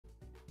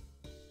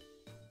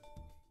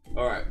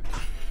All right.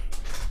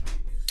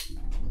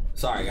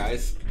 Sorry,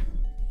 guys.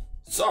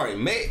 Sorry,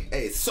 mate.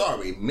 Hey,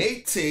 sorry,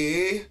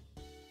 matey.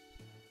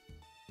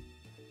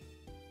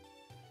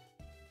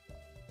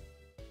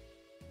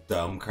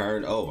 Dumb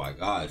Kern. Oh my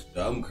gosh,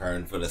 Dumb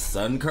Kern for the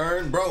Sun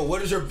Kern, bro.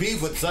 What is your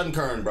beef with Sun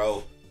Kern,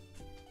 bro?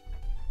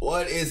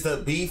 What is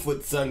the beef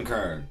with Sun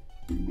Kern?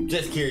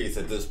 Just curious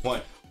at this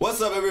point. What's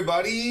up,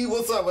 everybody?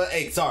 What's up?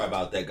 Hey, sorry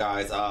about that,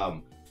 guys.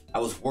 I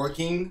was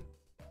working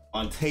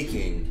on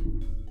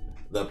taking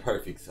the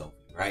perfect selfie,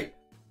 right?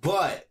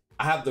 But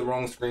I have the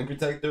wrong screen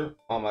protector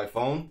on my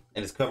phone,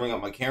 and it's covering up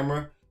my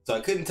camera, so I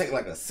couldn't take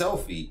like a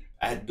selfie.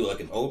 I had to do like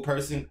an old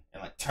person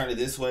and like turn it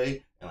this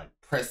way and like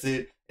press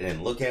it and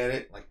then look at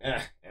it. Like,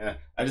 I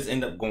just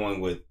end up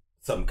going with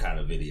some kind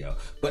of video.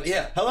 But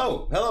yeah,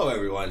 hello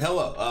everyone.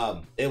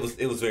 Hello. It was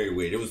very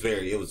weird. It was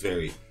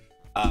very.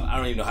 I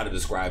don't even know how to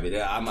describe it.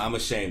 I'm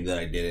ashamed that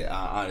I did it,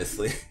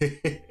 honestly.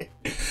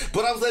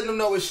 But I was letting them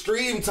know it's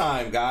stream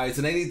time, guys,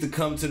 and they need to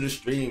come to the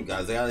stream,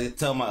 guys. I gotta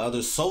tell my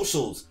other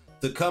socials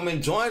to come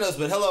and join us.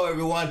 But hello,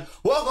 everyone.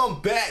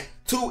 Welcome back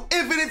to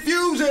Infinite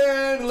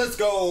Fusion. Let's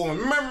go.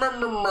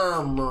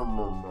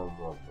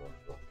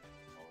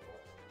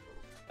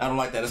 I don't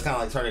like that. It's kind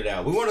of like turn it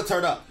down. We want to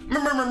turn up.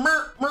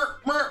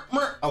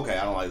 Okay,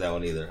 I don't like that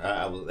one either.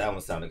 That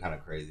one sounded kind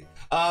of crazy.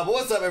 But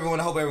what's up,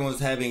 everyone? I hope everyone's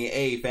having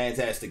a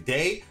fantastic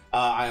day.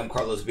 I am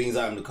Carlos Beans.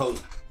 I am the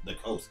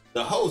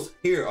host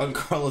here on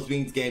Carlos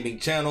Beans Gaming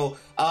Channel.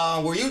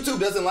 Where YouTube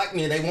doesn't like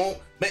me and they won't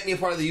make me a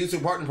part of the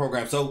YouTube Partner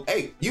Program. So,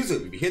 hey,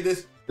 YouTube, if you hear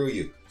this, screw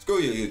you. Screw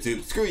you,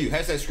 YouTube. Screw you.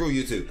 Hashtag screw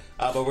YouTube.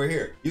 But we're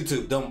here.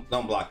 YouTube, don't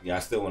block me. I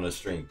still want to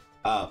stream.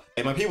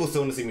 And my people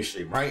still want to see me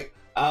stream, right?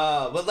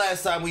 But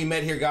last time we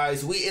met here,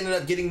 guys, we ended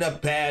up getting the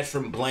badge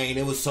from Blaine.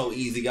 It was so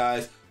easy,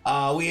 guys.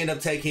 We ended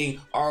up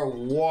taking our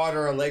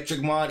water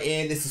electric mod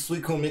in. It's a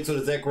Suicune mix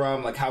with a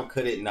Zekrom. Like, how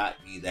could it not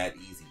be that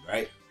easy,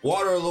 right?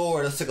 Water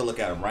Lord, let's take a look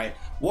at him, right?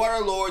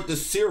 Water Lord, the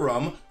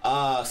Serum.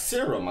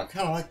 Serum, I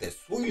kind of like that.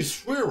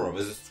 Serum.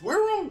 Is it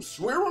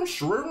Serum?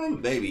 Serum?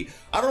 Baby.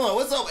 I don't know.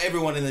 What's up,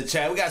 everyone in the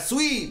chat? We got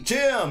Sweet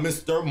Jim,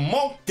 Mr.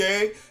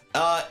 Monkey,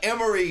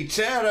 Emery,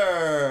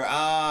 Cheddar.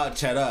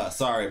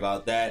 Sorry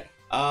about that.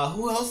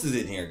 Who else is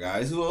in here,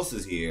 guys? Who else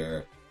is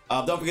here?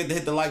 Don't forget to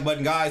hit the like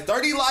button, guys.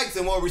 30 likes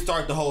and we'll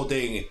restart the whole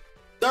thing.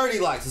 30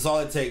 likes is all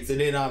it takes.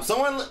 And then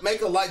someone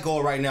make a like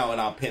goal right now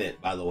and I'll pin it,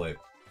 by the way.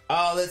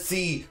 Let's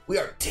see. We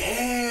are,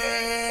 dang.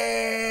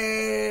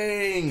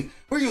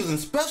 We're using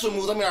special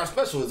moves. I mean, our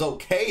special is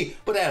okay,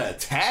 but that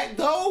attack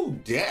though,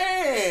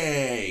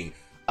 dang.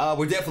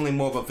 We're definitely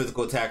more of a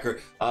physical attacker.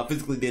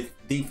 Physically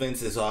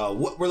defense is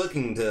what we're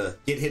looking to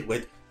get hit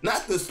with.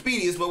 Not the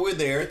speediest, but we're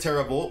there.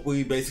 Terrible.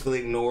 We basically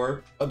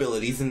ignore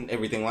abilities and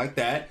everything like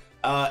that.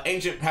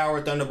 Ancient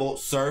Power, Thunderbolt,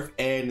 Surf,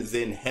 and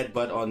Zen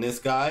Headbutt on this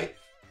guy.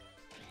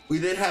 We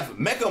then have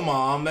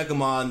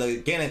Mechamon,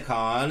 the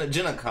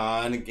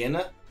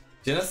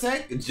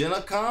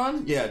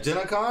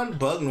Genocon,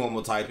 Bug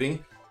Normal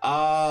typing.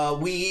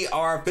 We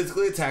are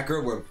physically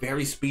attacker. We're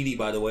very speedy,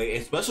 by the way,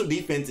 and special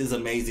defense is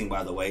amazing,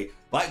 by the way.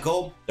 Like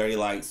goal, 30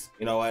 likes.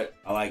 You know what?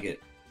 I like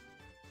it.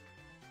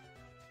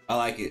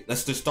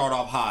 Let's just start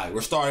off high.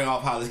 We're starting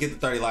off high. Let's get to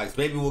 30 likes.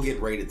 Maybe we'll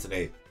get rated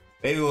today.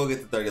 Maybe we'll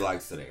get to 30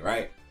 likes today,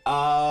 right?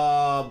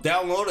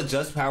 Download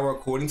adjust power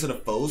according to the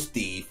foe's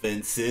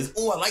defenses.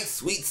 Oh, I like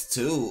Sweets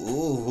too.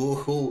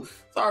 Ooh.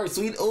 Sorry,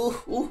 Sweet.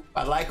 Ooh.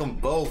 I like them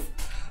both.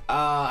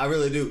 I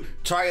really do.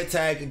 Try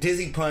attack,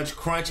 Dizzy Punch,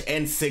 Crunch,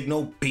 and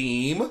Signal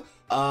Beam.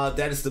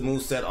 That is the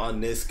moveset on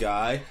this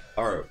guy.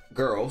 Or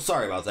girl.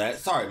 Sorry about that.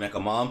 Sorry,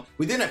 Mecha Mom.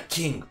 We then have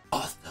King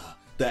Arthur,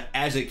 the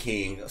Azure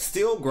King.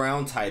 Steel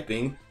ground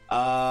typing.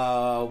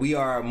 We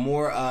are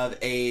more of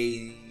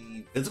a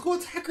physical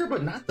attacker,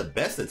 but not the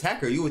best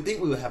attacker. You would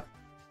think we would have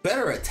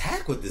better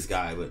attack with this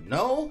guy, but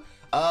no.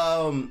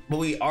 But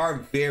we are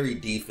very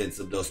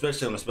defensive though,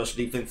 especially on the special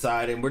defense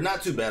side, and we're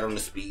not too bad on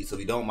the speed, so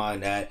we don't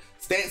mind that.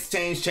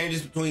 Stance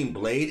changes between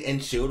blade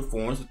and shield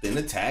forms within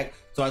attack,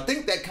 so I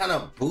think that kind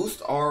of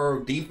boosts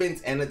our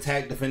defense and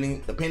attack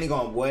depending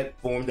on what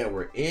form that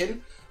we're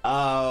in.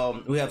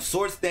 We have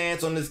sword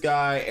stance on this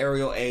guy,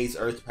 aerial ace,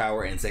 earth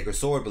power, and sacred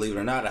sword. Believe it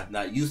or not, I have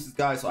not used this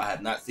guy, so I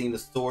have not seen the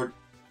sword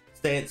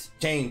stance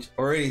change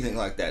or anything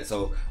like that,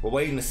 so we're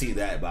waiting to see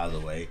that, by the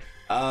way.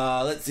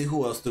 Let's see,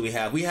 who else do we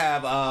have? We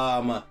have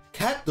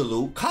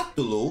Cthulhu,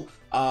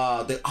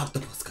 the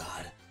octopus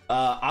god,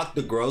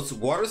 Octogross,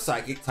 water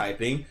psychic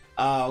typing,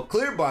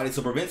 clear body,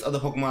 so prevents other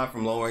Pokemon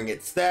from lowering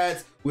its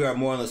stats. We are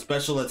more on the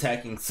special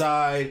attacking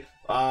side.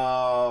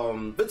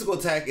 Physical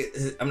attack,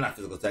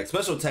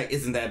 special attack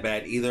isn't that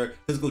bad either.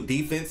 Physical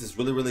defense is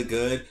really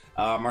good.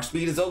 Our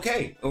speed is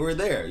okay over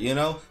there, you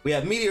know. We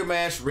have Meteor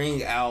Mash,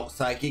 Ring Out,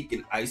 Psychic,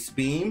 and Ice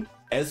Beam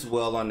as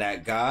well on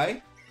that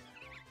guy.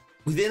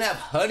 We then have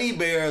Honey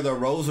Bear, the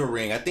Rosa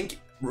Ring. I think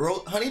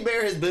Honey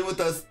Bear has been with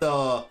us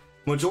the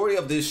majority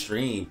of this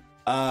stream.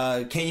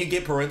 Can you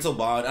get Parental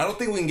Bond? I don't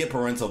think we can get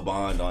Parental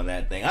Bond on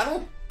that thing. I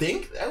don't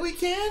think that we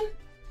can.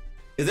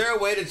 Is there a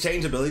way to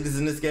change abilities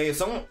in this game? If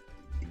someone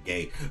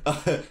gay.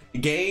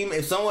 Game,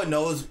 if someone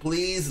knows,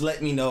 please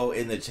let me know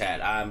in the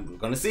chat. I'm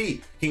gonna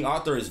see. King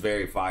Arthur is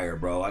very fire,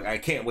 bro. I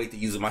can't wait to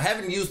use him. I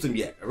haven't used him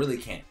yet. I really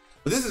can't.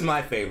 But this is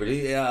my favorite.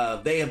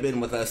 They have been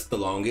with us the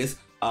longest.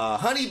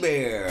 Honey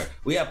Bear.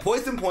 We have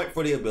Poison Point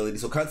for the ability.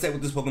 So contact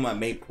with this Pokemon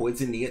may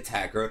poison the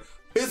attacker.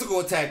 Physical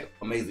attack,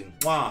 amazing.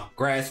 Mwah.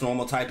 Grass,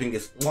 normal typing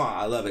is mwah.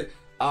 I love it.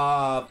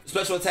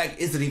 Special attack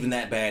isn't even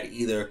that bad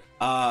either.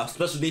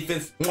 Special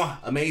defense, mwah,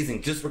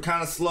 amazing. Just we're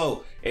kind of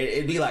slow.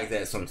 It'd be like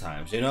that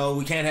sometimes, you know.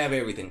 We can't have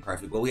everything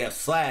perfect, but we have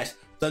Slash,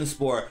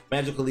 Sunspore,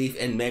 Magical Leaf,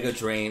 and Mega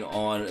Drain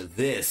on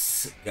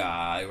this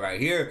guy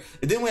right here.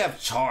 And then we have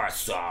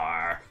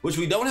Charizard, which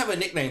we don't have a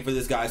nickname for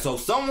this guy. So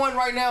someone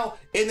right now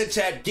in the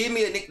chat, give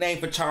me a nickname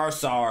for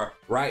Charizard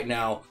right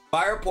now.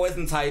 Fire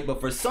poison type, but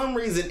for some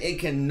reason it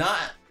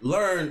cannot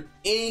learn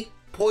any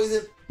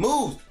poison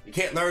moves. You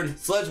can't learn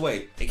Sludge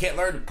Wave. You can't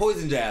learn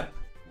Poison Jab.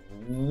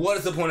 What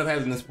is the point of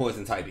having this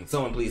poison typing?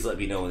 Someone please let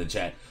me know in the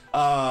chat.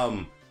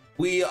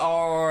 We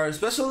are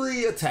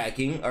specially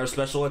attacking, or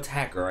special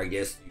attacker, I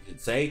guess you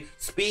could say.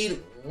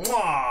 Speed,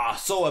 mwah,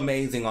 so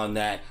amazing on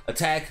that.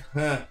 Attack,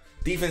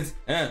 defense,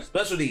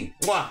 specialty,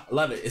 mwah, I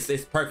love it.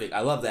 It's perfect.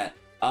 I love that.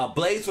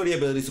 Blaze for the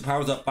ability, so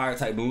powers up fire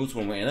type moves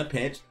when we're in a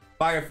pinch.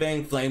 Fire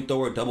Fang,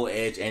 Flamethrower, Double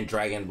Edge, and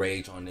Dragon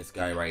Rage on this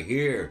guy right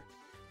here.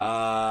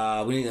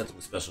 We need nothing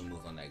with special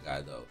moves on that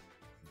guy though.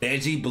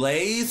 Veggie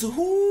Blaze,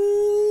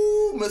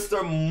 whoo,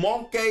 Mr.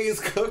 Monkey is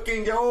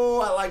cooking, yo,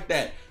 I like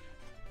that.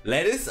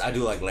 Lettuce, I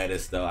do like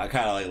lettuce though. I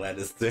kind of like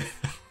lettuce too.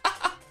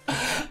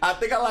 I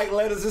think I like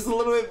lettuce just a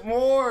little bit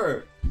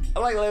more. I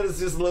like lettuce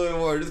just a little bit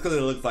more just because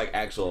it looks like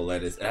actual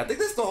lettuce. And I think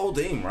that's the whole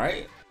team,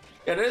 right?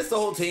 Yeah, that's the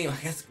whole team. I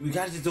guess we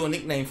gotta just do a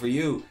nickname for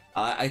you.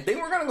 I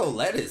think we're gonna go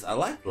lettuce. I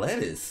like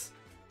lettuce.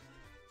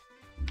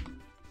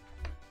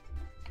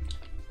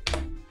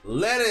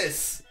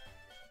 Lettuce.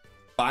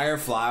 Fire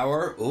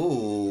Flower.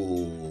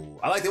 Ooh.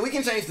 I like that. We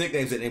can change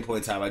nicknames at any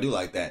point in time. I do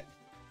like that.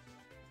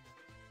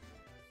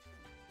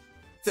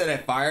 Said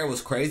that fire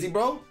was crazy,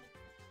 bro.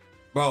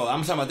 Bro,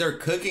 I'm talking about they're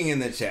cooking in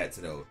the chat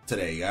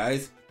today,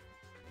 guys.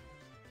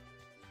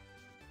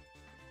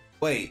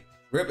 Wait,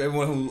 rip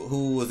everyone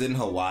who was in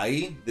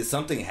Hawaii. Did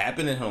something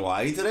happen in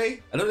Hawaii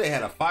today? I know they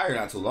had a fire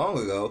not too long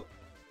ago.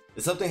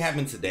 Did something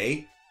happen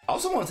today? I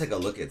also want to take a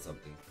look at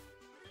something.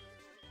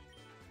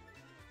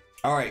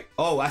 All right.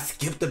 Oh, I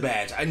skipped the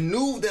badge. I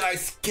knew that I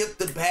skipped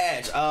the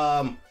badge.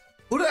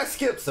 Who did I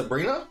skip?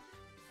 Sabrina?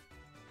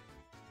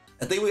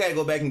 I think we gotta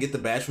go back and get the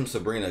badge from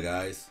Sabrina,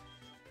 guys.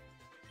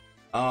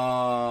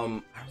 I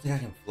don't think I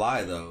can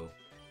fly though.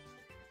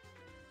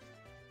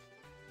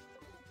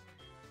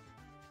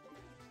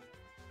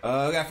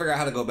 I gotta figure out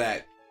how to go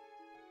back.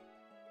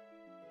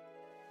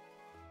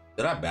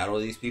 Did I battle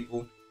these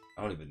people?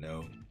 I don't even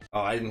know.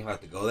 Oh, I didn't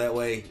have to go that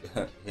way?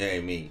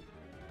 Yay, me.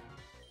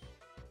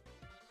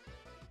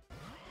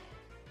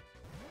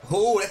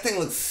 Oh, that thing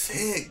looks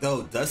sick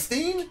though.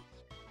 Dustine?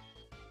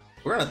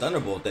 We're gonna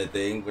Thunderbolt that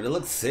thing, but it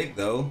looks sick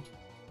though.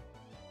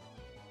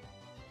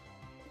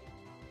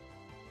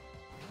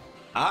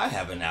 I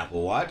have an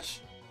Apple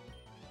Watch.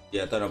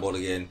 Yeah, Thunderbolt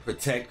again.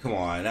 Protect, come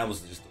on. That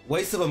was just a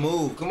waste of a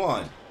move. Come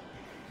on.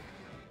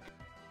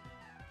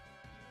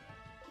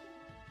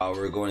 Oh,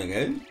 we're going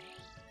again?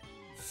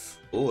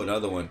 Oh,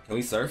 another one. Can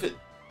we surf it?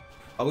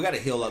 Oh, we gotta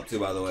heal up too,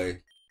 by the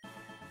way.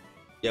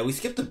 Yeah, we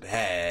skipped the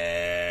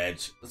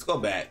badge. Let's go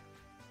back.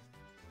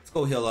 Let's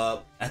go heal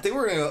up. I think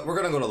we're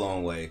gonna go the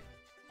long way.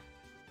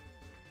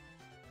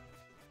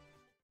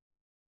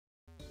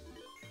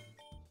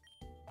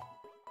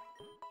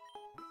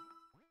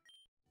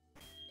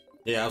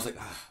 Yeah, I was like,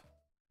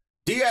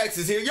 DX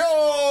is here.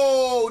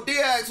 Yo,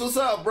 DX, what's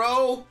up,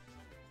 bro?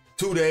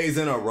 2 days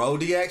in a row,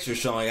 DX. You're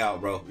showing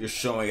out, bro. You're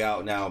showing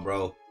out now,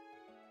 bro.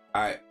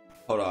 All right,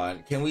 hold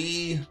on. Can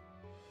we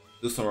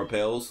do some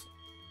repels?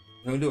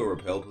 Can we do a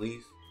repel,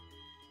 please?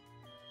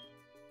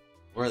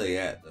 Where are they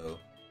at, though?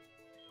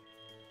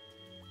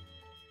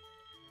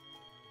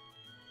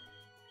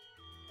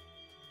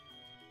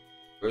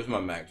 Where's my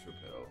max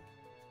repel?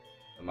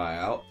 Am I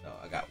out? No,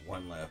 I got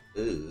one left.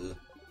 Ugh.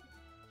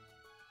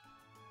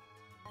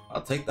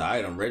 I'll take the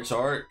item. Red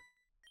Shard.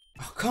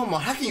 Oh, come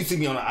on. How can you see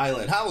me on an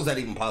island? How is that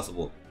even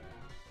possible?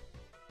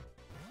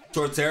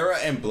 Torterra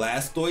and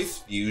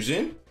Blastoise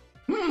fusion?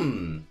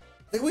 I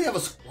think we have a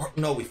Squirtle.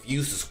 No, we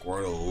fused a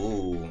Squirtle.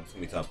 Ooh, it's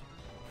gonna be tough.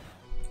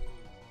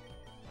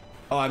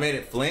 Oh, I made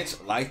it flinch.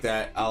 Like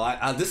that. I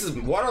like. This is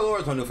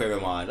Waterlord is my new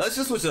favorite mod. Let's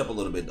just switch it up a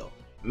little bit though.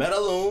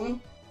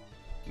 Metaloom,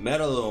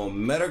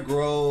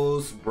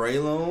 Metagross,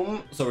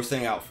 Breloom. So we're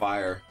staying out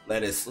fire.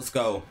 Lettuce. Let's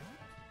go.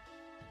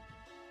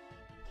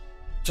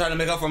 Trying to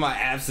make up for my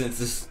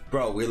absence.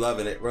 Bro, we're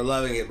loving it. We're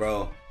loving it,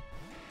 bro.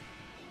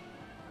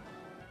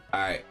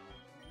 Alright.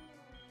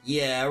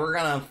 Yeah, we're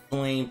gonna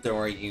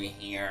flamethrower you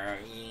here.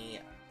 Yeah.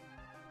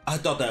 I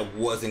thought that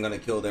wasn't gonna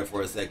kill there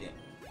for a second.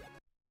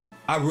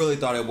 I really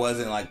thought it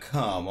wasn't. Like,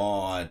 come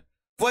on.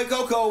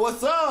 Fuecoco,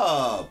 what's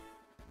up?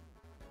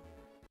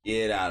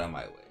 Get out of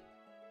my way.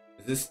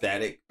 Is this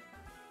static?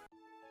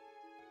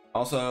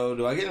 Also,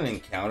 do I get an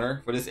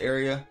encounter for this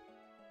area?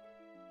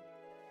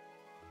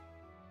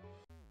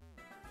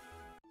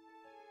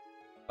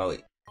 Oh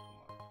wait.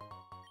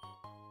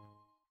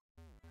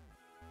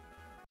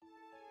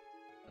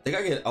 I think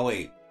I get. Oh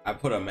wait, I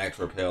put a max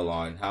repel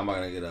on. How am I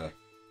gonna get a?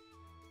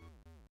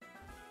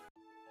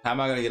 How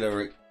am I gonna get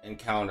a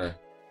encounter?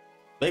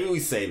 Maybe we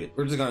save it.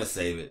 We're just gonna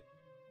save it.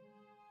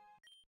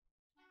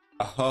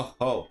 Oh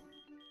ho!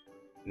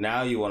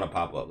 Now you want to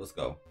pop up? Let's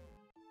go.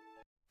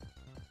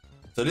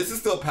 So this is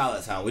still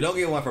Pallet Town. We don't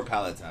get one for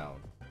Pallet Town,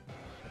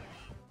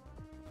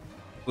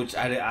 which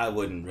I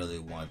wouldn't really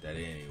want that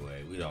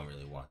anyway. We don't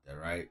really want that,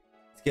 right?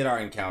 Let's get our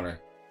encounter.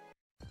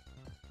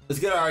 Let's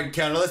get our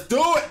encounter. Let's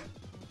do it.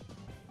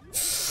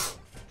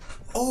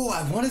 Oh,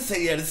 I want to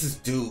say, yeah, this is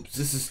dupes.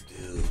 This is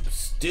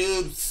dupes.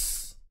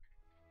 Dupes.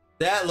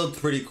 That looked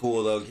pretty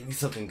cool, though. Give me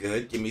something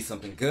good. Give me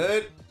something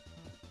good.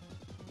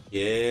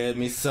 Give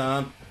me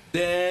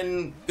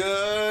something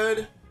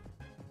good.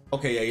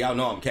 Okay, yeah, y'all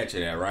know I'm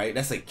catching that, right?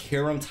 That's a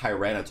Kyurem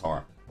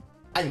Tyranitar.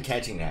 I'm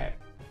catching that.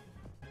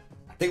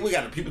 I think we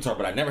got a Pupitar,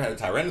 but I never had a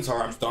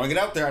Tyranitar. I'm just throwing it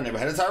out there. I never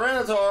had a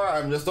Tyranitar.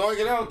 I'm just throwing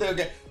it out there.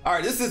 Okay. All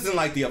right, this isn't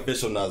like the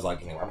official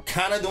Nuzlocke anymore. I'm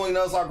kind of doing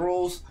Nuzlocke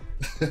rules.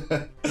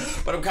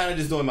 But I'm kind of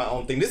just doing my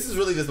own thing. This is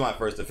really just my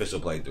first official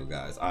playthrough,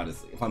 guys.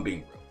 Honestly, if I'm being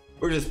real,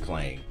 we're just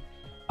playing.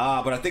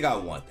 But I think I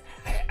want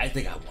that. I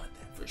think I want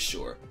that for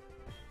sure.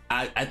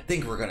 I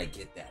think we're gonna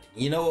get that.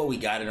 You know what we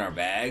got in our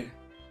bag?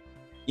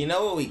 You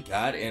know what we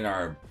got in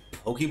our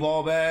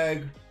Pokeball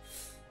bag?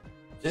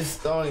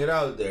 Just throwing it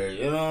out there.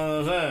 You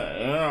know what I'm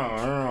saying? You know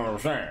what I'm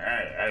saying?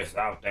 Hey, it's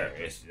out there.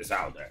 It's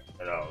out there.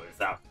 You know,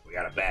 it's out there. We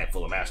got a bag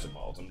full of Master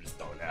Balls. I'm just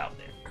throwing it out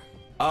there.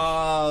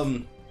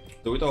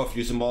 Do we throw a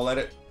Fusion Ball at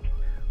it?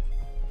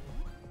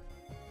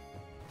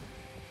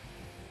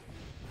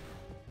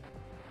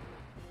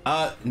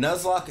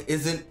 Nuzlocke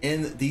isn't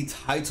in the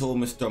title,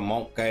 Mr.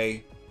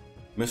 Monkey.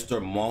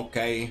 Mr.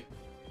 Monkey.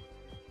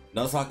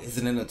 Nuzlocke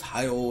isn't in the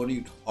title. What are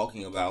you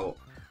talking about?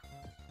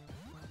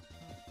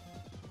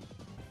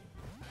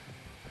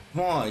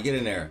 Come on, get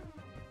in there.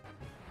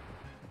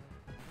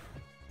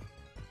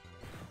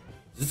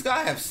 Does this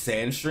guy have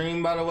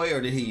Sandstream, by the way, or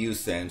did he use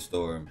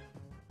Sandstorm?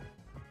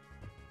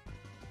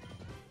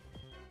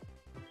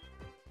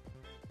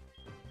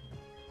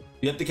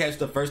 You have to catch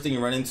the first thing you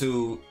run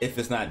into if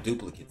it's not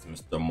duplicates,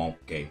 Mr.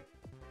 Monkey.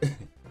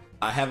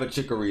 I have a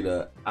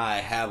Chikorita. I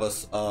have a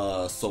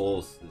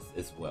Soul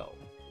as well.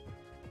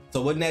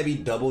 So wouldn't that be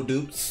double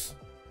dupes?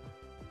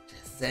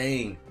 Just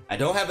saying. I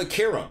don't have a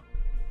Kyurem,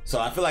 so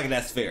I feel like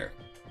that's fair.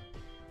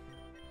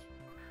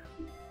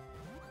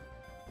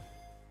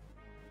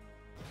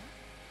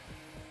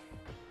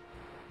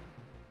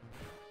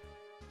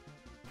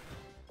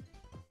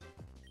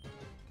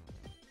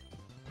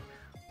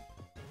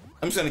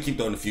 I'm just gonna keep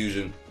throwing the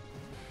fusion.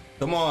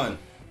 Come on.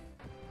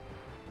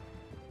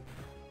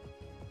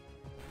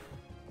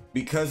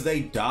 Because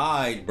they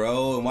died,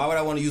 bro. And why would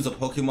I want to use a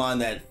Pokemon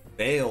that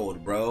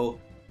failed, bro?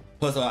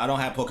 Plus, I don't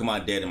have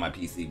Pokemon dead in my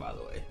PC, by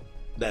the way.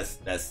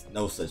 That's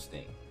no such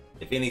thing.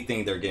 If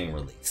anything, they're getting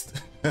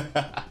released.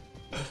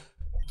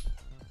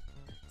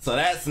 So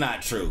that's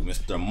not true,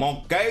 Mr.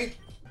 Monkey.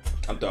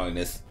 I'm throwing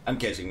this. I'm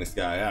catching this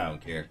guy. I don't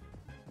care.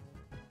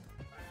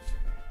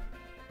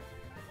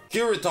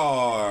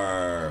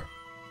 Curatar.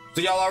 So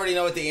y'all already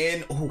know at the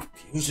end. Oh,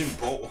 Fusion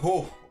Bolt.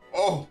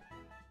 Oh.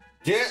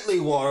 Gently,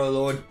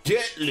 Waterlord.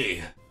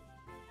 Gently.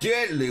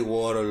 Gently,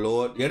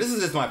 Waterlord. Yeah, this is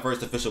just my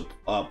first official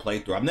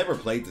playthrough. I've never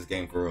played this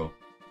game for real.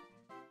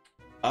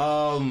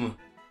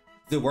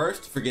 The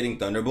worst for getting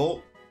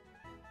Thunderbolt.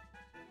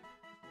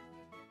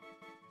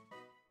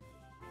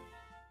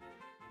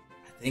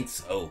 I think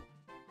so.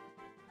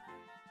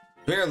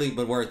 Barely,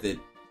 but worth it.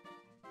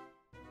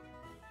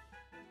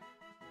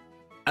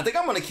 I think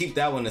I'm gonna keep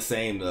that one the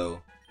same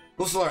though.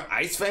 Supposed to learn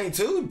Ice Fang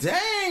too?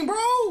 Dang,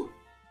 bro!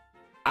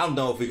 I don't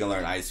know if we can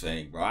learn Ice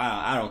Fang, bro.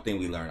 I don't think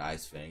we learn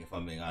Ice Fang, if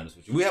I'm being honest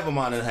with you. We have a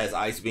mon that has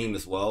Ice Beam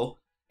as well.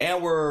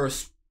 And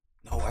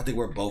I think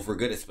we're both. We're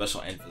good at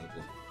special and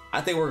physical.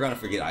 I think we're gonna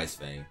forget Ice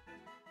Fang.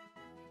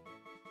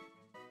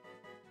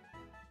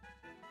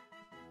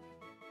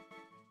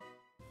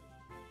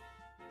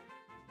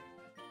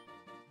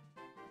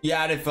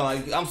 Yeah, I didn't feel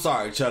like, I'm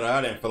sorry, Cheddar.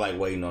 I didn't feel like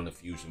waiting on the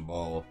Fusion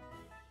Ball.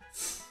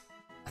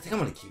 I think I'm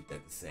gonna keep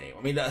that the same.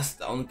 I mean, that's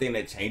the only thing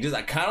that changes.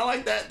 I kind of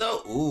like that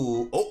though.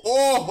 Ooh,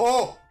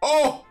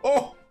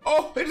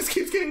 it just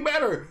keeps getting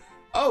better.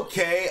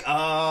 Okay,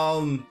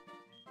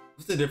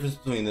 what's the difference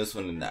between this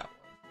one and that one?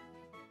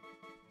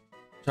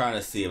 Trying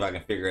to see if I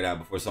can figure it out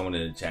before someone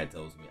in the chat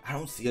tells me. I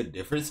don't see a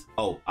difference.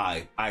 Oh,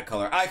 eye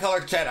color,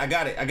 chat. I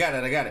got it. I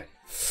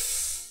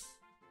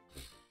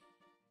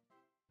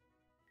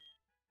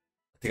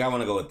think I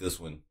want to go with this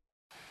one.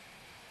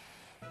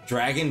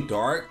 Dragon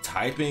Dark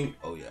typing.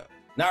 Oh yeah.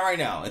 Not right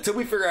now, until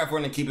we figure out if we're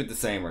gonna keep it the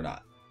same or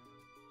not.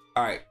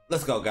 All right,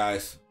 let's go,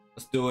 guys.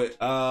 Let's do it.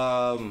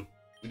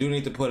 We do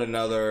need to put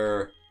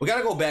another. We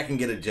gotta go back and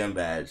get a gem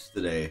badge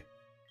today.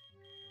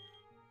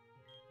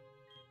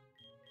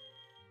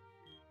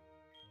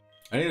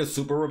 I need a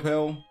super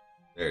repel.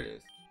 There it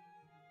is.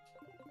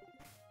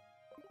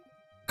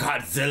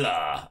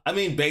 Godzilla. I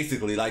mean,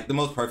 basically, like the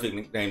most perfect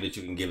nickname that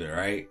you can give it,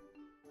 right?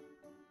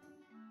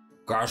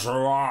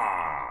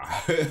 Godzilla.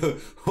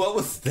 What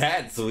was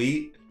that,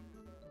 Sweet?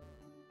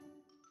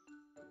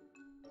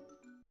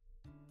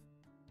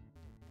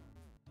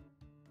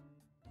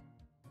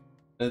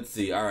 Let's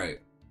see. All right.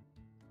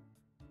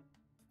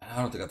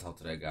 I don't think I talked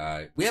to that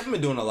guy. We haven't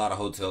been doing a lot of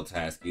hotel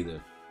tasks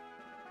either.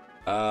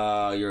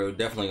 You're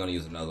definitely gonna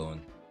use another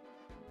one.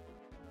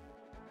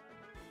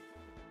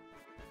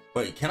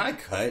 Wait, can I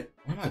cut?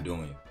 What am I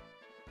doing?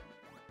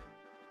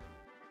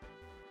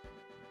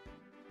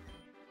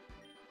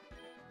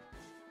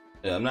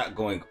 Yeah, I'm not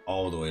going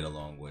all the way the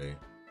long way.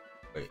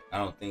 Wait, I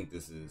don't think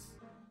this is...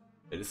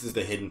 Yeah, this is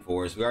the hidden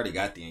forest. We already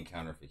got the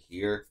encounter for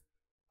here.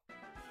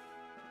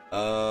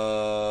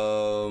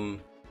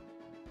 It's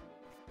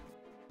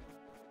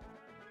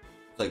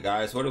like,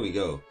 guys, where do we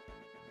go?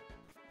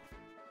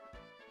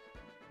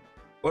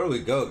 Where do we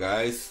go,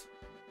 guys?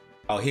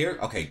 Oh, here?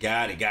 Okay,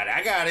 got it.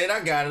 I got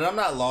it. I'm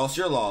not lost.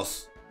 You're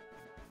lost.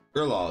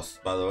 You're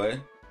lost, by the way.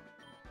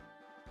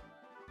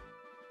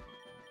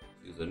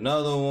 Use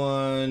another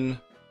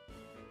one.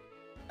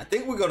 I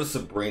think we go to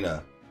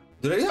Sabrina.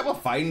 Do they have a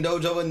fighting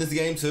dojo in this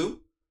game too?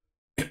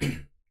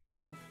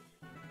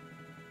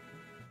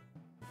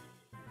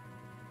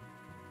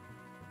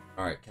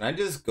 All right, can I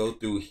just go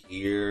through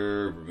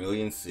here?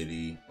 Vermilion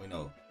City. Wait,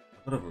 no.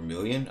 Go to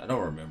Vermilion? I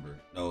don't remember.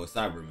 No, it's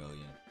not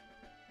Vermilion.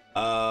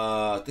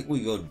 I think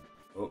we go to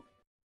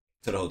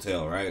the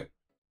hotel, right?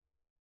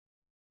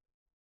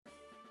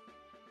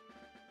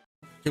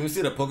 Can we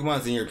see the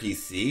Pokemons in your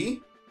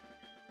PC?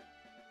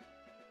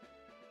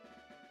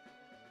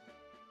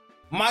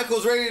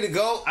 Michael's ready to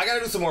go. I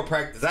gotta do some more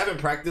practice. I haven't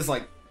practiced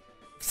like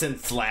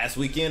since last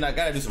weekend. I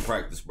gotta do some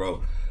practice,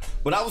 bro.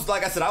 But I was,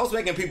 like I said, I was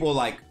making people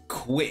like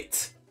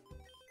quit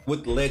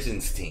with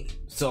Legends team.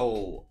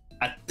 So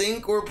I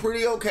think we're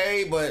pretty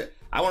okay, but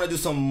I want to do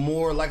some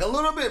more, like a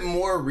little bit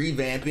more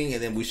revamping,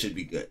 and then we should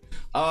be good.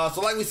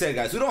 So like we said,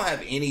 guys, we don't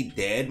have any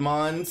dead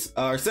mons,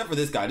 except for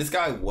this guy. This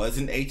guy was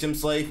an HM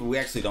slave, but we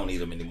actually don't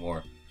need him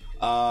anymore.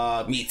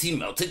 Meaty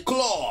Melted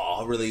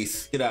Claw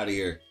release. Get out of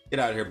here. Get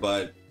out of here,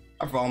 bud.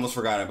 I almost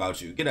forgot about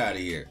you. Get out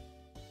of here.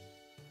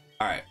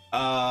 All right.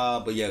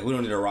 But yeah, we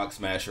don't need a Rock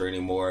Smasher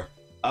anymore.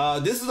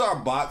 This is our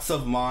box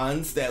of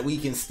mons that we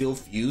can still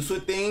fuse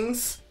with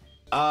things.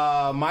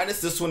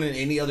 Minus this one and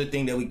any other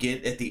thing that we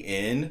get at the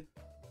end.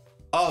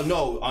 Oh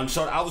no, on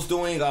short, I was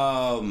doing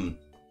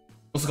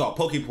what's it called?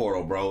 Poke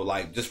Portal, bro.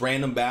 Like just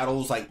random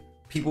battles, like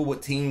people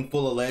with team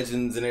full of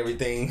legends and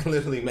everything,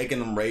 literally making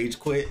them rage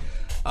quit.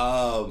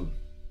 I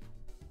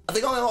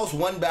think I only lost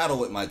one battle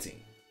with my team.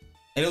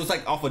 And it was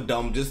like off of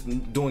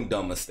just doing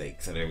dumb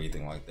mistakes and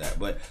everything like that.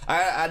 But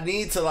I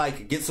need to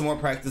like get some more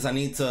practice. I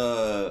need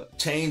to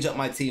change up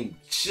my team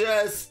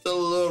just a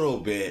little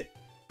bit.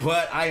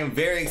 But I am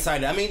very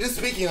excited. I mean, just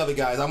speaking of it,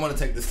 guys, I want to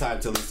take this time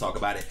to let's talk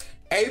about it.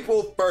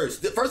 April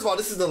 1st. First of all,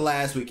 this is the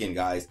last weekend,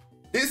 guys.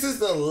 This is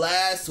the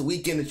last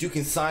weekend that you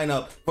can sign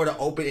up for the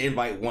Open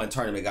Invite 1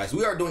 tournament, guys.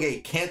 We are doing a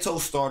Kanto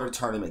starter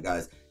tournament,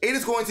 guys. It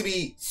is going to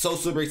be so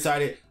super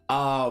excited.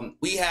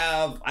 We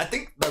have, I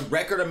think, the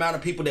record amount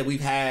of people that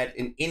we've had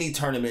in any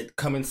tournament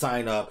come and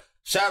sign up.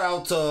 Shout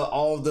out to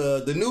all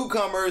the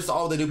newcomers,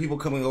 all the new people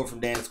coming over from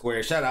Dan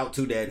Square. Shout out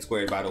to Dan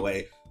Square, by the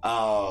way.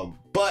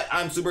 But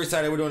I'm super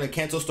excited. We're doing a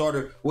Kanto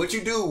starter. What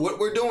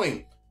we're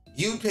doing,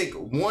 you pick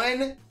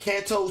one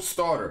Kanto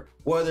starter,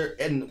 one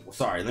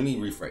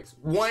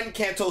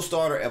Kanto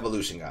starter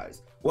evolution,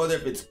 guys. Whether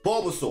if it's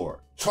Bulbasaur,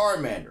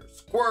 Charmander,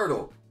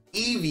 Squirtle,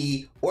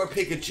 Eevee, or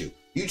Pikachu.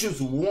 You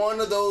choose one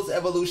of those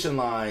evolution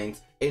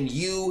lines and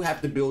you have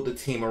to build a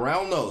team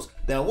around those.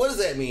 Now, what does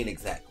that mean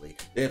exactly?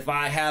 If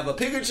I have a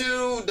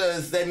Pikachu,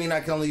 does that mean I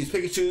can only use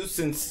Pikachu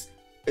since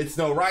it's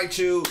no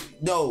Raichu?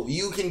 No,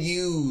 you can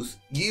use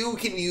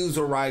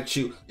a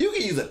Raichu. You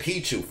can use a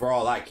Pichu for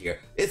all I care.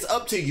 It's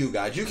up to you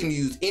guys. You can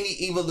use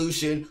any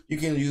evolution. You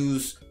can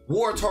use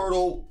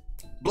Wartortle,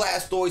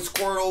 Blastoise,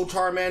 Squirtle,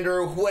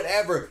 Charmander,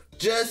 whatever.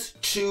 Just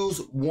choose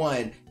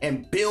one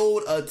and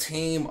build a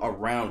team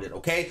around it,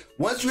 okay?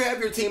 Once you have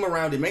your team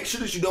around it, make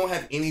sure that you don't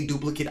have any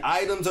duplicate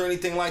items or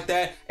anything like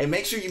that, and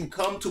make sure you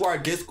come to our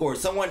Discord.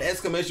 Someone !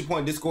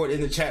 Discord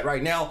in the chat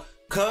right now.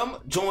 Come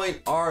join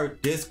our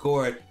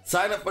Discord.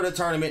 Sign up for the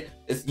tournament.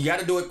 You got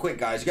to do it quick,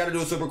 guys. You got to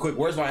do it super quick.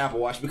 Where's my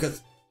Apple Watch?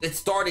 Because it's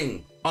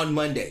starting on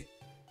Monday.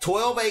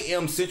 12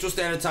 a.m. Central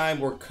Standard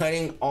Time, we're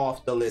cutting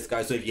off the list,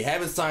 guys. So if you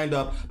haven't signed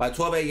up by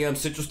 12 a.m.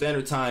 Central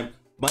Standard Time,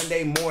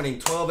 Monday morning,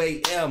 12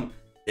 a.m.,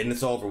 then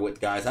it's over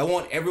with, guys. I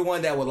want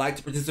everyone that would like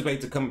to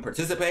participate to come and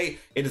participate.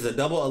 It is a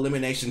double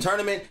elimination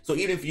tournament. So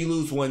even if you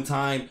lose one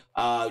time,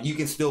 you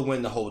can still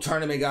win the whole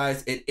tournament,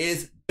 guys. It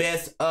is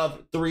best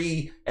of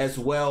 3 as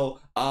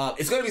well.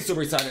 It's gonna be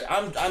super excited.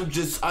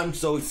 I'm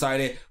so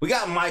excited. We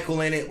got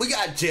Michael in it. We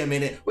got Jim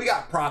in it. We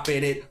got Prop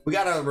in it. We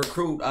gotta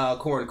recruit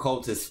Corn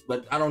Cultist,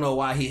 but I don't know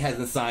why he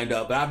hasn't signed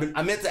up. But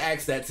I meant to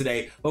ask that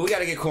today, but we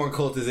gotta get Corn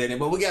Cultist in it.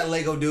 But we got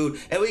Lego Dude,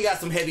 and we got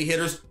some heavy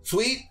hitters.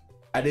 Sweet.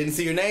 I didn't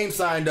see your name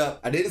signed up.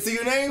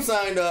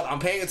 I'm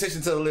paying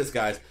attention to the list,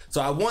 guys.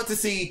 So I want to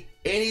see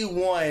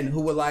anyone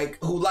who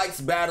likes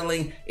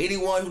battling,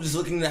 anyone who's just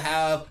looking to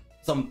have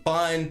some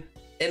fun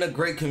in a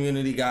great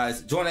community,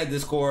 guys. Join that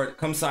Discord,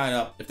 come sign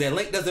up. If that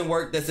link doesn't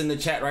work, that's in the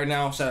chat right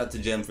now. Shout out to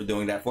Jim for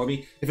doing that for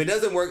me. If it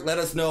doesn't work, let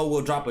us know.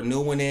 We'll drop a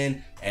new one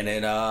in, and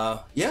then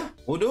yeah,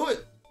 we'll do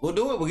it. We'll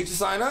get you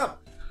signed up.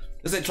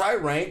 Listen, try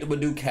ranked, but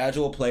do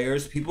casual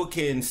players. People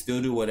can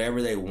still do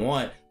whatever they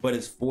want, but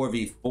it's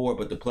 4v4,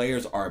 but the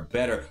players are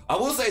better. I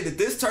will say that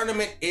this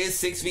tournament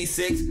is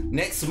 6v6.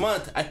 Next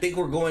month, I think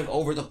we're going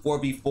over the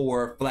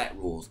 4v4 flat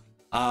rules.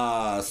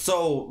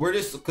 So we're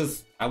just,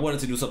 because I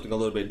wanted to do something a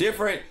little bit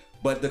different,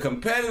 but the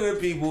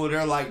competitive people,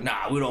 they're like,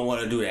 nah, we don't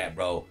want to do that,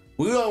 bro.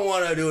 We don't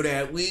want to do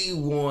that. We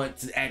want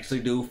to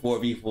actually do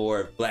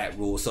 4v4 flat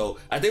rules. So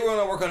I think we're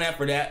going to work on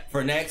that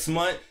for next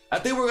month. I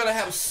think we're going to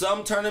have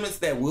some tournaments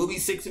that will be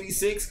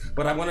 6v6,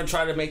 but I want to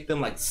try to make them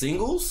like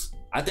singles.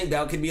 I think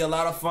that could be a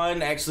lot of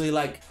fun. Actually,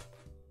 like,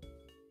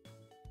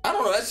 I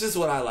don't know. That's just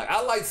what I like.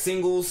 I like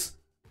singles.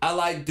 I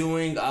like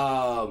doing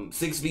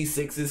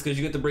 6v6s because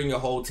you get to bring your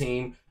whole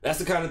team. That's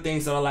the kind of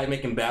things that I like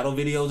making battle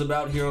videos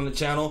about here on the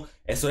channel.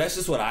 And so that's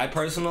just what I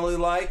personally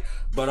like.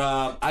 But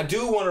I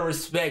do want to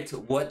respect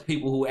what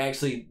people who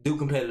actually do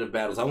competitive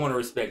battles. I want to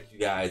respect you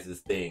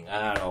guys' thing.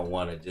 I don't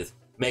want to just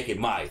make it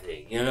my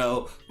thing, you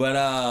know?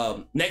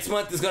 But next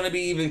month is going to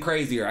be even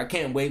crazier. I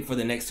can't wait for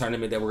the next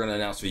tournament that we're going to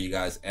announce for you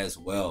guys as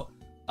well.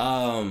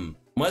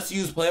 Must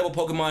use playable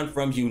Pokemon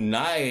from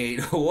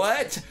Unite.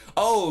 What?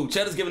 Oh,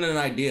 Chet is giving an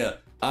idea.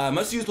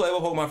 Must use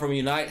playable Pokemon from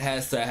Unite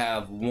has to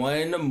have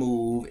one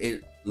move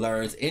it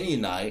learns in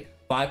Unite.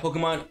 5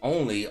 Pokemon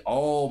only.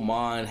 All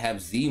Mon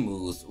have Z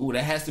moves. Ooh,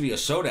 that has to be a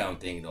showdown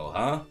thing though,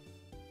 huh?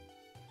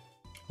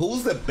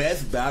 Who's the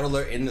best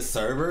battler in the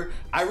server?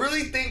 I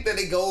really think that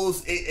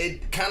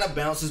it kind of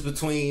bounces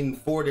between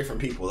 4 different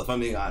people, if I'm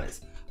being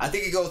honest. I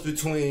think it goes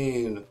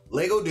between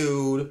Lego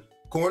Dude,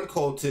 Corn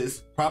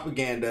Cultist,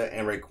 Propaganda,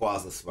 and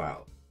Rayquaza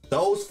Smile.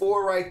 Those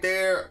 4 right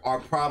there are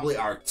probably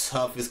our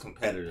toughest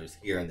competitors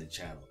here in the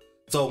channel.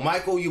 So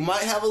Michael, you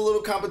might have a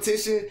little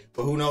competition,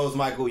 but who knows,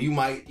 Michael, you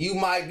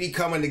might be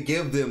coming to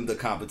give them the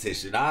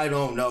competition. I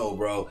don't know,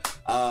 bro.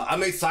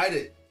 I'm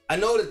excited. I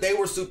know that they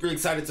were super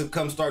excited to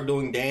come start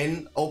doing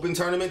Dan Open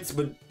tournaments,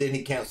 but then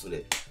he canceled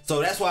it.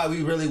 So that's why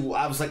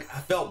I was like, I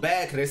felt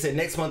bad because they said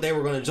next month they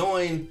were going to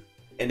join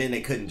and then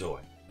they couldn't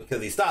join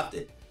because he stopped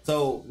it.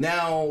 So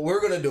now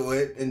we're going to do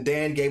it. And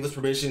Dan gave us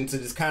permission to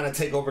just kind of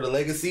take over the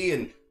legacy.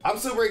 And I'm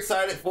super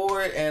excited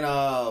for it. And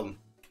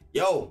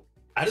yo,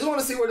 I just want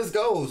to see where this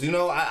goes. You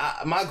know,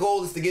 my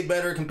goal is to get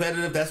better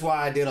competitive. That's why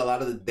I did a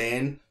lot of the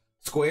Dan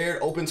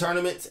Squared Open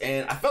tournaments.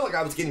 And I felt like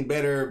I was getting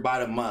better by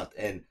the month.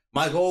 And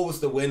my goal was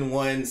to win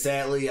one.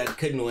 Sadly, I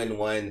couldn't win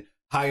one.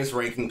 Highest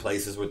ranking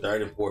places were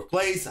 3rd and 4th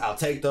place. I'll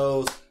take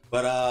those.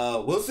 But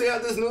we'll see how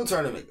this new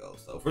tournament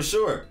goes. So for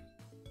sure.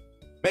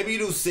 Maybe you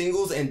do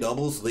singles and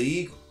doubles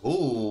league.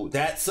 Ooh,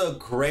 that's a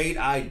great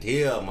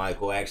idea,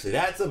 Michael. Actually,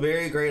 that's a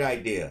very great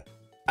idea.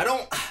 I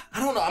don't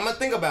know. I'm gonna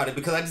think about it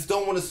because I just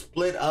don't want to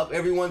split up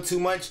everyone too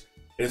much.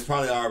 And it's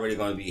probably already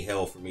gonna be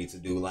hell for me to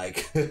do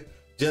like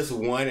just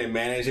one and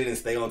manage it and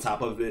stay on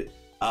top of it.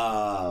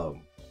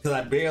 Because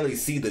I barely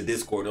see the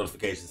Discord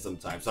notifications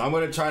sometimes. So I'm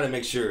gonna try to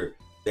make sure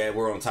that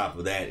we're on top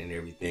of that and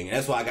everything. And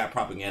that's why I got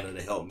Propaganda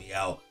to help me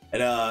out.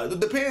 And it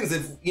depends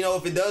if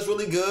it does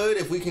really good,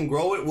 if we can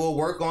grow it, we'll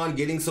work on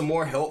getting some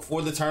more help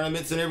for the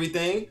tournaments and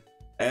everything.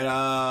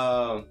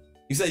 And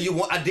you said you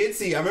won. I did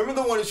see. I remember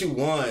the one that you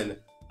won.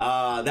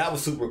 That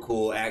was super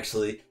cool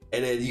actually.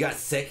 And then you got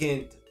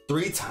second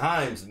 3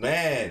 times,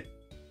 man.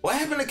 What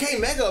happened to K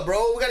Mega,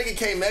 bro? We gotta get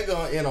K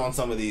Mega in on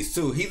some of these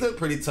too. He's a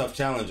pretty tough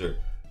challenger.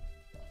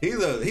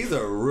 He's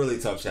a really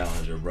tough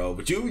challenger, bro.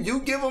 But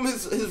you give him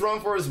his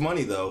run for his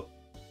money though.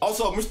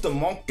 Also, Mr.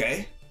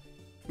 Monkey.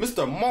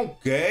 Mr.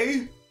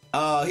 Monkey.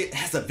 He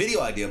has a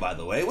video idea, by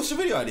the way. What's your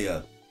video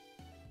idea?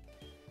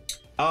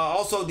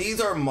 Also,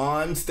 these are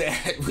mons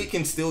that we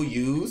can still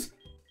use.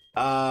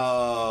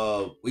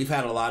 We've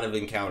had a lot of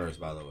encounters,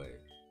 by the way.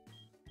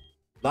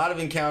 A lot of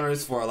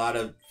encounters for a lot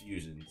of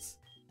fusions.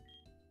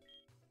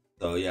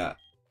 So yeah.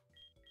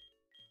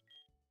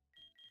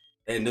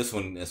 And this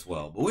one as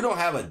well. But we don't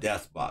have a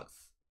death box.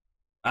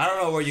 I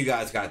don't know where you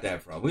guys got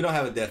that from. We don't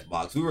have a death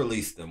box. We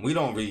released them. We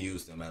don't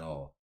reuse them at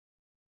all.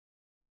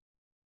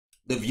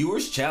 The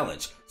viewers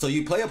challenge. So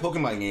you play a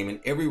Pokemon game, and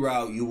every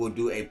route you will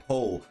do a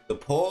poll. The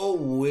poll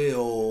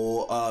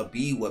will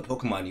be what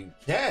Pokemon you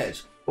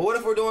catch. But what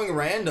if we're doing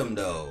random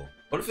though?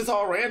 What if it's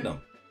all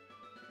random?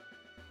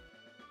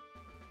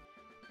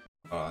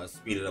 Let's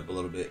speed it up a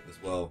little bit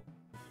as well.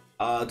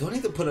 Do I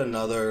need to put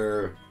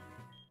another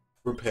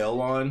repel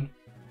on?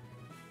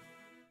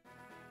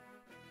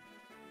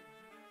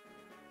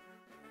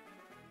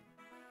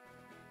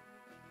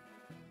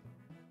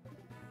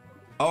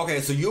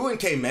 Okay, so you and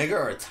K Mega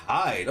are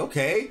tied.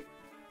 Okay.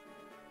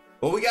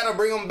 Well, we gotta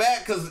bring them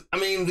back because I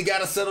mean we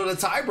gotta settle the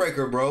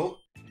tiebreaker, bro.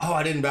 Oh,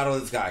 I didn't battle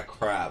this guy.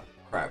 Crap.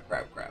 All right,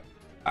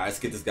 let's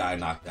get this guy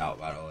knocked out,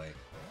 by the way.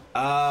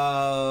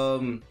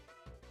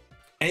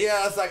 And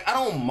yeah, it's like I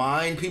don't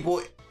mind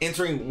people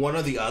entering one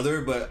or the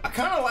other, but I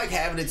kind of like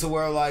having it to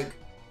where like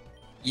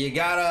you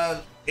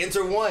gotta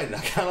enter one. I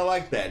kind of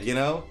like that, you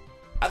know.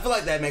 I feel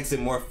like that makes it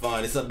more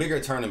fun. It's a bigger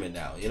tournament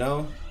now, you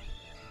know?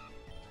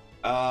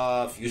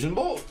 Fusion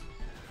Bolt.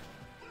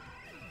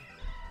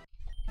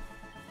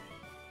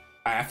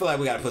 I feel like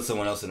we gotta put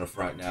someone else in the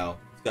front now.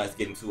 This guy's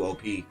getting too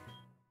OP. Let's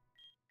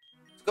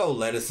go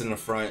Lettuce in the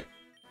front.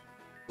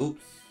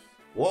 Oops.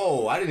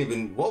 Whoa, I didn't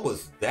even, what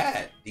was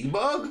that?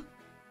 Debug?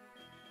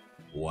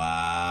 Wow.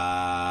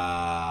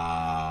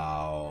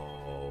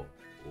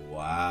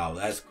 Wow,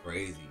 that's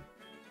crazy.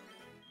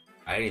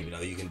 I didn't even know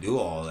you can do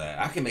all that.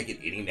 I can make it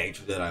any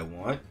nature that I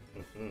want.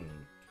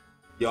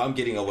 Yo, I'm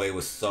getting away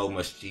with so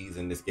much cheese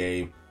in this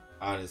game,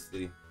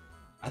 honestly.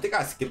 I think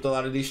I skipped a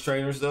lot of these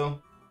trainers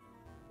though.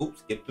 Oops,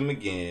 skipped them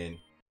again.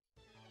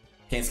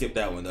 Can't skip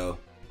that one though.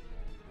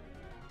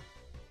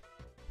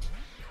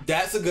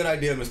 That's a good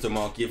idea, Mr.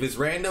 Monkey. If it's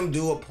random,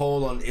 do a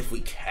poll on if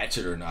we catch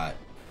it or not.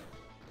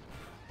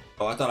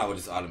 Oh, I thought I would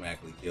just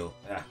automatically kill.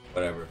 Yeah,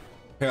 whatever.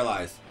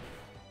 Paralyzed.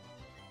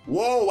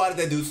 Whoa, why did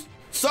that do?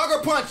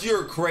 Sucker Punch,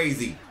 you're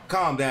crazy.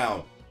 Calm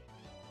down.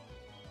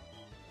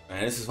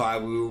 Man, this is why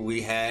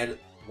we had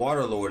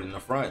Waterlord in the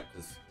front.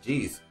 Cause,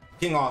 geez.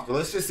 King Arthur,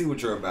 let's just see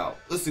what you're about.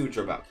 Let's see what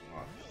you're about, King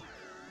Arthur.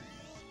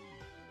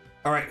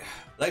 All right,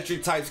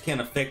 electric types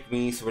can't affect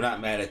me, so we're not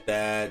mad at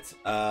that.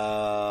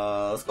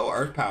 Let's go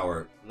Earth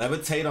Power.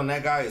 Levitate on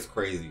that guy is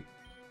crazy.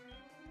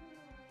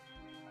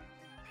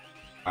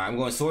 All right, I'm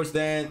going Swords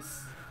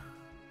Dance.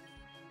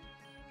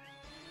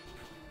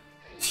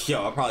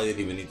 Yo, I probably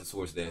didn't even need the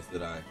Swords Dance,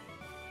 did I?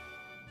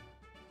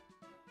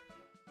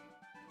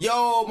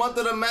 Yo, Month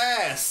of the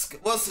Mask.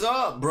 What's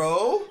up,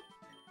 bro?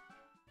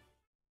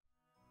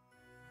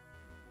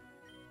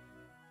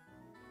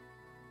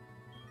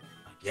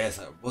 I guess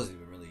I wasn't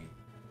even really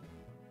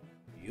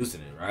using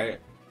it, right?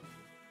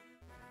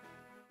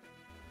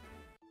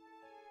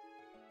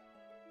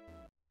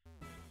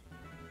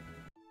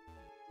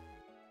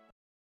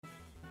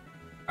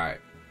 All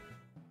right.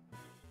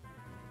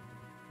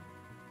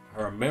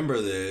 I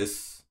remember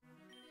this.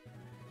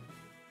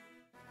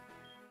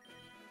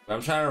 But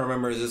I'm trying to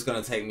remember, is this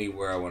gonna take me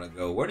where I want to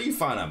go? Where do you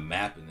find a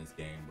map in this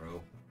game,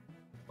 bro?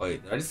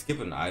 Wait, did I just skip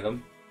an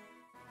item?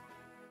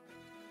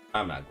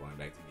 I'm not going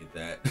back to get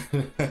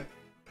that.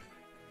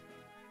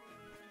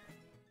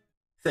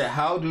 Said,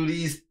 how do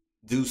these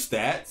do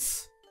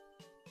stats?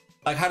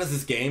 Like, how does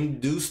this game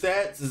do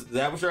stats? Is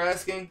that what you're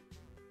asking?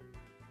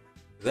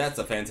 That's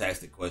a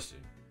fantastic question.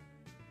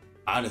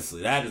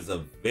 Honestly, that is a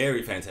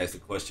very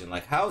fantastic question.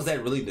 Like, how is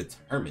that really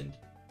determined?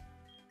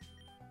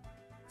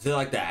 Is it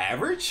like the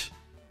average?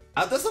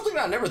 That's something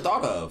I never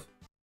thought of.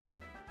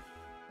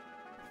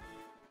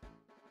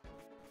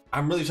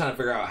 I'm really trying to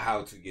figure out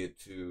how to get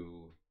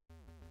to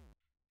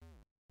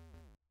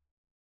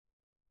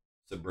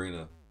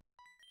Sabrina.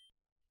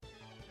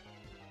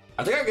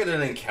 I think I get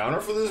an encounter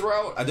for this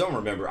route. I don't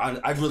remember.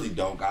 I really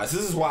don't, guys.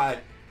 This is why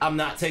I'm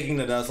not taking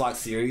the Nuzlocke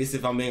serious,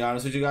 if I'm being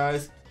honest with you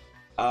guys.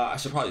 I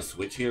should probably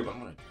switch here, but I'm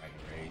gonna Dragon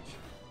Rage.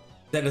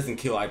 If that doesn't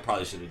kill, I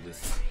probably should have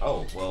just...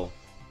 Oh, well.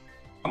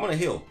 I'm gonna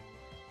heal.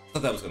 I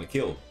thought that was gonna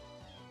kill.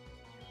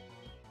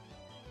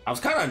 I was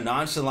kind of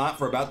nonchalant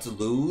for about to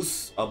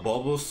lose a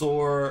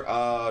Bulbasaur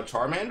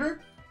Charmander.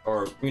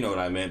 Or, you know what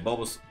I meant.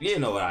 You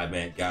know what I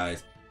meant,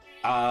 guys.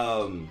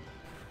 Yeah,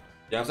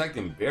 I was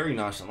acting very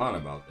nonchalant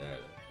about that.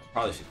 I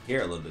probably should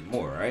care a little bit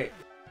more, right?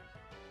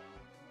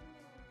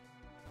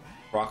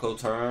 Rocco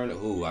turn.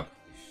 Ooh, I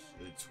probably should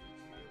switch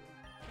here.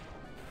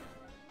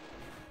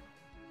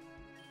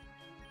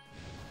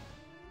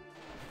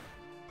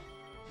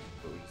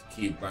 So we just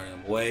keep burning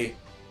them away.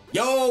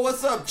 Yo,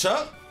 what's up,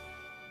 Chuck?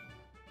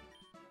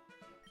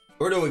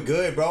 We're doing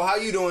good, bro. How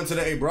you doing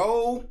today,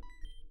 bro?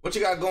 What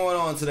you got going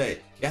on today?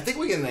 Yeah, I think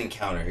we get an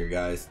encounter here,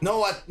 guys.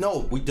 No,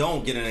 we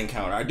don't get an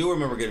encounter. I do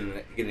remember getting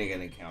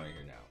an encounter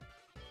here now.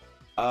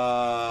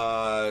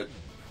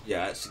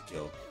 Yeah, that should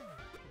kill.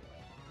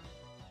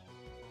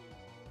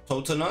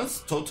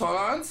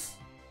 Totonons?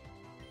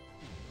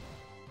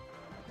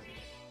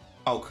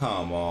 Oh,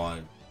 come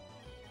on.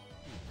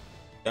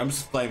 I'm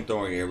just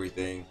flamethrowing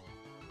everything.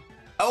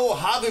 Oh,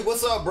 Havik,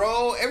 what's up,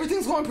 bro?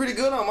 Everything's going pretty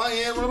good on my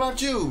end. What about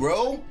you,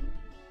 bro?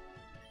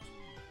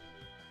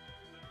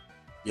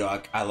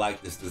 Yo, I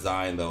like this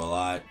design though a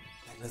lot.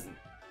 That doesn't.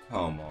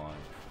 Come on.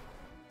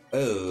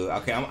 Oh,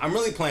 okay. I'm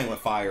really playing with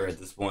fire at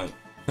this point.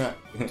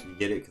 You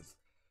get it? Cause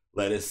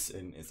lettuce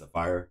and it's a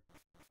fire.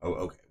 Oh,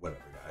 okay.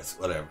 Whatever, guys.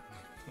 Whatever.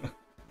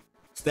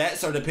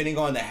 Stats are depending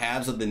on the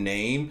halves of the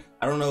name.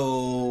 I don't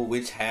know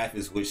which half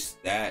is which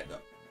stat.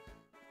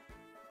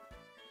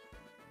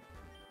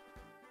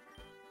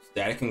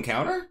 Static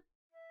encounter?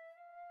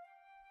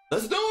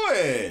 Let's do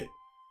it.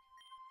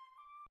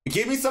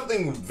 Give me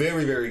something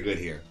very, very good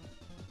here.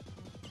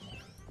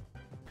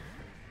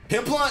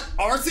 Piplunt,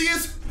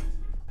 Arceus?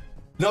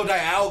 No,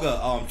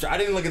 Dialga. I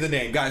didn't look at the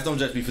name. Guys, don't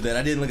judge me for that.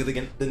 I didn't look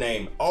at the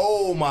name.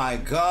 Oh my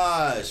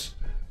gosh.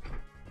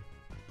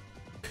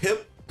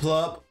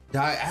 Piplup,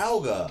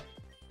 Dialga.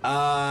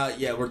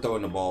 Yeah, we're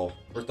throwing the ball.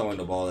 We're throwing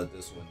the ball at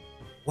this one.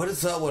 What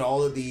is up with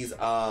all of these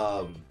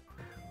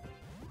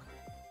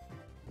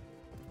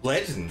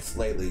legends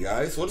lately,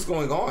 guys? What is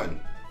going on?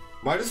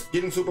 Am I just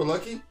getting super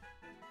lucky?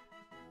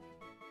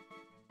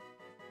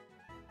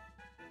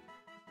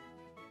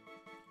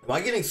 Am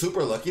I getting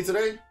super lucky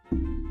today?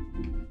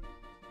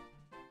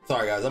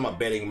 Sorry guys, I'm a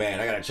betting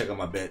man. I gotta check on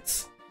my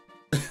bets.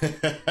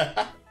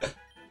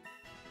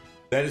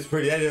 That is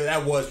pretty.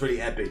 That was pretty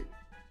epic.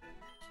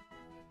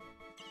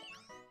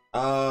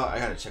 I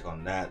gotta check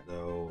on that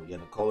though. Yeah,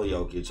 Nikola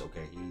Jokic.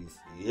 Okay,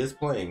 he is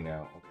playing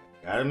now.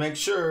 Okay, gotta make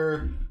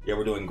sure. Yeah,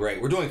 we're doing great.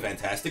 We're doing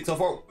fantastic so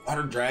far.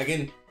 Water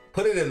Dragon,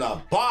 put it in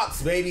the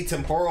box, baby.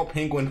 Temporal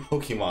Penguin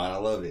Pokemon. I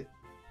love it.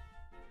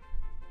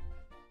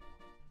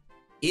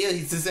 Yeah,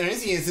 he says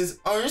Arceus.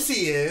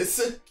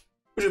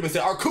 What you gonna say?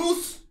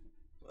 Arceus?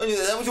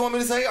 Is that what you want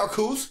me to say?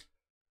 Arceus?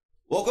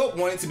 Woke up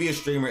wanting to be a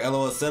streamer.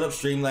 LOL. Set up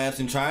Streamlabs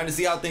and trying to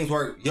see how things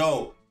work.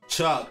 Yo,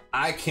 Chuck,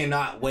 I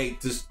can't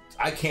wait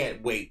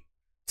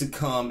to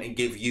come and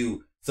give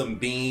you some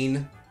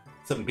bean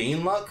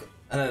luck.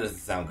 That doesn't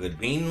sound good.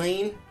 Bean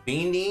lean?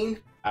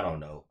 I don't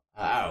know,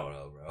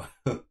 bro.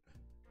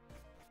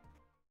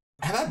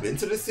 Have I been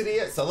to this city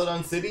yet?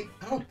 Celadon City?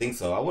 I don't think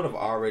so. I would have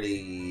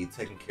already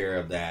taken care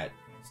of that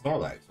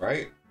Snorlax,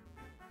 right?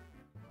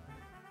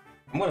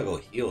 I'm gonna go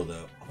heal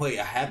though. Wait,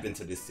 I have been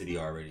to this city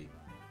already.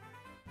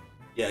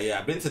 Yeah,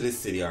 I've been to this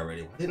city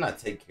already. Why didn't I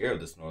take care of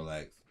the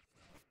Snorlax?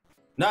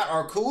 Not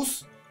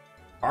Arceus?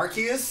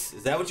 Arceus?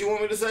 Is that what you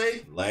want me to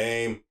say?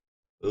 Lame.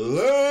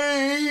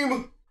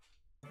 Lame!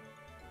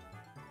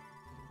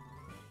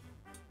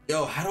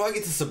 Yo, how do I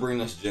get to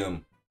Sabrina's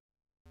gym?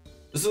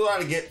 This is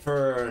what I get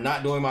for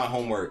not doing my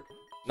homework.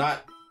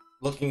 Not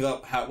looking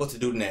up what to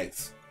do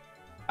next.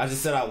 I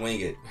just said I'd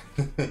wing it.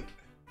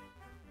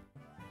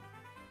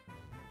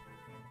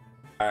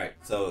 Alright,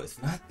 so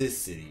it's not this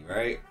city,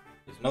 right?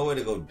 There's no way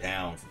to go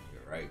down from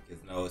here, right?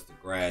 Because no, it's the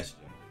grass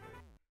gym.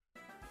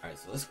 Alright,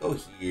 so let's go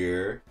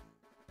here.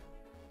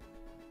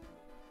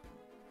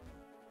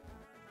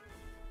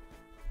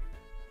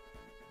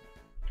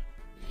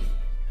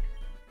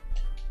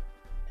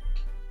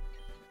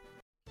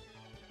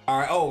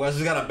 Alright, oh, I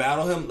just gotta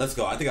battle him. Let's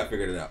go. I think I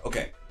figured it out.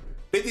 Okay.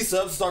 50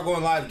 subs to start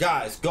going live.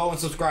 Guys, go and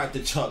subscribe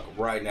to Chuck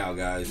right now,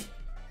 guys.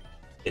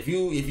 If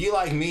you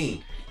like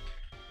me,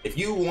 if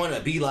you want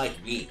to be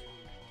like me,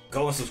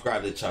 go and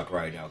subscribe to Chuck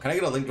right now. Can I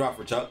get a link drop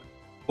for Chuck?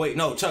 Wait,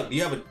 no, Chuck, are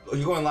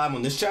you going live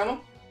on this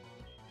channel?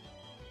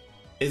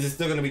 Is it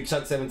still gonna be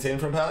Chuck710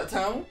 from Pallet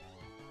Town?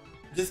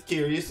 Just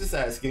curious, just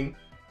asking.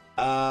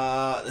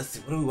 Let's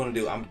see, what do we want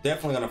to do? I'm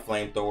definitely gonna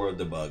flamethrower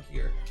the bug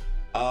here.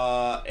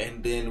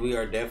 And then we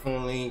are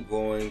definitely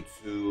going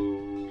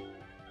to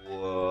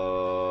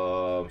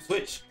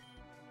switch.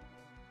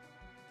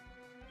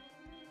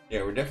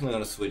 Yeah, we're definitely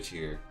gonna switch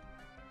here.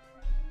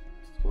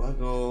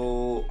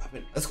 So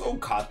let's go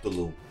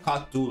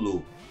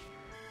Cthulhu.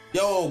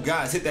 Yo,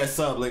 guys, hit that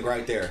sub link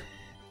right there.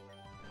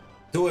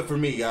 Do it for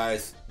me,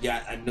 guys.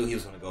 Yeah, I knew he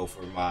was gonna go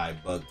for my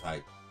bug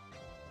type.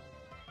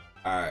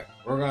 Alright,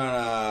 we're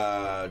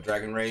gonna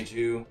Dragon Rage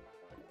you.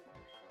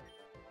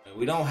 And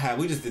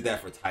we just did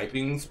that for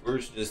typings. We're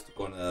just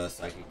gonna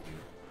Psychic you.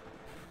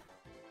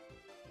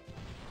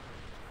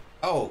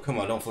 Oh, come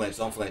on, don't flinch.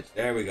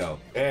 There we go,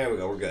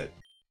 we're good.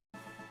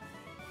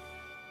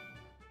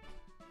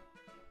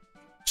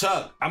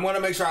 Chuck, I'm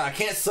gonna make sure I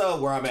can't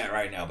sub where I'm at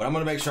right now, but I'm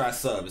gonna make sure I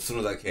sub as soon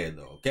as I can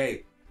though,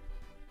 okay?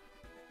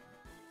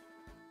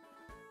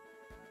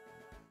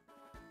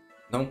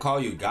 Don't call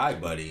you Guy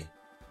Buddy.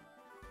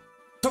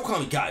 Don't call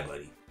me Guy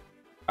Buddy.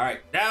 Alright,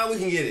 now we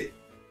can get it.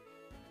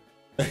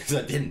 I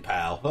didn't,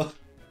 pal.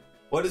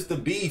 What is the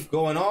beef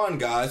going on,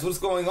 guys? What's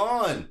going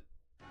on?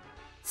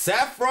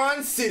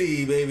 Saffron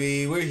City,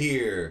 baby. We're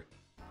here.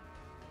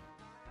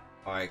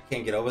 Alright,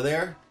 can't get over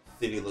there.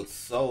 City looks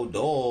so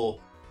dull.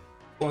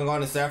 What's going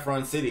on in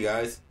Saffron City,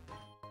 guys?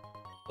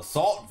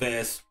 Assault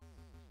vest.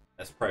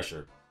 That's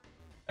pressure.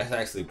 That's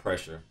actually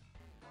pressure.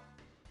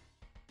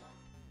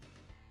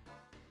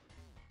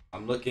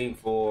 I'm looking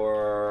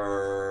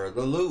for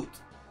the loot.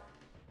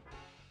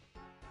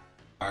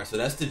 Alright, so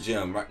that's the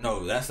gym, right?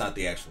 No, that's not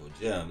the actual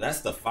gym.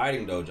 That's the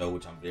fighting dojo,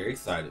 which I'm very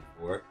excited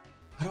for.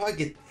 How do I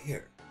get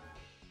there?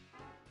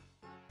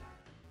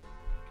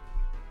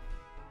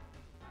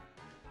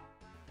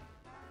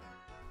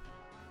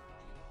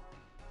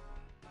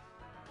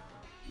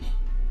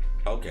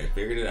 Okay,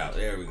 figured it out.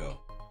 There we go.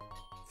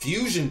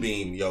 Fusion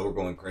Beam. Yo, we're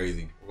going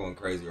crazy. We're going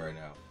crazy right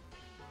now.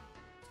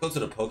 Let's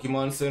go to the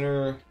Pokemon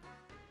Center.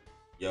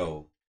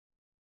 Yo.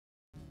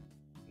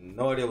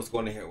 No idea what's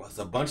going on here. What's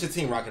a bunch of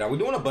Team Rocket? Are we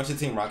doing a bunch of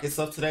Team Rocket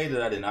stuff today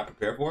that I did not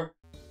prepare for?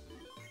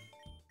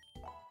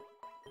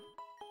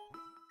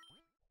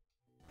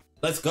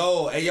 Let's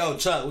go. Hey, yo,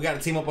 Chuck, we got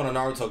to team up on a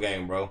Naruto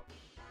game, bro.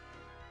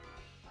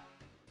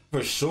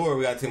 For sure,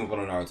 we got to team up on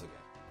a Naruto game.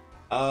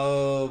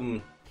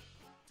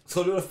 Let's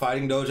go do the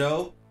fighting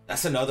dojo.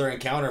 That's another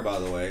encounter, by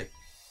the way.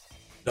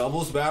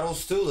 Doubles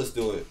battles, too. Let's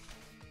do it.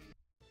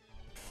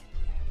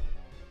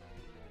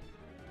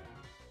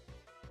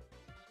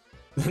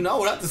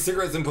 No, not the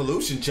cigarettes and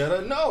pollution,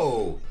 Cheddar.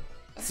 No,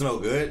 that's no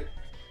good.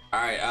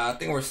 All right, I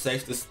think we're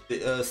safe to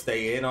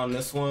stay in on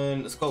this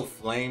one. Let's go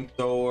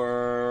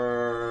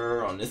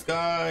flamethrower on this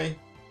guy.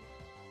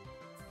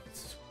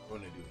 What do I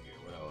want to do here?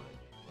 What do I want to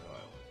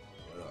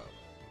do?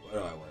 What do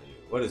I want to do?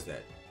 What is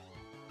that?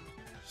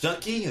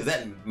 Chunky? Is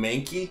that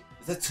Mankey?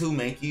 Is that two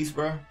Mankeys,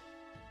 bro?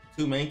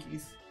 Two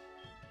Mankeys?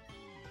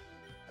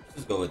 Let's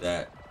just go with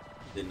that.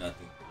 Did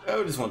nothing.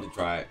 I just wanted to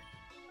try it.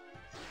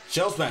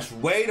 Shell Smash.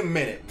 Wait a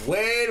minute.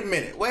 Wait a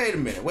minute. Wait a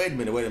minute. Wait a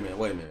minute. Wait a minute.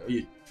 Wait a minute. Are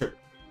you tripping?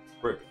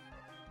 Tripping.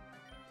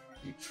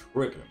 You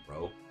tripping,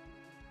 bro.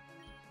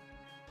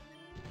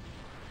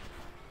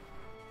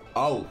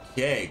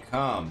 Okay,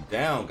 calm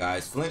down,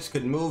 guys. Flinch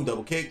couldn't move.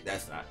 Double kick.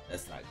 That's not good.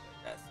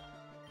 That's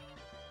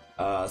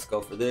not. Let's go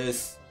for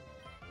this.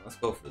 Let's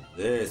go for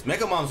this.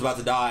 Mega Mom's about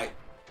to die.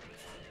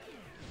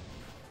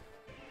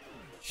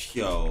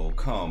 Yo,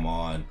 come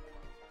on.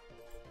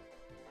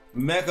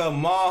 Mega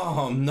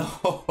Mom,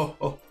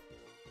 no.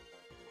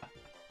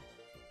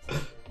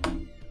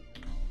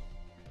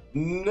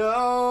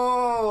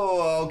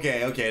 No.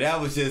 Okay,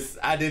 that was just,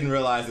 I didn't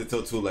realize it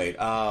till too late.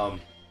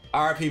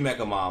 RP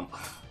Mega Mom.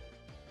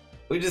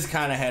 We just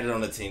kind of had it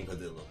on the team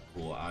because it looked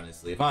cool,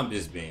 honestly. If I'm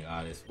just being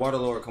honest.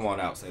 Waterlord, come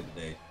on out, save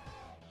the day.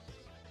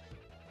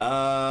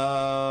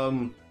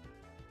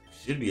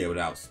 Should be able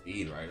to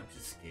outspeed, right? I'm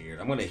just scared.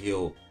 I'm gonna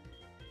heal.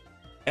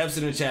 F's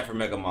in the chat for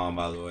Mega Mom,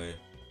 by the way.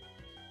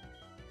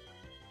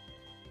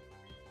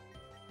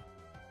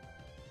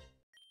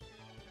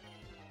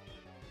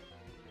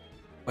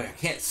 Wait, I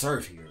can't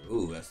surf here.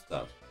 Ooh, that's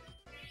tough.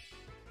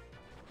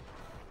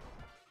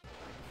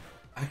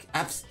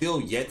 I've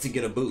still yet to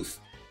get a boost.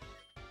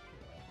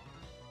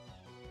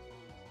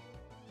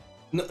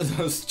 No,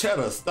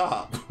 Cheddar,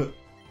 stop.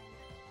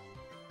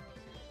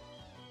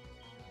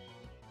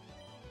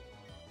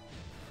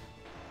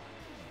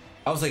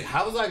 I was like,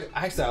 how was I?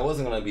 Actually, I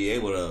wasn't gonna be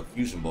able to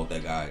fusion bolt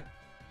that guy.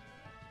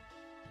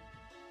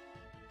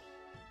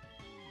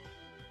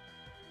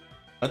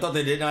 I thought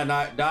they did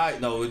not die.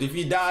 No, if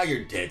you die,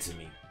 you're dead to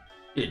me.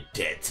 You're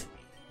dead to me.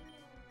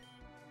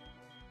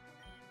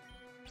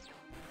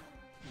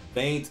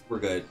 Faint, we're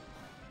good.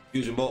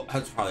 Fusion bolt,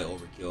 that's probably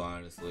overkill,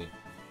 honestly.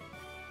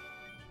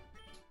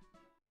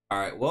 All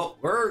right, well,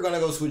 we're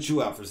gonna go switch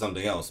you out for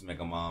something else,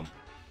 Mega Mom.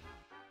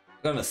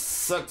 Gonna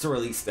suck to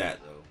release that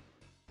though.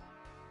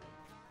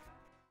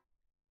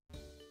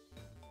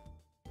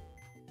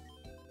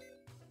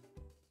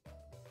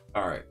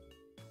 All right.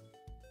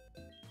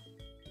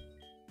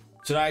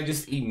 Should I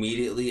just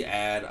immediately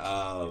add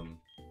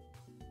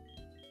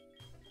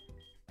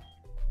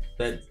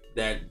that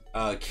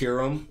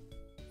Kyurem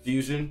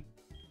fusion?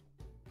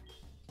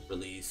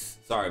 Release.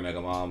 Sorry, Mega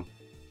Mom.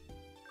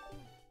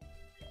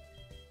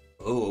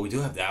 Oh, we do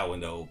have that one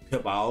though.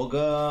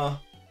 Pibalga.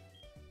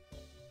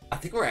 I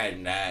think we're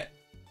adding that.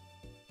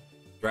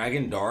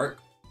 Dragon Dark.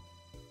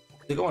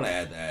 I think I want to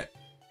add that.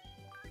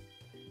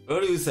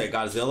 What do you say?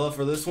 Godzilla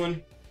for this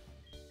one?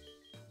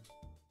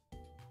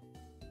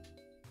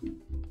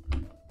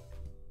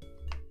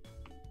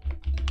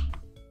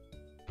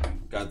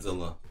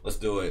 Godzilla. Let's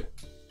do it.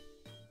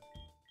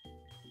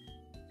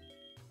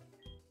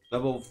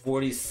 Level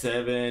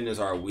 47 is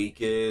our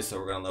weakest, so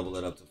we're gonna level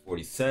it up to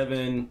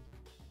 47.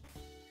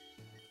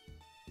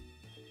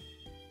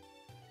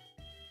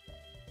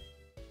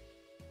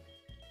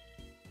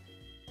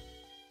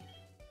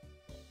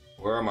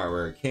 Where are my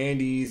rare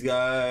candies,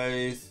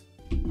 guys?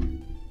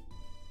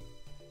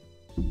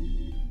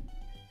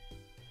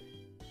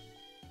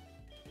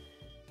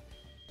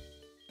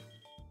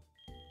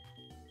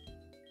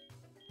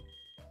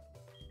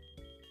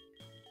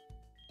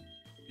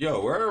 Yo,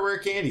 where are rare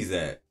candies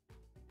at?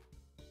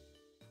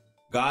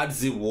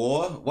 Godzi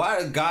War?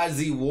 Why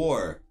Godzi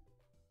War?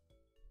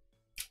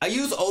 I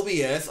use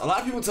OBS. A lot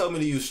of people tell me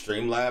to use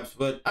Streamlabs,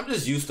 but I'm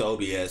just used to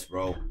OBS,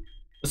 bro.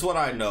 That's what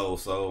I know,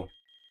 so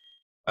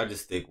I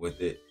just stick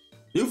with it.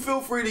 You feel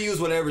free to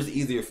use whatever's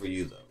easier for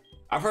you, though.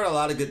 I've heard a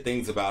lot of good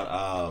things about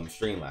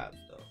Streamlabs,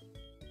 though.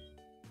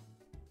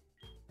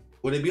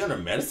 Would it be under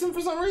medicine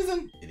for some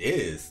reason? It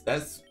is.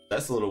 That's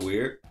a little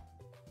weird.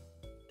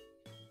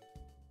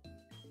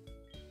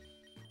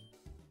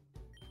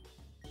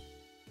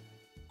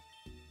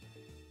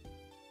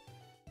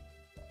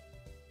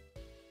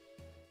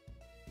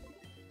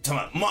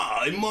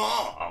 My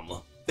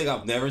mom. Think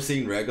I've never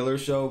seen regular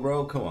show,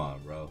 bro? Come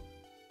on, bro.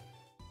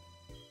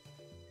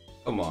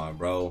 Come on,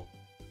 bro.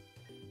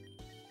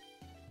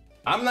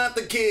 I'm not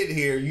the kid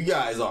here. You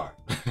guys are.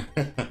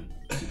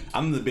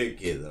 I'm the big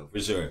kid, though, for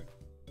sure.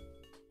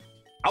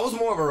 I was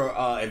more of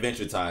a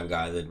Adventure Time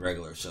guy than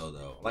regular show,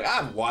 though. Like,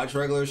 I've watched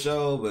regular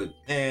show, but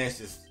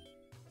it's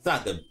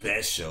not the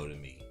best show to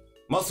me.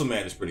 Muscle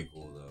Man is pretty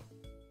cool, though.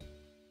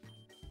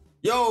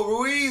 Yo,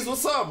 Ruiz,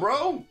 what's up,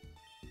 bro?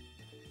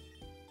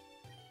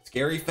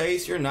 Scary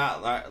Face, you're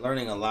not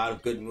learning a lot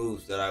of good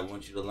moves that I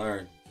want you to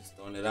learn. Just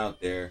throwing it out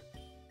there.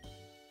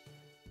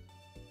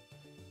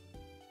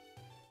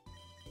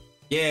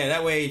 Yeah,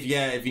 that way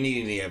if you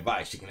need any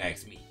advice, you can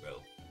ask me,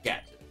 bro.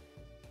 Gotcha.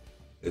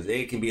 Because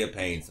it can be a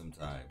pain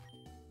sometimes.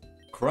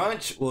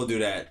 Crunch, we'll do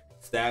that.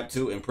 Stab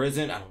 2,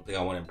 Imprison. I don't think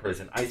I want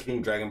Imprison. Ice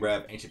Beam, Dragon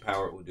Breath, Ancient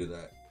Power, we'll do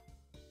that.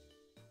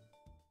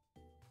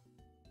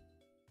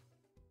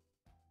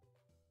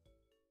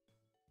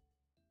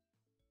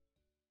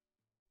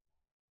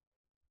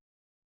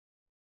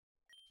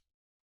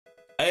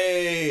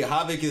 Hey,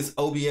 Havik is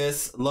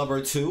OBS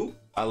lover too.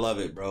 I love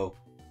it, bro.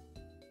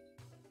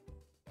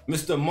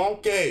 Mr.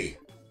 Monkey,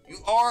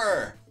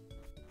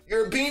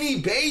 you're a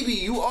beanie baby.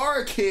 You are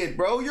a kid,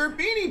 bro. You're a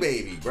beanie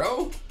baby,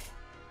 bro.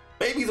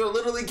 Babies are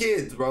literally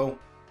kids, bro.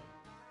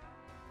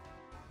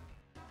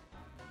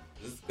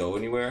 Does this go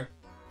anywhere?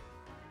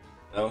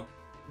 No?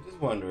 I'm just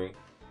wondering.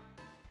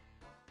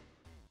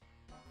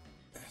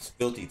 It's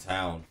filthy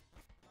town.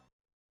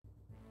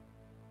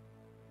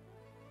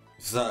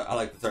 So, I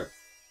like the turn.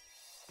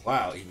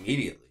 Wow,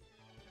 immediately.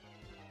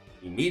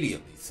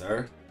 Immediately,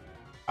 sir.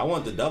 I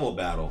want the double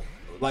battle.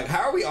 Like,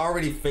 how are we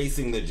already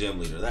facing the gym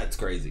leader? That's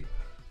crazy.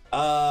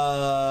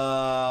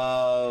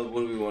 What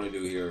do we want to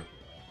do here?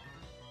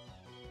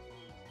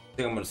 I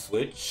think I'm gonna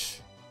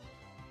switch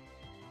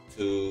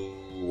to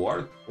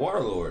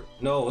Waterlord.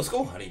 No, let's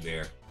go Honey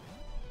Bear.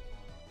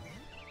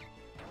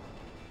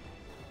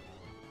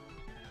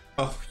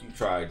 Oh, you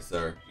tried,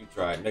 sir. You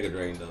tried. Mega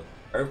Drain though.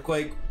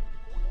 Earthquake.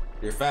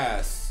 You're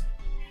fast.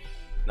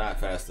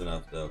 Not fast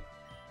enough though.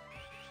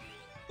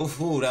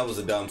 Ooh, that was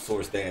a dumb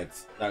sword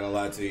stance. Not gonna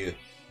lie to you.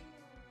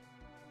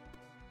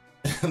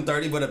 I'm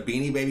 30 but a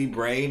beanie baby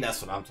brain.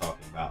 That's what I'm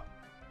talking about.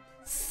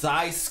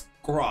 Scizor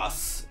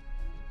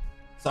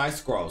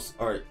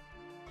or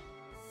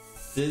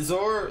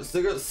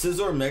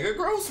Scizor Mega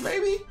Gross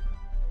maybe?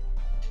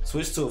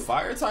 Switch to a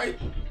fire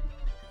type?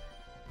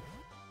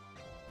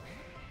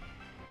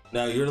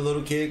 No, you're the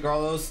little kid,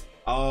 Carlos?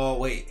 Oh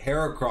wait,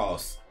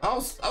 Heracross. I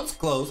was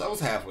close. I was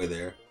halfway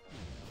there.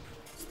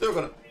 Still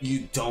gonna.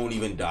 You don't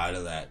even die to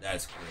that.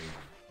 That's crazy.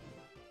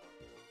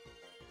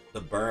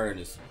 The burn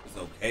is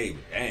okay,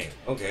 but dang.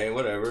 Okay,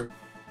 whatever.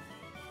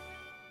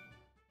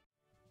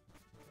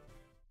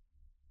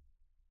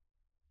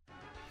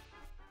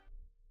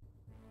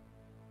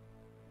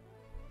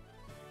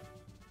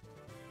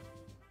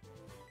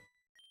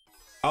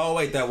 Oh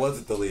wait, that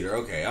wasn't the leader.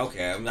 Okay,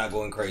 I'm not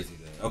going crazy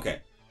then.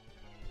 Okay.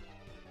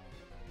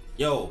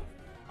 Yo,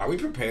 are we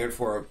prepared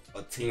for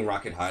a Team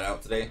Rocket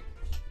hideout today?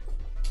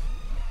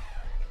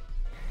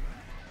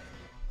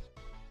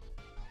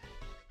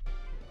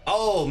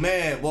 Oh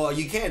man, well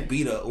you can't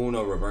beat a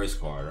Uno reverse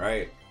card,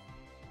 right?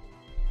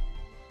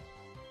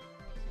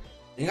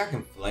 I think I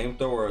can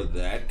flamethrower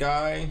that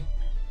guy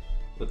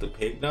with the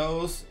pig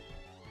nose.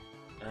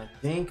 I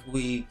think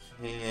we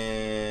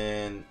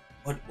can.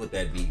 What would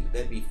that be? Would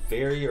that be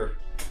fairy or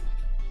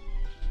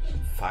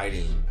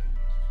fighting?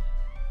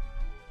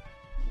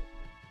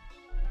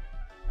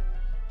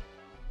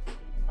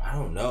 I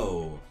don't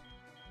know.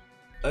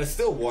 It's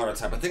still water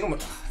type. I think I'm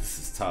gonna. This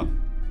is tough.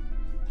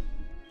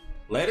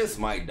 Lettuce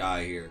might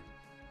die here.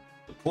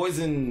 The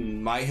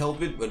poison might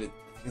help it, but I think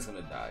it's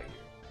gonna die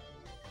here.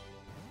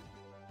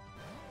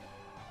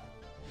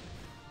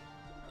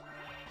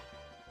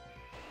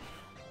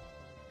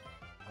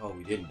 Oh,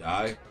 we didn't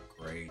die?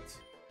 Great.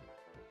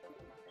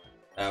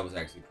 That was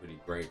actually pretty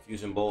great.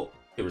 Fusion Bolt,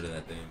 get rid of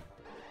that thing.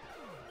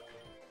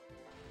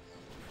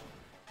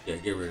 Yeah,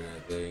 get rid of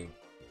that thing.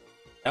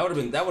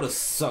 That would have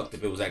sucked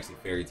if it was actually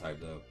fairy type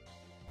though.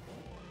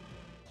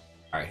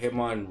 Alright,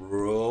 Hitmon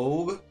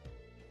Rogue.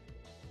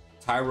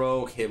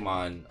 Tyrogue,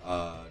 Hitmon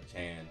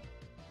Chan.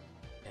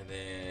 And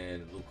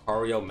then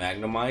Lucario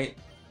Magnemite.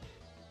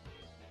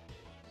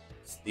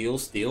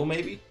 Steel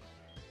maybe?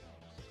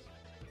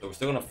 So we're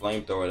still gonna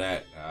flamethrower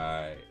that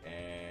guy.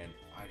 And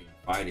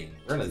fighting.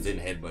 We're gonna Zen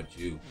Headbutt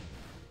you.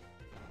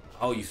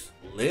 Oh, you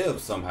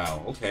live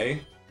somehow.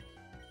 Okay.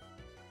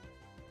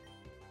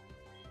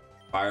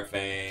 Fire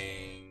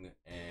Fang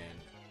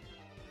and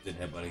Zen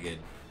Headbutt again.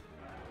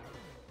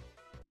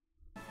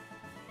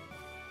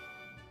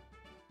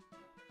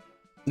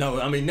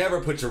 No, I mean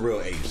never put your real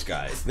age,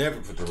 guys.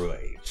 Never put your real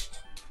age.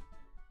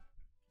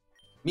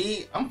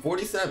 Me, I'm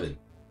 47.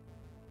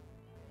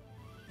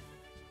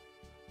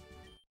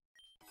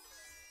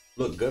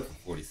 Look good for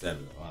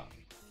 47. Wow.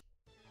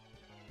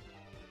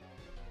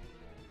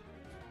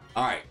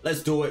 All right,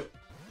 let's do it.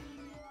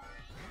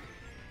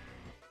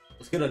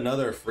 Let's get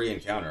another free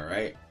encounter,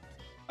 right?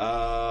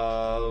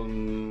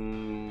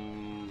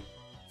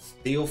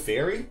 Steel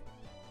Fairy?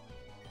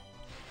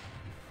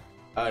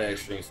 Oh, that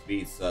extreme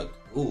speed sucked.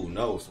 Ooh,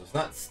 no, so it's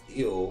not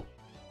steel.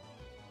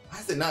 Why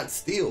is it not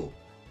steel?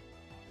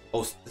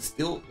 Oh,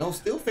 steel? No,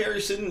 Steel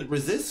Fairy shouldn't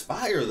resist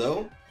fire,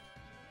 though.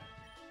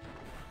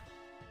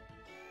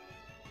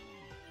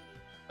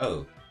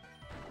 Oh.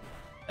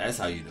 That's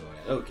how you doing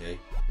it. Okay.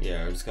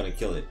 Yeah, we're just gonna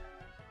kill it.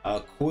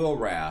 Quill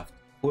Raft.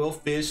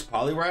 Quillfish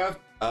Poliwrath?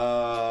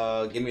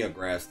 Give me a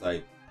grass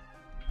type.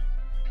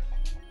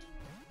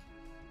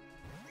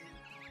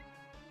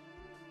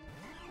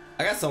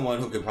 I got someone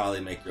who could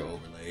probably make your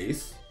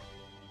overlays.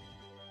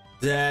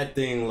 That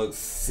thing looks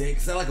sick.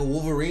 Is that like a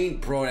Wolverine?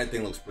 Bro, that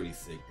thing looks pretty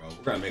sick, bro.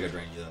 We're gonna Mega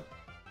Drain you up.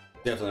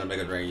 Definitely gonna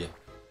Mega Drain you.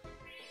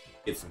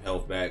 Get some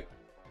health back.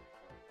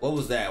 What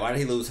was that? Why did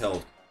he lose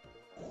health?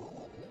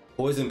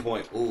 Poison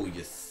Point. Ooh,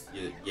 yes.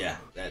 Yeah,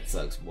 that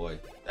sucks, boy.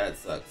 That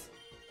sucks.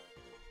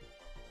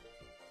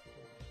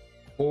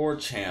 Core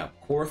Champ.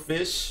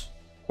 Corphish?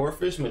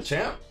 Corphish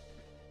Machamp? I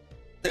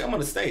think I'm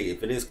gonna stay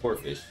if it is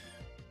Corphish.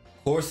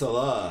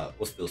 Corsola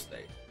will still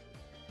stay.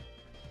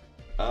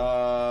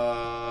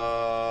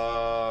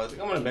 I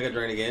think I'm gonna Mega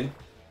Drain again.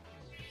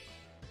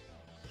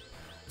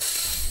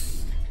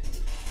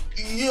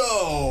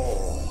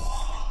 Yo.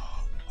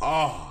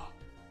 Ah.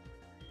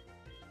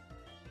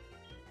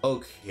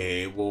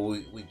 Okay, well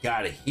we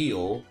gotta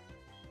heal.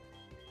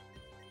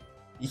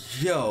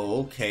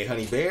 Yo, okay,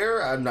 Honey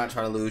Bear, I'm not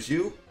trying to lose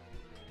you.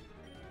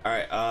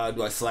 Alright,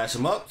 do I slash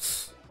him up?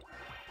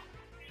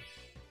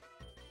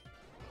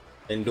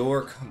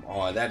 Endure, come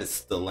on, that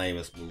is the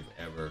lamest move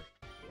ever.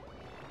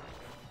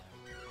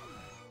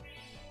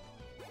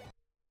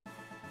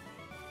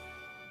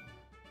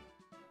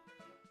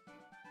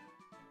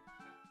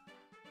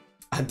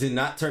 I did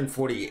not turn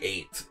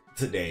 48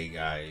 today,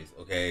 guys.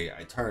 Okay,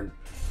 I turned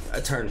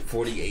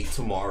 48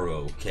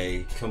 tomorrow.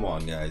 Okay, come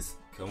on, guys,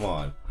 come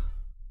on.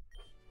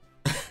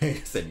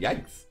 I said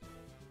yikes.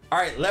 All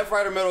right, left,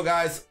 right, or middle,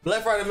 guys.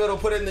 Left, right, or middle.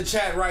 Put it in the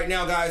chat right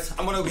now, guys.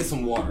 I'm gonna go get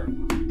some water.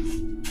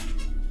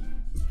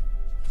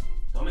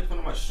 Don't make fun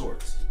of my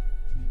shorts.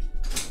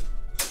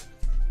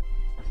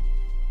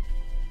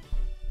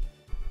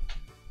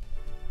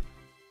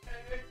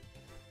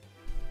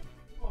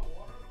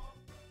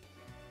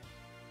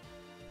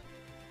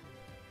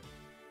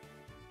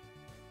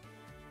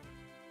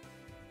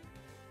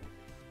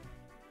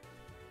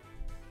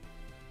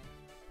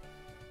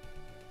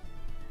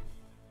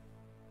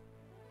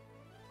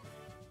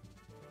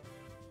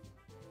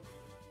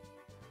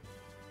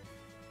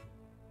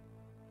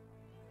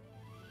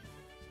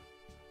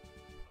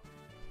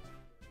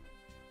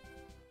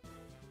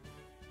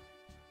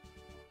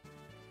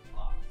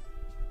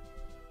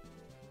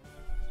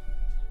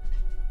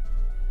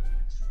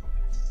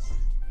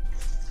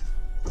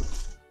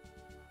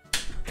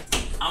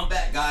 I'm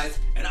back, guys,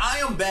 and I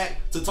am back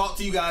to talk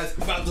to you guys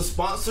about the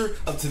sponsor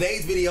of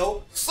today's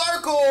video,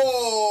 Circle.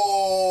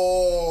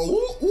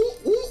 Whoop,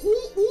 whoop, whoop,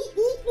 whoop, whoop,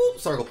 whoop, whoop.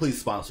 Circle, please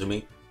sponsor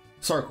me.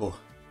 Circle,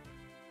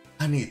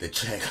 I need the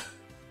check.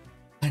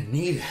 I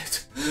need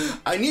it.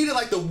 I need it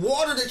like the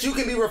water that you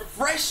can be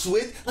refreshed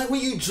with, like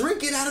when you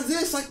drink it out of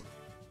this, like.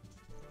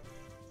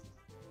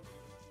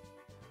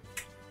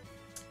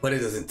 But it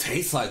doesn't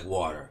taste like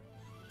water.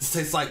 This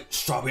tastes like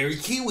strawberry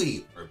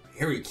kiwi or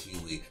berry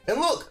kiwi. And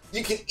look,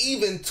 you can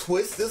even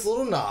twist this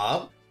little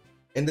knob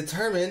and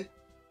determine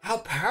how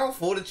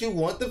powerful that you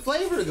want the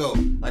flavor to go.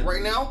 Like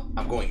right now,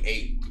 I'm going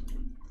 8.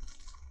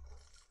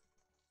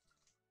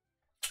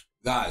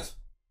 Guys,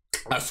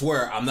 I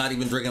swear I'm not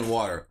even drinking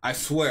water. I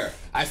swear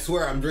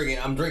I'm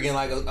drinking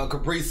like a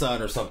Capri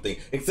Sun or something.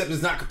 Except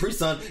it's not Capri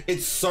Sun,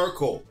 it's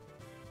Circle.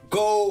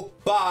 Go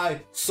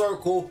buy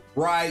Circle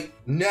right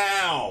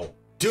now.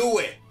 Do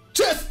it.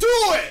 Just do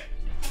it.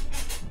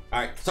 All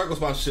right, Circle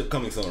sponsorship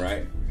coming soon,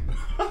 right?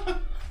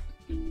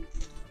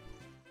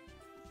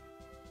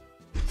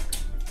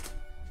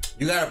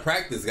 You gotta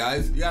practice,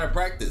 guys. You gotta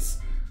practice.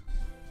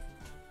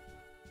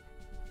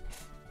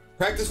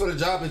 Practice for the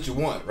job that you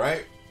want,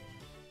 right?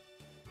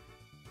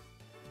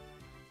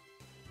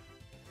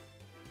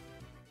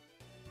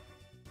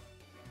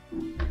 All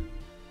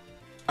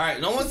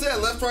right, no one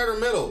said left, right, or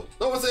middle.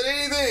 No one said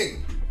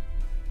anything.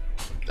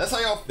 That's how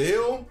y'all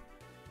feel?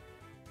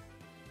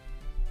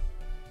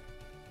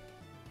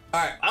 All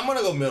right, I'm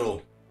gonna go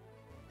middle.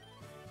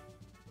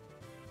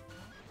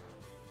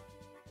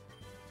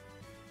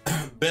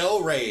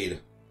 Bell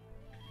Raid.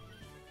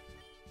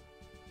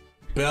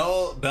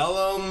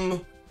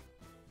 Bellum,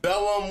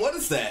 what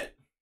is that?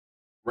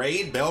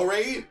 Raid? Bell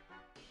Raid?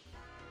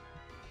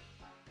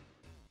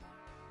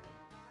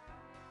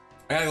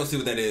 I gotta go see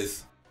what that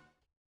is.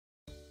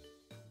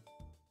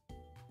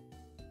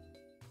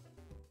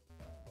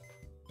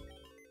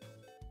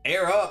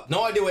 Air Up?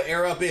 No idea what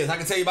Air Up is. I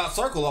can tell you about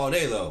Circle all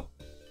day though.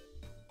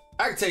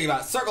 I can tell you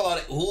about Circle all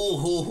day.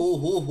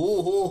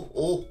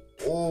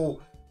 Ooh.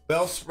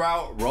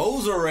 Bellsprout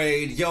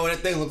Roserade. Yo, that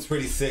thing looks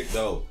pretty sick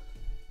though.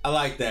 I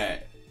like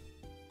that.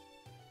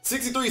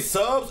 63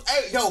 subs.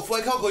 Hey, yo,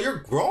 Flake Coco, you're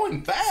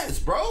growing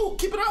fast, bro.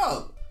 Keep it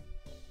up.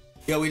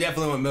 Yo, we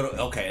definitely went middle.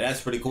 Okay,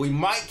 that's pretty cool. We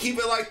might keep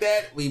it like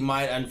that. We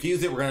might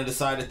unfuse it. We're gonna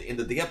decide at the end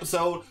of the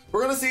episode.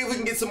 We're gonna see if we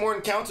can get some more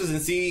encounters and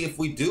see if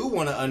we do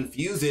want to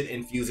unfuse it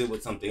and fuse it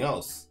with something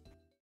else.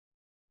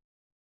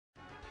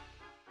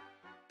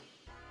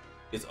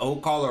 Is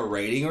Oak Caller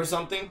raiding or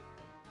something?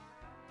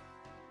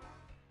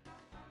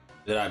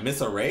 Did I miss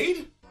a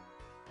raid?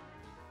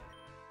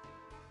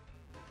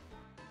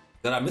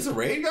 Did I miss a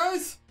raid,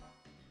 guys?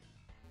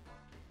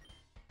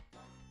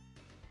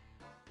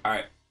 All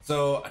right,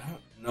 so I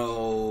don't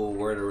know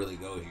where to really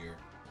go here,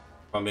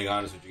 if I'm being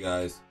honest with you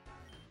guys.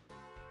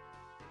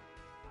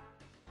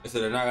 They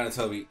said they're not gonna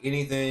tell me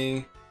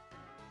anything.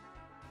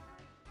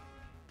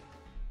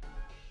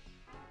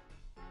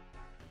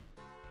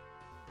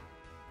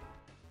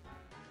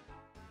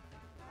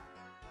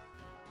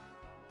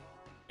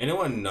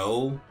 Anyone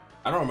know?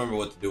 I don't remember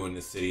what to do in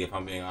this city, if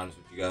I'm being honest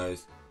with you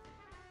guys.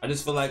 I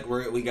just feel like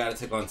we gotta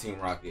take on Team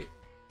Rocket.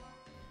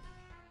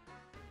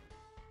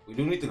 We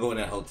do need to go in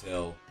that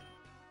hotel.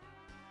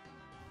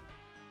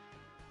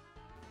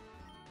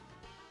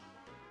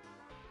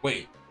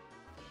 Wait.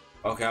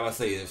 Okay, I was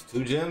about to say there's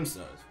 2 gems?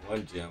 No, it's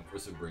 1 gem for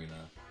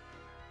Sabrina.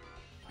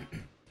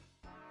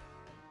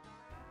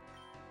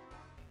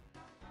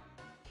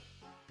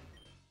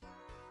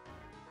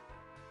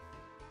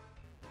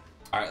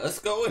 All right, let's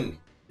go in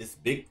this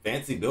big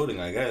fancy building,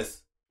 I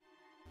guess.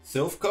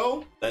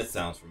 Silphco? That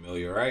sounds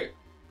familiar, right?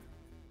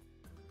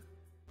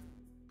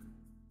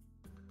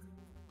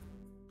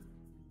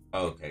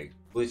 Okay,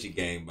 glitchy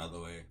game, by the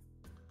way.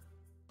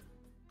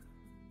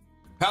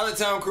 Pallet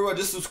Town crew, I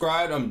just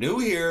subscribed. I'm new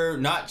here,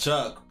 not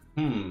Chuck.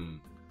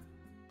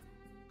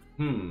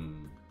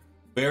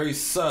 Very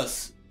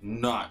sus,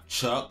 not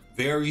Chuck.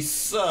 Very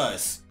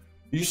sus.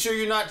 You sure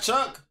you're not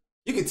Chuck?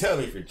 You can tell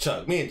me if you're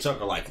Chuck. Me and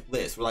Chuck are like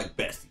this. We're like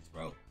besties,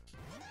 bro.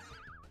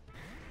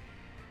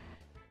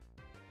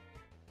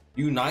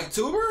 You Night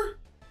Tuber?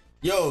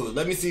 Yo,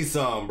 let me see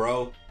some,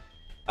 bro.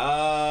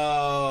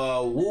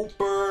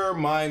 Wooper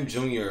Mime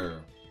Jr.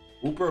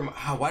 Wooper,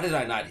 why did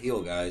I not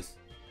heal, guys?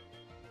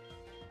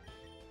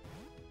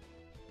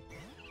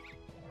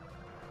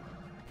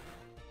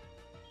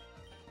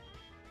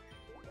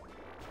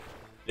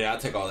 Yeah, I'll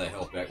take all that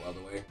health back, by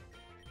the way.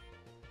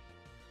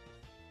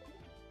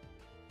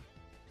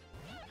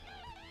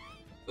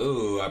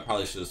 Ooh, I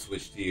probably should have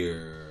switched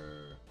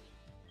here.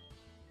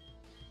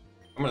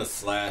 I'm gonna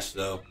slash,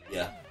 though.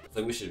 Yeah, it's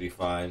like we should be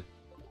fine.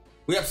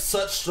 We have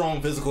such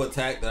strong physical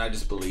attack that I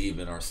just believe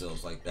in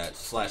ourselves like that.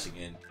 Slash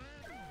again.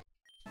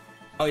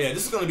 Oh yeah,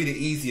 this is gonna be the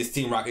easiest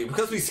Team Rocket.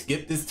 Because we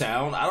skipped this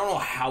town, I don't know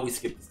how we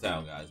skipped this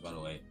town, guys, by the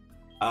way.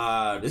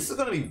 This is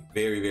gonna be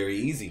very, very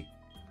easy.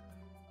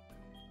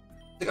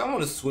 I think I'm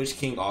gonna switch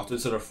King Arthur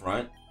to the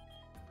front.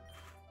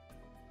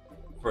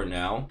 For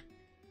now.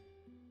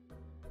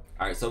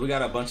 Alright, so we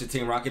got a bunch of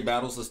Team Rocket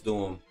battles. Let's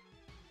do them.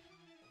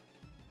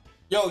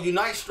 Yo,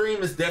 Unite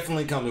stream is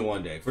definitely coming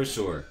one day, for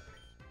sure.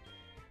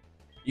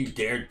 You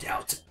dare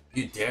doubt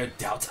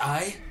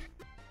I?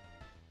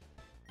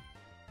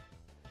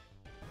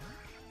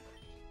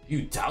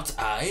 You doubt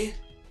I?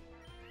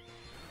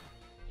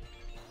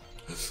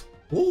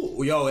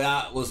 Ooh, yo,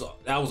 that was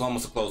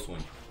almost a close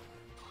one.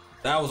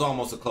 That was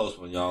almost a close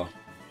one, y'all.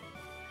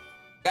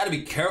 Gotta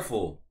be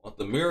careful with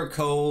the mirror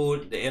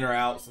code, the in or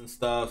outs and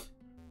stuff.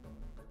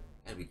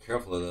 Gotta be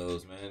careful of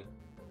those, man.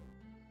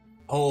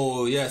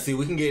 Oh yeah, see,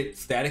 we can get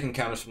static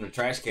encounters from the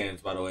trash cans,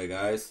 by the way,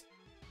 guys.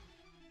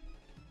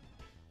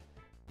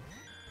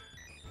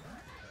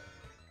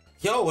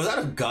 Yo, was that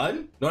a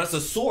gun? No, that's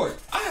a sword.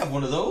 I have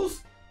one of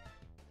those.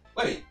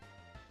 Wait.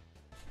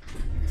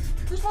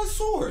 Where's my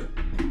sword?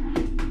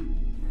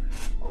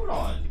 Hold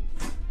on.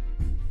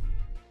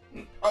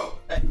 Oh,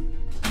 hey.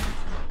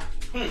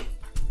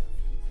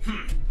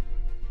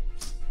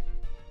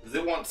 Does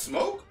it want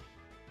smoke?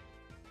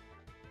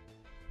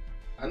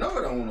 I know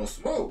it don't want no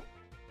smoke.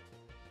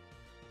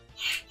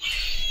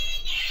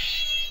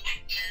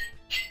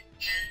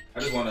 I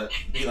just want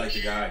to be like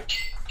the guy.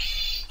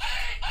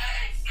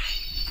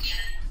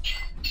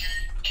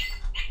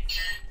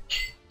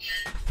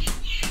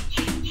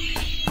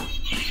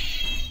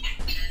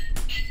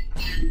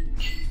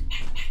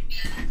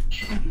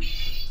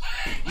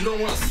 You don't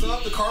want to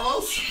sub to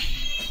Carlos?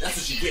 That's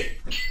what you get.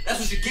 That's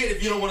what you get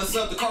if you don't want to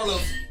sub to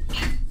Carlos.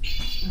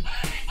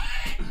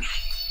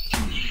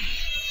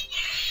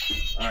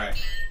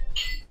 Alright.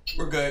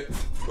 We're good.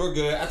 We're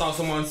good. I thought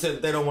someone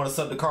said they don't want to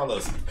sub to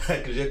Carlos.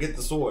 Because you'll get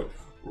the sword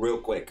real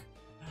quick.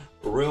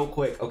 Real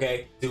quick,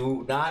 okay?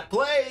 Do not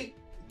play.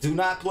 Do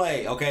not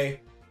play,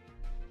 okay?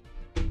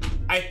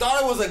 I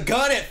thought it was a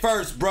gun at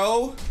first,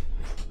 bro.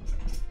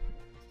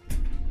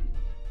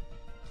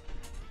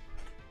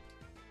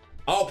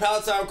 Oh,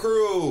 Pallet Town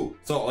crew.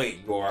 So wait,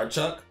 you are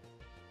Chuck?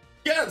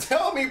 Yeah,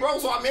 tell me, bro.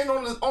 So I'm in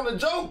on the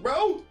joke,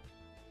 bro.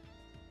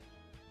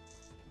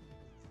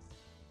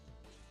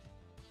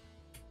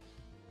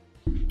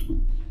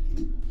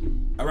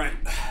 All right.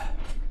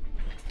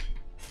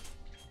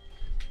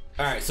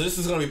 All right. So this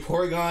is gonna be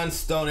Porygon,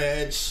 Stone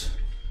Edge.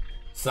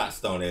 It's not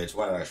Stone Edge.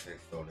 Why did I say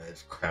Stone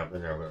Edge? Crap,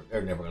 they're never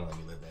gonna let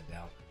me live that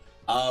down.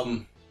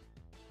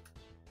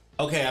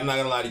 Okay, I'm not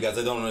gonna lie to you guys.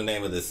 I don't know the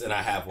name of this, and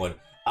I have one.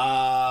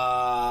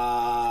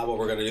 What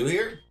we're gonna do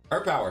here?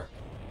 Earth Power.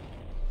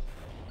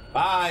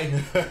 Bye.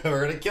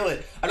 We're gonna kill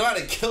it. I know how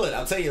to kill it.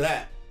 I'll tell you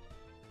that.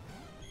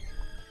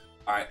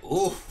 All right.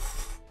 Ooh.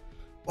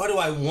 Why do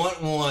I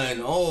want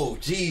one? Oh,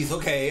 geez.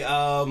 Okay.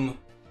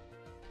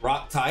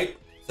 Rock type.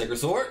 Sacred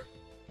Sword.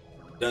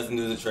 Doesn't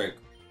do the trick.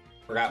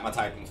 Forgot my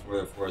typings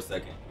for a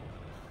second.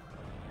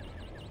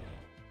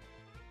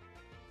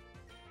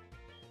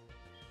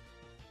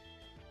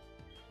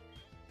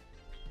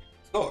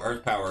 Let's go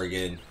Earth Power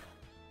again.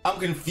 I'm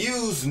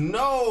confused.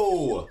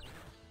 No.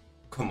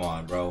 Come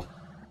on, bro.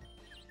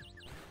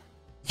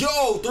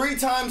 Yo, 3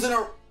 times in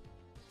a...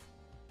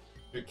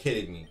 You're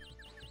kidding me.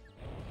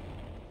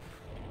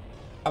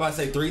 How about I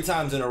say 3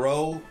 times in a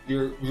row?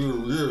 You're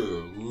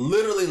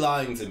literally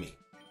lying to me.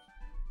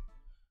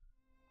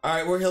 All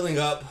right, we're healing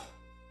up.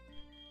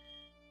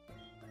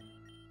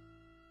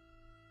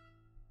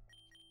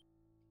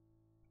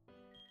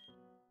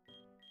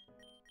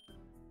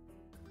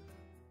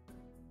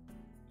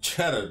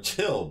 Try to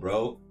chill,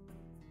 bro.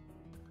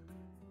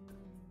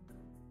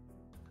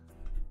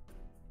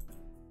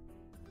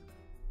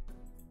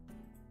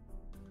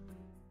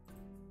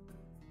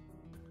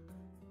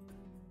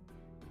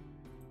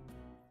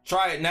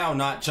 Try it now,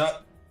 not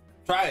Chuck.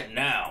 Try it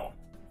now.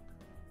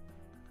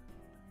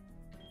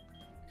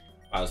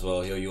 Might as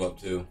well heal you up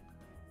too.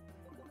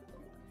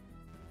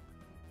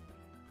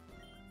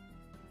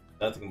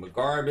 Nothing but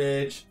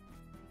garbage.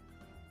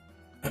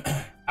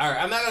 Alright,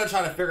 I'm not gonna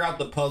try to figure out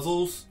the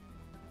puzzles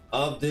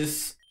of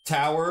this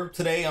tower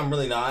today. I'm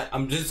really not.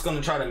 I'm just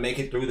gonna try to make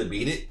it through to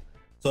beat it.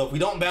 So if we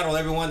don't battle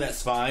everyone,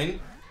 that's fine.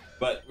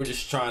 But we're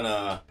just trying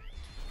to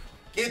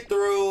get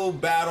through,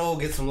 battle,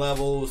 get some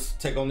levels,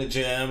 take on the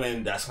gym,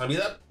 and that's gonna be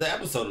the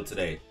episode of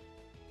today.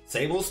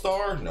 Sable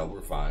Star? No,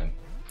 we're fine.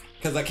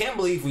 Because I can't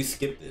believe we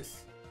skipped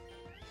this.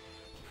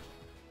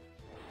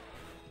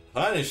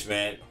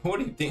 Punishment? What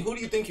do you think? Who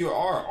do you think you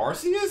are?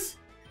 Arceus?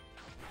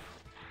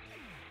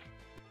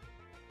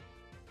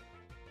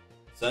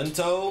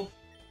 Sunto?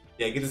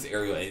 Yeah, get this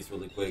aerial ace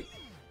really quick.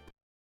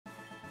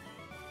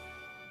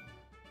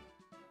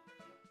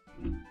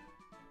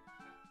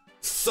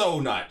 So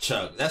Not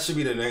Chuck. That should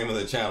be the name of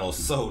the channel.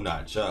 So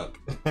Not Chuck.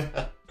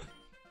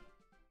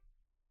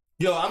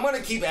 Yo, I'm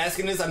gonna keep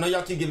asking this. I know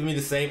y'all keep giving me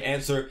the same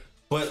answer,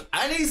 but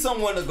I need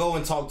someone to go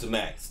and talk to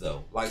Max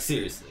though. Like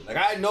seriously. Like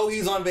I know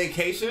he's on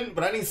vacation,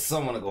 but I need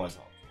someone to go and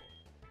talk to him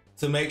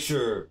to make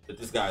sure that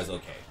this guy's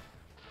okay.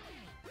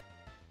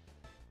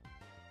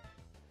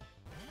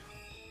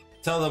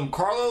 Tell them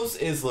Carlos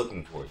is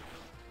looking for you.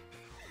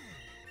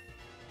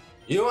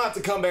 You don't have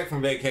to come back from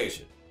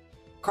vacation.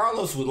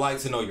 Carlos would like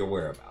to know your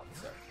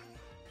whereabouts, sir.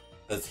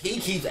 Because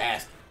he keeps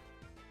asking.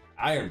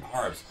 Iron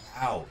Barbs,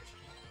 ouch.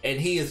 And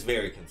he is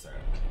very concerned.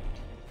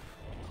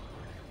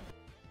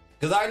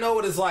 Because I know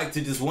what it's like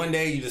to just one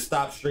day you just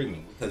stop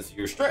streaming because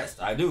you're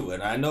stressed. I do.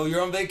 And I know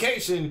you're on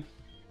vacation.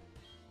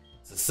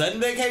 It's a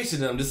sudden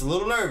vacation and I'm just a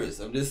little nervous.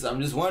 I'm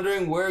just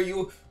wondering where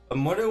you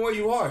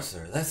are,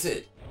 sir. That's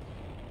it.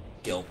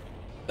 Kill.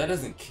 That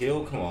doesn't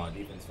kill. Come on,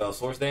 defense fell.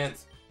 Source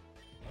dance.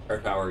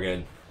 Earth power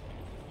again.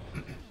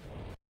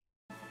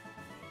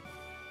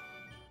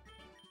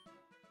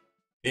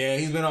 Yeah,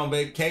 he's been on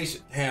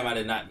vacation. Damn, I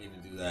did not mean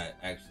to do that,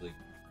 actually.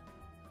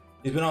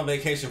 He's been on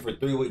vacation for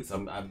 3 weeks.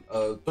 I'm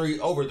over 3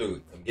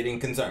 weeks. I'm getting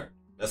concerned.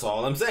 That's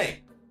all I'm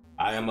saying.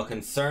 I am a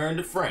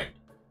concerned friend.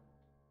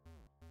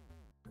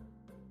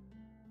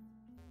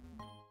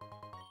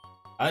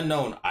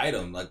 Unknown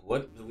item. Like,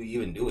 what do we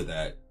even do with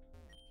that?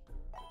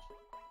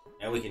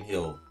 And we can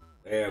heal.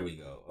 There we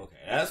go. Okay,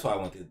 that's why I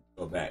want to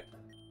go back.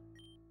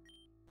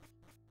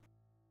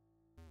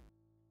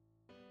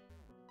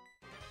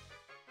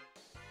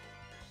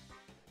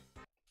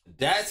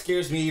 That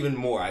scares me even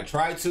more. I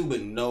tried to,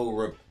 but no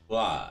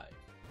reply.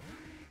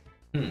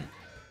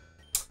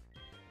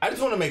 I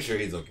just want to make sure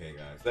he's okay,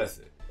 guys. That's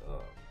it.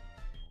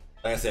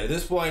 Like I said, at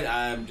this point,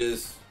 I'm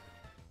just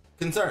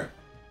concerned.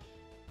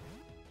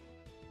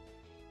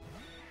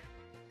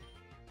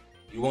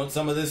 You want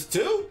some of this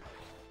too?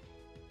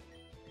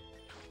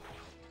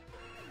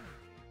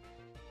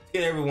 Let's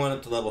get everyone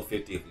up to level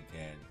 50 if we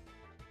can.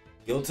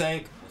 Guild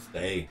tank, we'll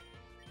stay.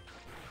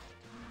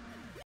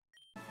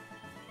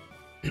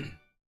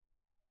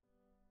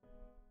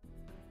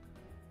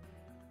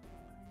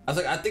 I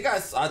was like,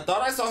 I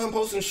thought I saw him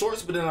posting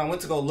shorts, but then I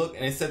went to go look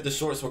and it said the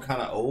shorts were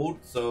kind of old,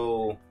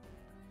 so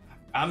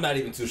I'm not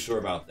even too sure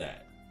about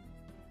that.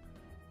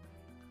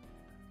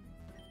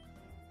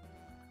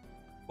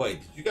 Wait,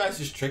 did you guys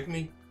just trick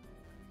me?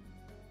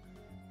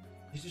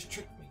 You just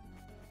tricked me.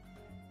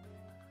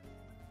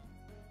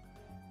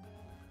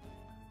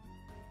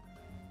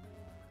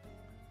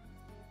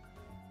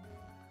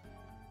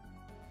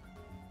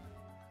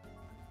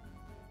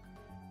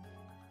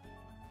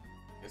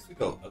 Guess we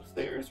go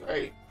upstairs,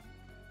 right?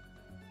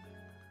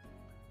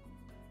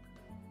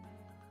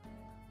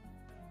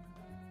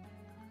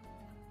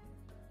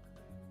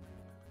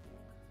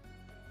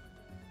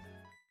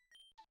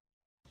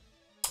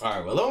 All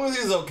right, well, as long as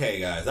he's okay,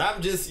 guys.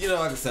 I'm just,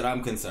 like I said,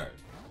 I'm concerned.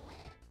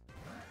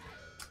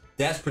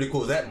 That's pretty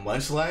cool. Is that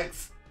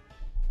Munchlax?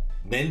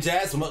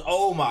 Ninjas?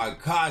 Oh my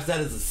gosh, that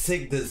is a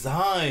sick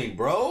design,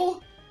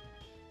 bro.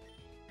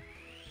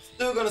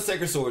 Still gonna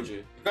Sacred Sword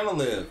you. You're gonna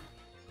live.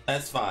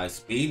 That's fine.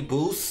 Speed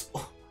boost.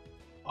 Oh,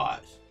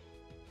 gosh.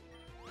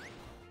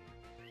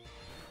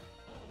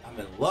 I'm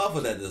in love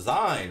with that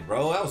design,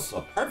 bro. That was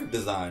a perfect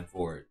design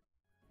for it.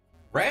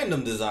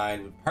 Random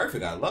design, but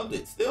perfect. I loved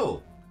it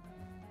still.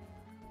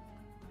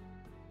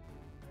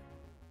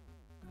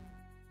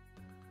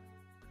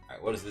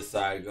 Alright, what does this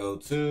side go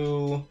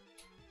to?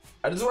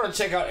 I just want to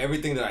check out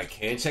everything that I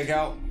can check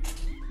out.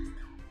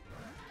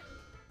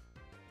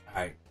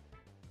 Alright.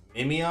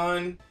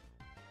 Mimion?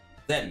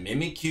 Is that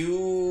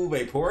Mimikyu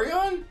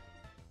Vaporeon?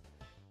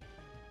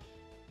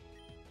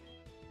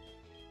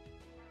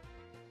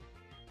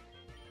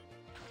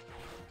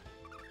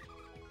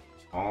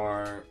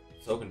 Are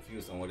so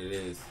confused on what it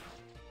is.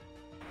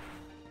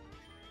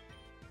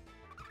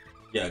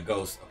 Yeah,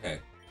 Ghost. Okay.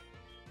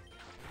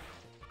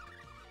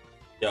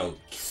 Yo,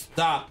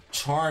 stop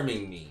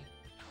charming me.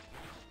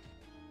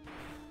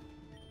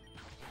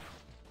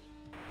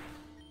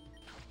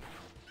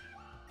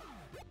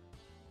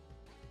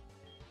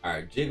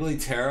 Alright,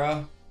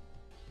 Jigglyterra.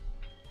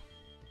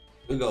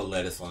 We go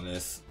lettuce on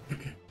this.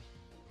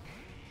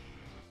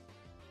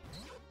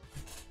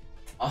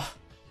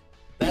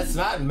 That's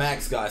not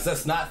Max, guys.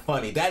 That's not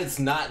funny. That is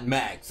not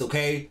Max,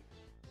 okay?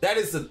 That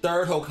is the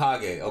third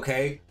Hokage,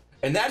 okay?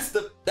 And that's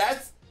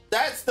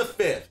the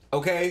fifth,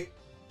 okay?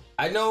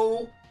 I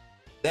know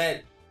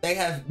that they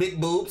have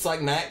big boobs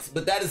like Max,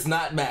 but that is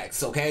not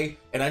Max, okay?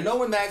 And I know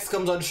when Max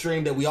comes on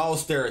stream that we all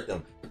stare at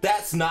them. But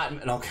that's not...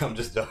 Okay, I'm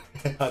just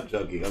joking. I'm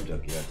joking.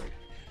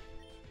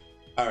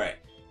 All right.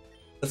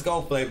 Let's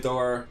go,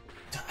 Flamethrower.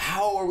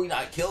 How are we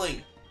not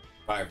killing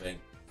Fire Fang?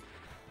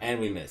 And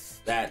we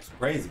miss. That's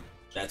crazy.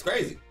 That's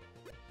crazy.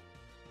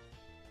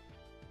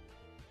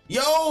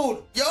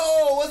 Yo,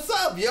 what's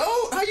up, yo?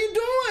 How you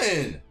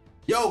doing?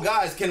 Yo,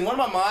 guys, can one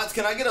of my mods,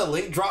 can I get a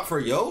link drop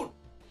for Yote?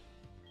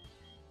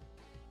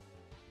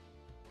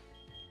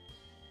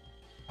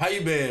 How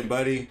you been,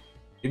 buddy?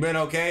 You been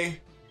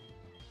okay?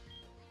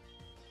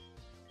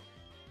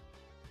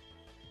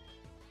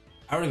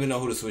 I don't even know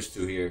who to switch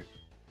to here.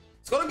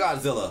 Let's go to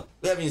Godzilla.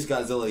 We haven't used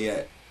Godzilla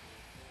yet.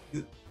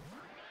 He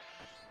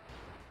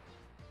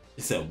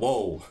said,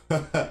 whoa.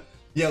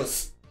 Yo,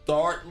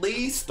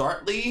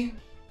 Startly.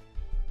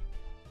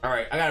 All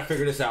right, I gotta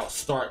figure this out.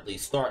 Startly.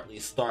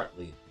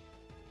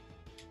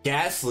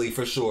 Ghastly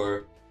for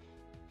sure.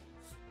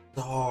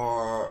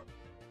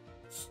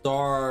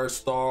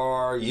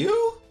 Star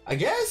you? I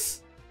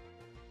guess?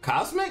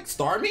 Cosmic?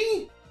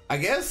 Starmie? I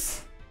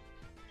guess?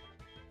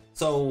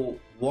 So,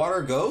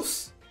 water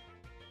ghost?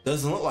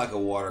 Doesn't look like a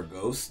water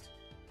ghost.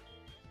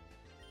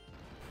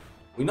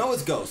 We know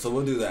it's ghost, so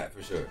we'll do that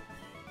for sure.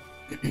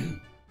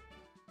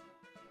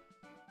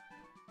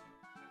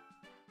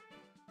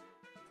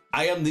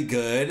 I am the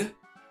good.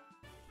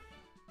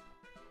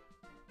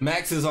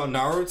 Max is on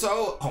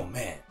Naruto. Oh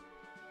man.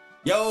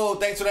 Yo,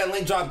 thanks for that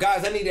link drop,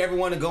 guys. I need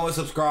everyone to go and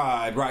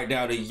subscribe right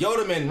now to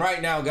Yodaman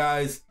right now,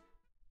 guys.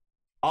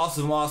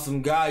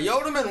 Awesome guy.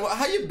 Yodaman,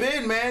 how you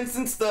been, man,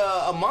 since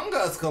the Among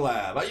Us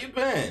collab? How you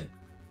been?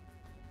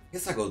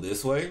 Guess I go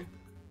this way.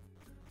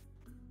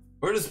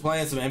 We're just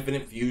playing some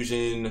Infinite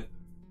Fusion,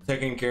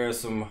 taking care of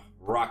some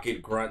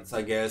rocket grunts,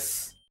 I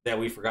guess, that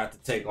we forgot to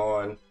take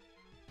on.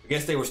 I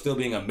guess they were still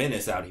being a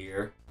menace out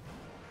here.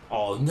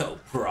 Oh, no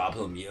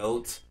problem,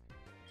 Yote.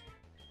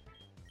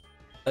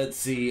 Let's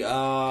see,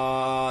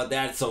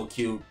 that's so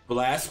cute.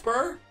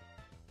 Blasper?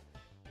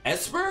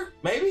 Esper,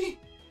 maybe?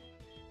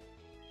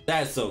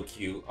 That's so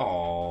cute.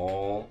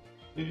 Aww,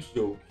 he's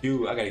so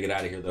cute. I gotta get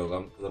out of here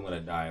though, because I'm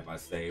gonna die if I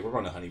stay. We're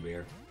on a honey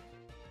bear.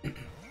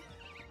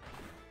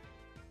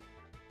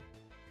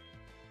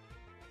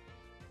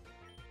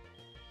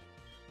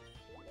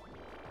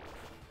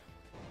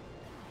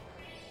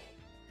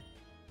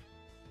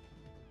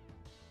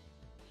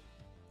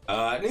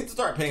 I need to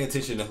start paying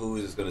attention to who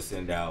is gonna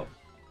send out.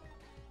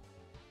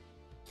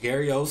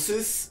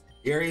 Garius?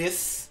 You're,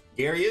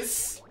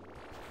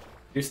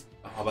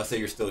 I'm about to say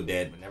you're still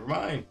dead, but never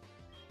mind.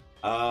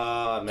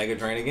 Mega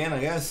Drain again, I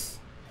guess.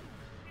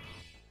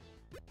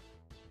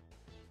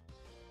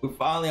 We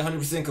finally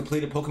 100%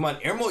 completed Pokemon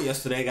Emerald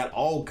yesterday. Got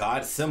all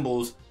God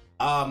symbols.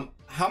 How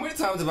many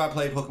times have I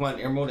played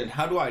Pokemon Emerald, and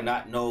how do I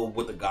not know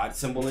what the God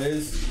symbol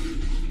is?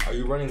 Are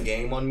you running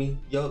game on me,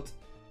 Yote?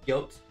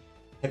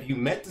 Have you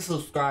met the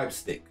subscribe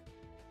stick?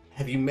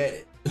 Have you met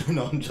it?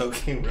 No, I'm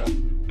joking, bro.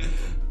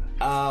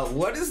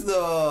 What is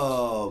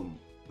the...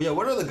 Yeah,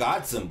 what are the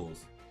God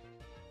symbols?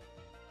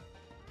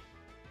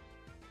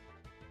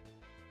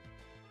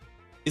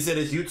 He said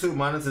it's YouTube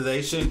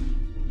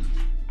monetization.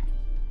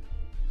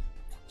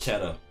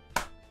 Cheddar.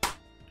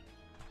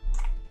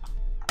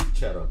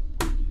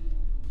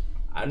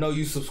 I know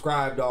you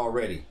subscribed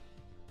already,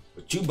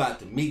 but you about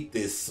to meet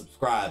this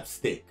subscribe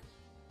stick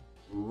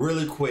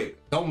really quick.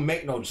 Don't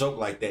make no joke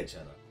like that,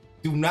 Cheddar.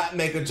 Do not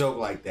make a joke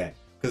like that,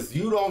 because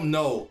you don't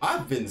know.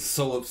 I've been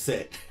so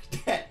upset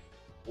that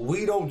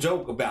we don't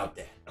joke about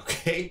that,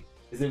 okay?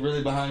 Is it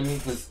really behind me?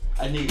 Because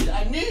I need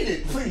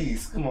it,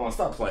 please. Come on,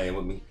 stop playing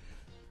with me.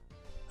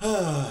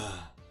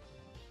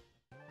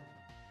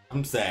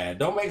 I'm sad.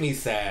 Don't make me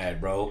sad,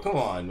 bro. Come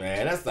on,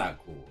 man. That's not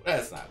cool.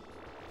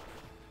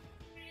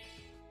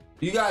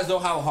 You guys know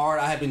how hard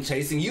I have been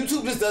chasing.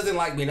 YouTube just doesn't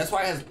like me. That's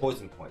why it has a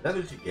poison point. That's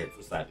what you get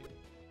for slapping.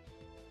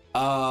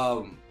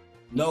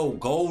 No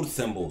gold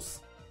symbols.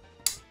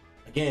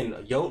 Again,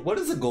 what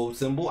is a gold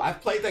symbol? I've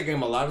played that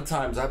game a lot of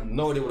times. I have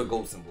no idea what a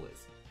gold symbol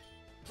is.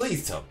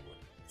 Please tell me what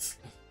it is.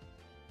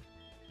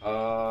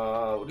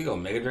 What do you go,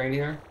 Mega Drain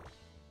here?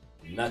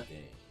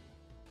 Nothing.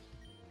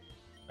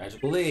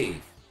 Magical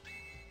Leaf.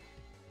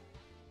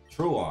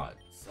 Truon.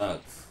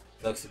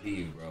 Sucks to be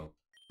you, bro.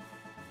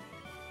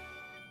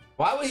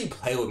 Why would he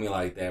play with me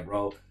like that,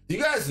 bro? Do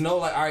you guys know,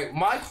 like, all right,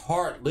 my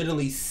heart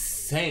literally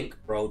sank,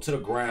 bro, to the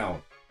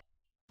ground.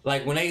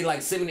 Like, when they,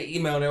 like, sent me the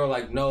email and they were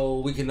like, no,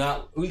 we can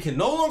no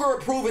longer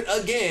approve it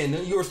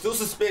again. You are still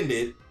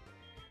suspended.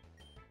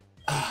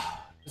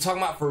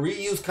 Talking about for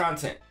reuse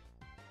content.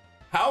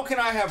 How can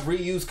I have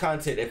reuse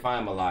content if I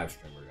am a live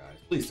streamer, guys?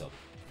 Please tell me.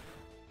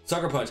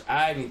 Sucker Punch,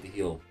 I need to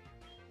heal,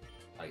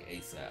 like,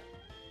 ASAP.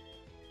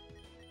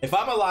 If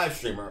I'm a live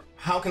streamer,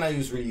 how can I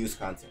use reuse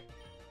content?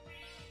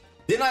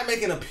 Then I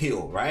make an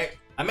appeal, right?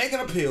 I make an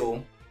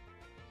appeal,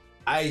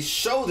 I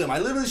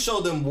literally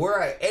show them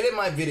where I edit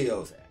my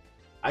videos at.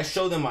 I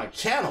show them my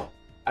channel.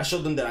 I show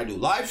them that I do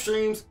live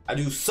streams. I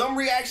do some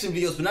reaction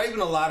videos, but not even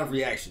a lot of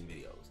reaction videos.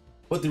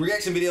 But the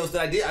reaction videos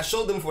that I did, I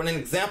showed them for an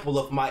example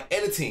of my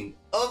editing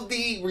of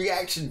the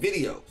reaction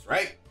videos,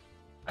 right?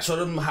 I showed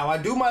them how I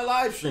do my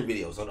live stream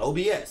videos on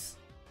OBS.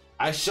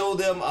 I show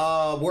them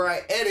where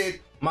I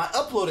edit my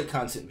uploaded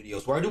content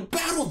videos, where I do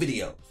battle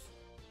videos.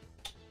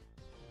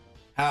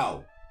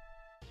 How?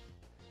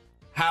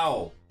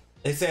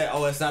 They said,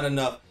 oh, it's not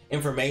enough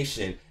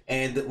information,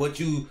 and what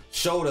you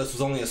showed us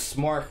was only a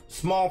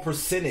small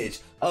percentage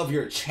of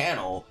your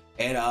channel,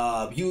 and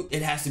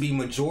it has to be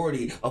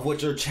majority of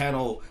what your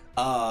channel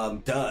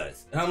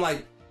does. And I'm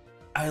like,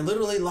 I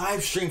literally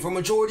live stream for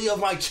majority of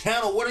my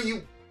channel. What are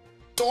you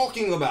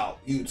talking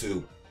about,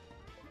 YouTube?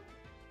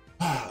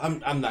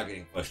 I'm not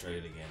getting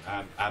frustrated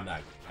again.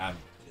 I'm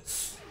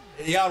just,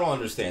 y'all don't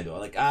understand though.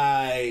 Like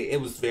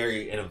it was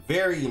a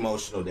very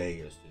emotional day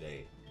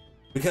yesterday,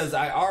 because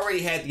I already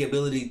had the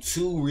ability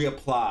to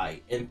reapply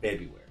in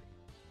February.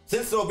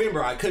 Since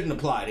November, I couldn't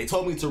apply. They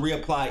told me to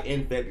reapply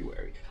in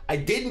February. I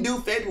didn't do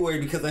February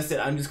because I said,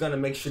 I'm just gonna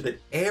make sure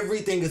that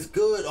everything is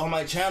good on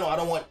my channel. I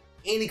don't want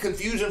any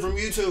confusion from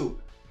YouTube.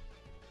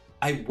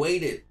 I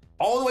waited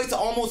all the way to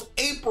almost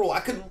April. I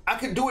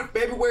could do it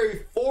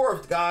February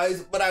 4th,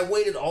 guys, but I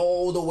waited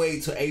all the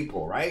way to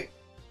April, right?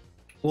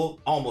 Well,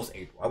 almost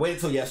April. I waited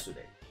till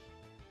yesterday.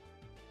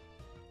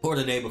 Or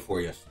the day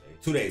before yesterday,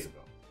 2 days ago.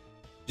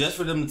 Just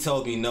for them to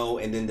tell me no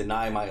and then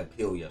deny my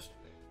appeal yesterday.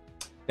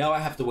 Now I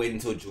have to wait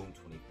until June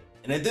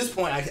 25th. And at this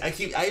point,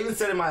 I even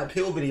said in my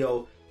appeal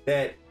video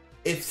that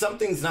if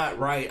something's not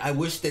right, I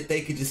wish that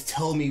they could just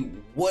tell me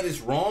what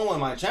is wrong on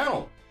my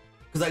channel.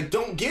 Because I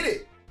don't get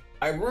it.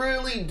 I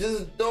really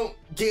just don't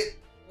get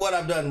what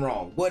I've done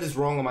wrong. What is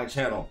wrong on my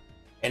channel?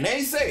 And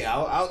they say,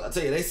 I'll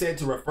tell you, they said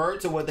to refer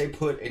to what they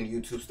put in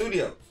YouTube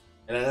Studios.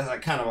 And I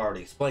kind of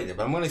already explained it,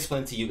 but I'm going to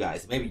explain to you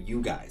guys. Maybe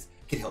you guys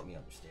can help me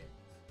understand.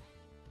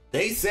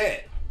 They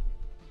said,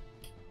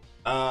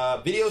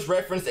 videos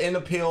referenced in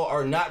appeal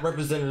are not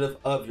representative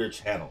of your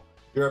channel.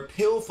 Your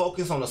appeal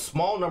focuses on a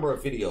small number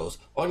of videos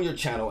on your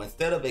channel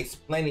instead of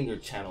explaining your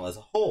channel as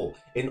a whole.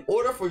 In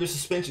order for your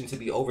suspension to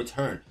be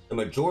overturned, the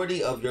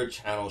majority of your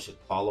channel should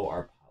follow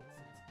our policies.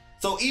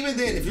 So even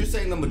then, if you're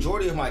saying the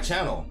majority of my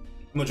channel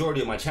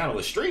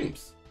is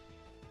streams,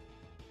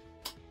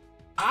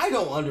 I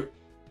don't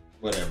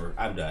whatever,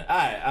 I'm done.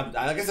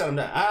 Like I said, I'm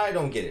done. I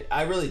don't get it.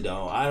 I really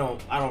don't. I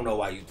don't know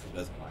why YouTube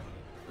doesn't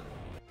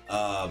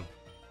like it.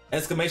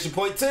 Exclamation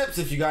point tips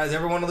if you guys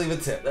ever want to leave a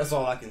tip. That's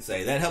all I can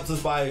say. That helps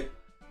us buy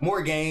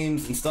more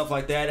games and stuff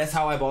like that. That's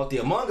how I bought the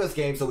Among Us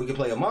game, so we can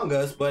play Among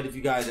Us. But if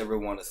you guys ever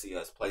want to see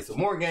us play some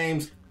more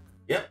games,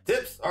 yep,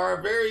 tips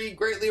are very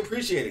greatly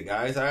appreciated,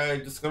 guys. I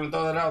just gonna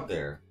throw that out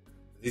there.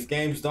 These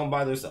games don't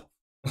buy themselves.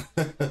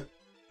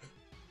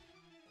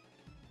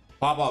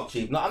 Pop off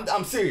cheap. No,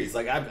 I'm serious.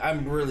 Like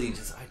I'm really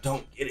just, I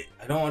don't get it.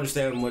 I don't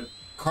understand what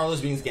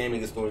Carlos Beans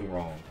Gaming is doing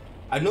wrong.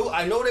 I know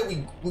that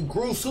we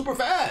grew super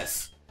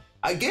fast.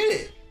 I get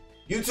it.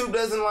 YouTube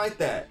doesn't like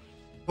that.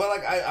 But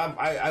like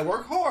I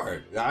work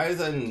hard, guys,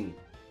 and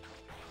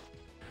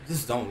I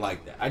just don't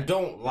like that. I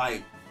don't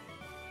like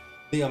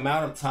the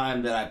amount of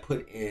time that I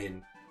put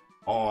in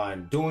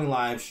on doing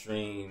live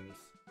streams,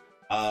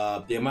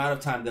 the amount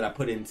of time that I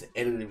put into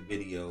editing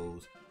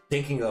videos,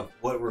 thinking of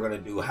what we're gonna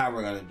do, how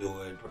we're gonna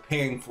do it,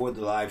 preparing for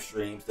the live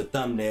streams, the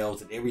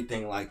thumbnails and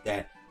everything like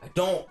that. I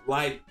don't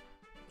like,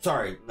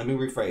 sorry, let me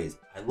rephrase.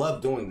 I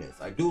love doing this.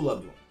 I do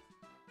love doing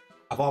this.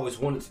 I've always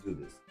wanted to do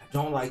this. I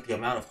don't like the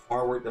amount of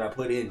hard work that I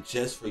put in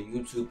just for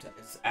YouTube to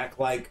act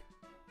like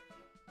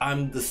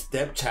I'm the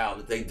stepchild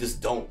that they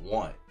just don't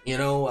want. You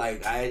know,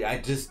 like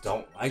I just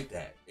don't like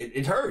that.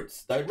 It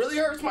hurts. It really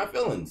hurts my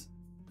feelings.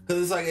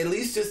 Because it's like, at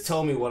least just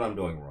tell me what I'm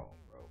doing wrong,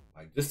 bro.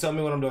 Like, just tell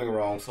me what I'm doing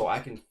wrong so I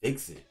can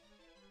fix it.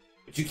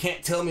 But you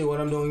can't tell me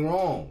what I'm doing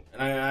wrong.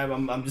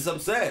 And I'm just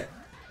upset.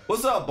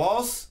 What's up,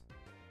 boss?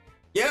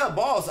 Yeah,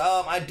 boss.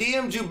 I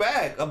DM'd you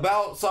back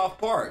about South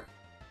Park.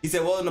 He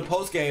said, well, in the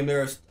post game,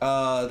 there's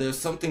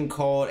something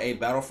called a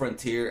Battle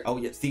Frontier. Oh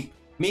yeah, see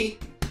me?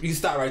 You can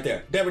stop right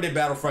there. Never did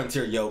Battle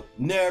Frontier, yo.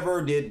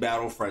 Never did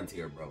Battle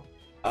Frontier, bro.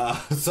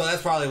 So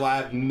that's probably why I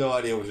have no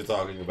idea what you're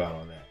talking about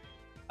on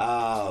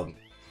that.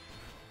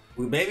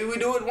 Maybe we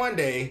do it one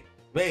day,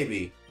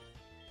 maybe.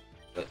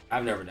 But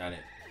I've never done it.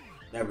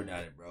 Never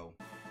done it, bro.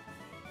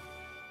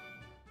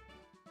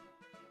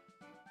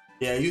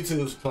 Yeah,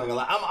 YouTube's playing a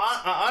lot.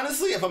 I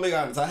honestly, if I'm being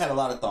honest, I had a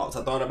lot of thoughts.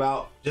 I thought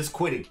about just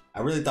quitting.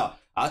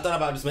 I thought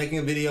about just making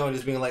a video and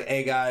just being like,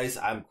 hey guys,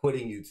 I'm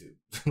quitting YouTube.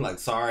 Like,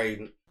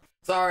 sorry,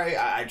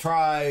 I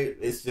tried,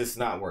 it's just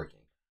not working.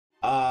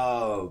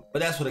 But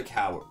that's what a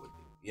coward would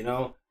do, you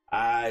know?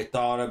 I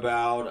thought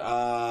about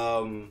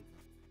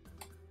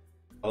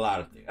a lot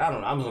of things. I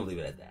don't know, I'm gonna leave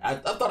it at that. I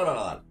thought about a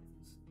lot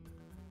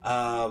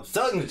of things.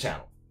 Selling the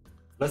channel.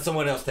 Let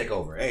someone else take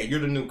over. Hey, you're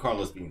the new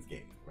Carlos Beans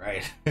Gaming,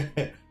 right?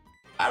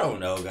 I don't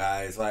know,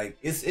 guys. Like,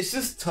 it's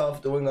just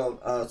tough doing a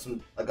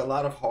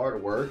lot of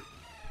hard work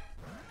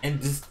and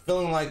just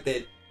feeling like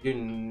that you're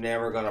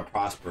never gonna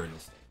prosper in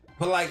this thing.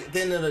 But like at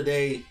the end of the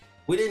day,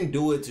 we didn't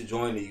do it to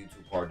join the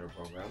YouTube partner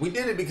program. We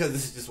did it because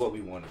this is just what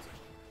we wanted to do.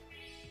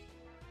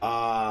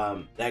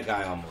 That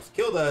guy almost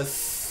killed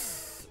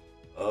us.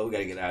 Oh, we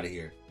gotta get out of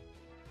here.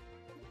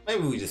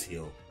 Maybe we just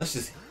heal. Let's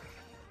just heal.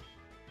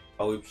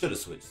 Oh, we should have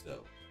switched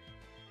though.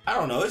 I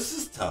don't know. It's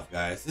just tough,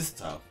 guys. It's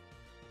tough.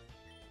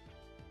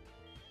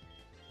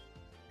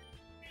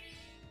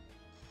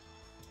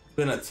 It's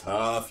been a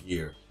tough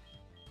year.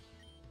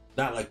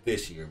 Not like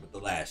this year, but the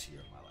last year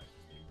of my life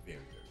has been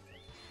very,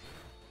 very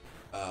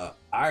tough.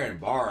 Iron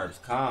Barbs,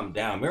 calm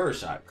down. Mirror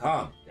Shot,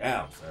 calm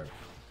down, sir.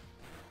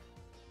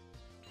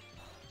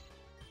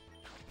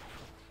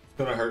 It's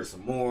gonna hurt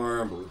some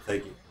more, but we'll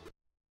take it.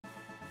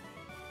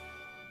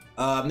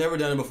 I've never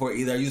done it before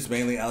either. I use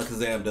mainly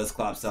Alakazam,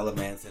 Dusclops,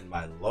 Salamence, and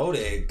my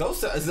Lodig.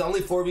 Those is it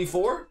only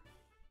 4v4?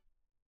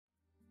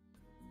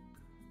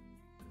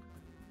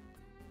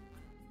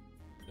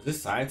 Is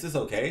this Scientist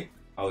okay?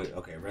 Oh,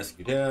 okay.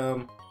 Rescued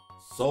him.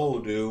 Soul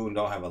Dude.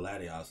 Don't have a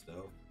Latios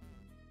though.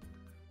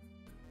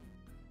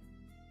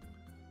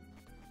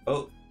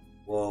 Oh,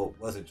 well,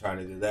 wasn't trying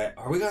to do that.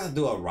 Are we gonna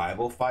do a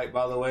rival fight,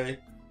 by the way?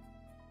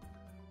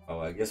 Oh,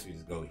 I guess we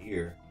just go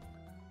here.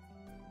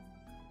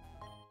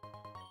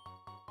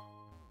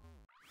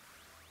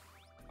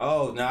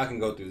 Oh, now I can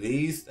go through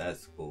these?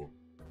 That's cool.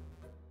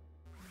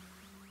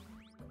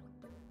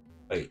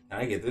 Wait, can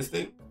I get this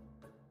thing?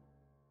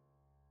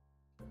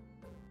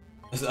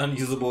 It's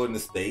unusable in the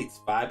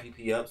States. 5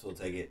 PP up, so we'll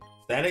take it.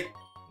 Static?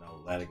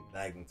 No,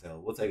 lagging tail.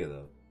 We'll take it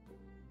though.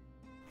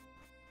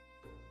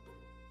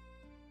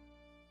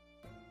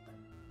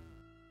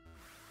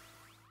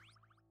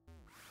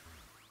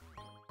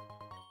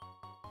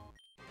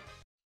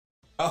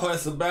 Oh,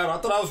 that's a battle. I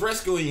thought I was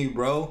rescuing you,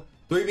 bro.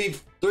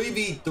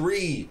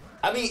 3v3.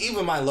 I mean,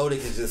 even my Lodig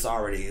is just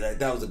already,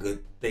 that was a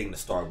good thing to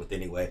start with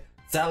anyway.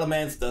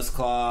 Salamence,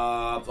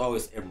 Dusclops. Oh,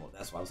 it's Emerald.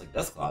 That's why I was like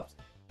Dusclops.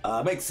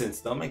 Makes sense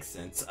though, makes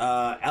sense.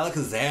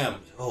 Alakazam.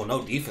 Oh,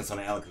 no defense on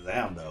the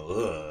Alakazam though.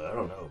 Ugh, I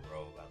don't know,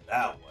 bro, about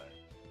that one.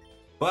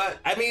 But,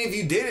 I mean, if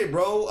you did it,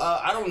 bro,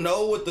 I don't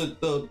know what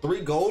the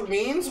 3 gold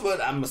means,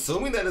 but I'm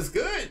assuming that it's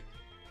good.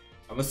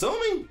 I'm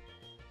assuming.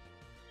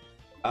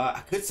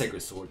 I could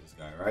Sacred Sword this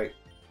guy, right?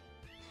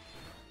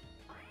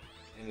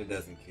 And it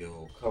doesn't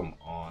kill. Come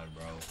on,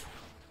 bro.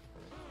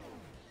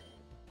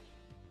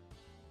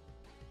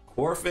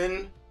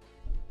 Corphin,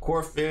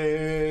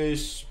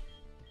 Corphish,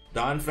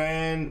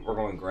 Donphan. We're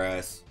going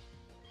grass.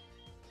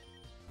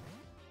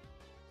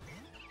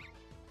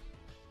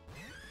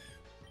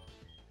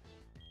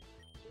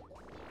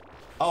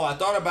 Oh, I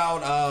thought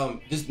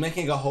about just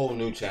making a whole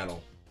new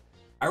channel.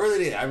 I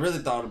really did. I really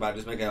thought about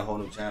just making a whole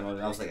new channel,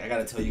 and I was like, I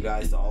gotta tell you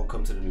guys to all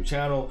come to the new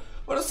channel.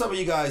 What if some of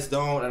you guys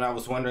don't? And I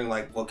was wondering,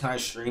 like, well, can I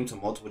stream to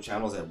multiple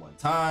channels at one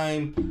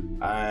time?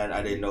 And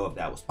I didn't know if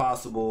that was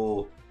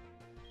possible.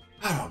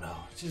 I don't know.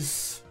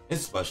 Just,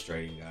 it's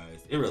frustrating,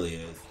 guys. It really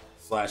is.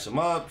 Slash them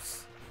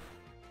ups.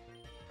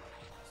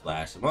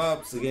 Slash them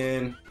ups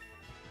again.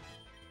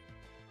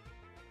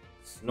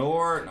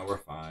 Snore. No, we're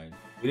fine.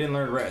 We didn't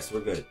learn rest. We're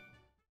good.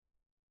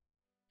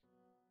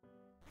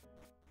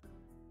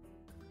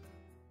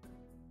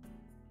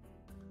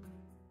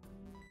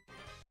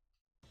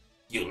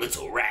 You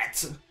little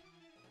rat.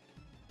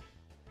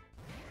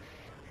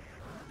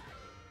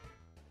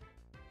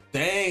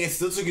 Dang, it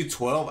still took you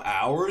 12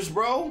 hours,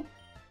 bro?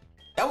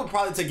 That would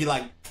probably take you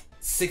like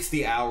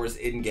 60 hours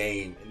in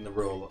game in the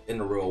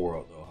real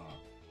world though,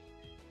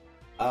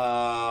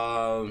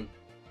 huh?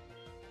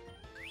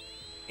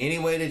 Any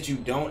way that you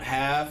don't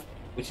have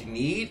what you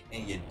need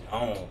and you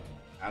don't.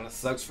 Kinda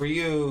sucks for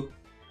you.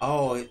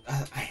 Oh,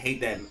 I hate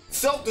that.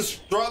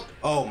 Self-destruct.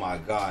 Oh my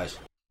gosh.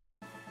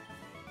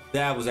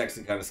 That was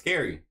actually kind of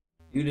scary.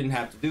 You didn't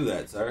have to do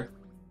that, sir.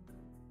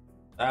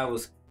 That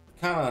was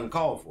kind of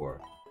uncalled for.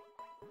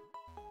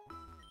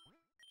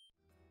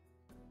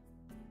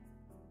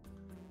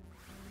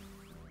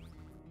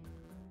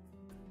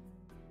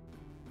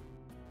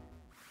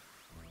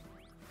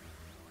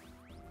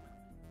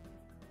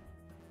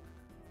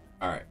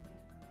 All right.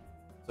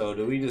 So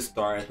do we just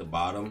start at the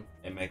bottom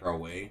and make our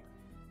way?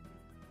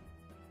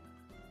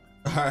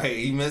 All right.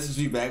 He messaged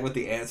me back with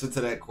the answer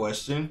to that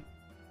question.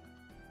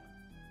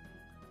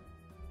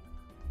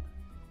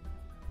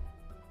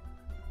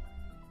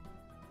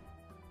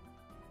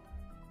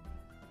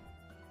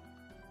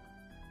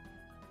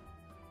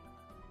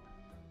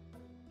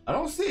 I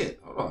don't see it.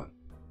 Hold on.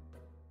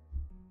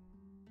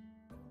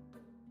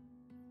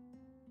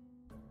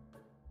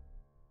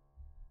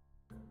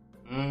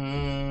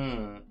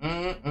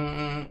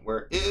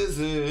 Where is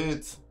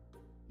it?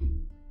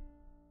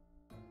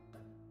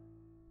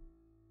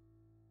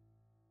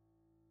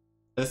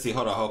 Let's see.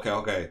 Hold on. Okay.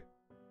 Okay.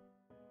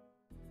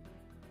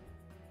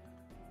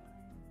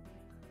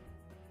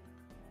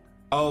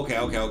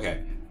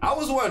 I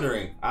was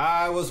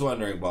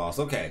wondering, boss.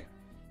 Okay.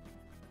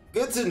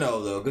 Good to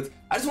know, though. Good.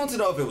 I just want to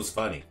know if it was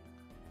funny.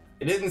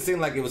 It didn't seem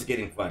like it was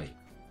getting funny.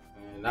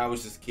 And I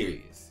was just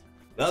curious.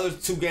 The other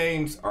 2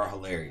 games are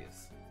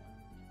hilarious.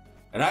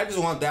 And I just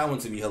want that one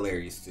to be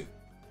hilarious, too.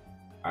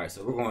 All right,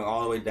 so we're going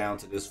all the way down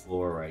to this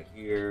floor right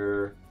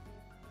here.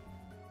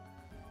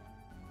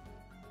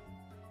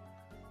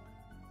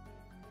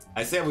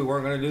 I said we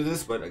weren't gonna do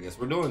this, but I guess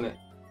we're doing it.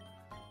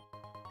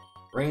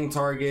 Ring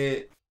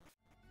target.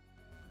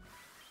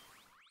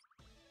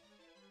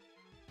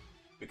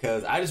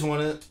 Because I just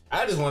want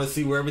to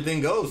see where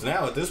everything goes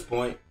now at this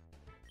point.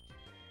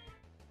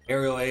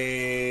 Aerial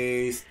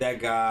Ace, that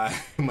guy,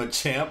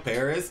 Machamp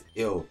Paris,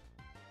 ew.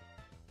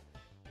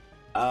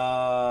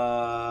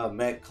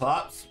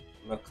 Maclops.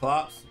 I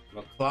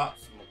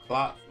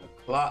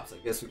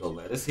guess we go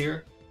lettuce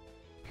here.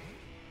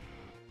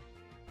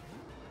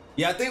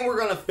 Yeah, I think we're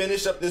gonna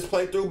finish up this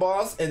playthrough,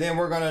 boss, and then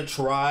we're gonna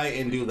try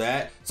and do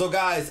that. So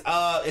guys,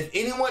 if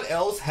anyone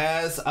else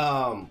has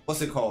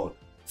what's it called?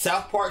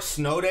 South Park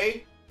Snow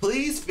Day,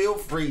 please feel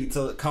free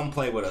to come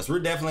play with us. We're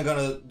definitely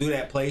gonna do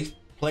that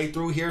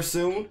playthrough here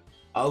soon.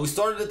 We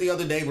started it the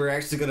other day. We're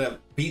actually gonna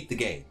beat the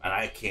game, and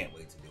I can't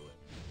wait to do it.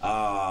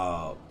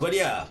 But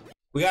yeah,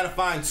 we gotta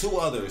find 2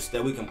 others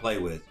that we can play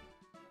with.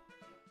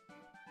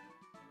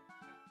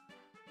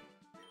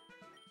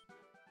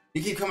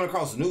 You keep coming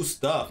across new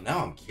stuff. Now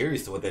I'm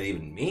curious to what that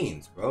even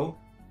means, bro.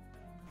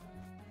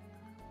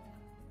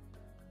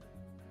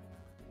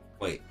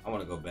 Wait, I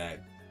want to go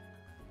back.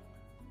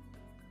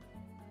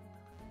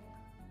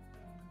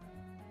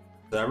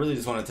 So I really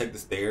just want to take the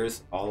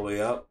stairs all the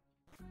way up.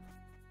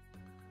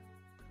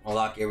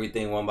 Unlock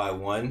everything one by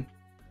one.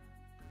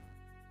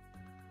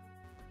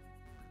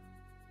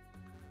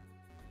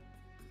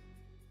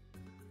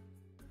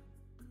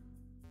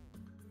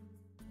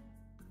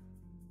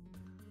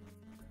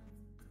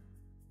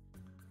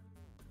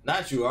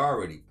 Not you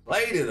already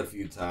played it a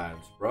few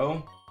times,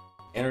 bro.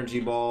 Energy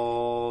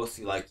ball.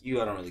 See, like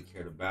you, I don't really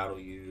care to battle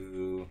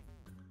you.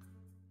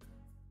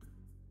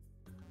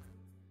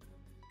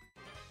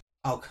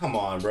 Oh, come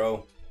on,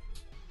 bro.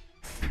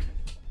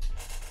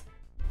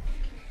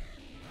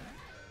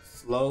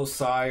 Slow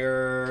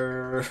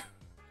Sire.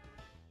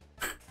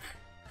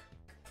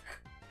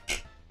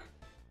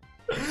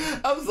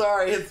 I'm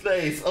sorry, his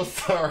face. I'm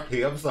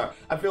sorry. I'm sorry.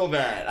 I feel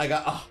bad. I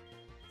got. Oh,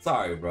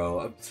 sorry,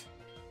 bro.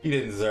 You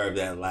didn't deserve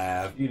that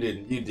laugh. You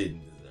didn't deserve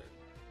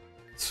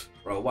it.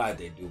 Bro, why'd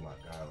they do my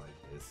guy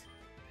like this?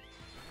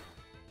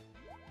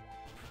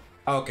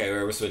 Okay,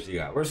 we're switching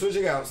out. We're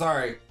switching out.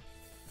 Sorry.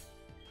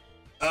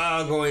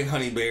 Going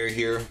Honeyberry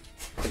here.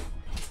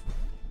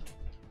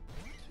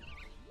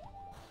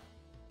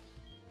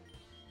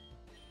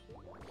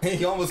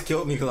 He almost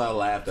killed me because I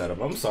laughed at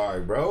him. I'm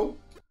sorry, bro.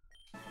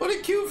 What a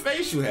cute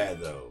face you had,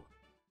 though.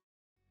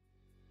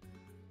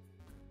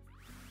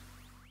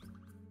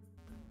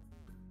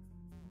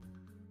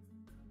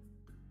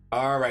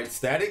 All right,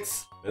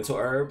 Statics, Mental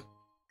Herb,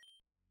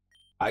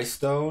 Ice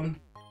Stone,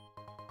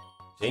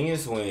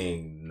 Genius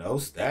Wing, no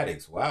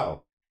Statics.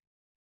 Wow.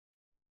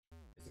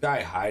 This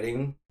guy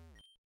hiding.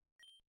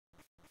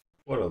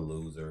 What a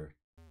loser.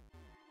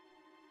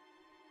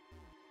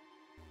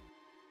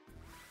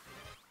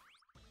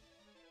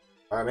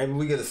 All right, maybe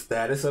we get a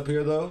status up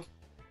here though.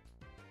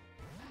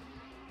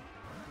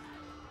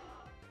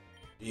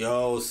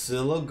 Yo,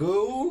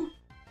 Silagoo.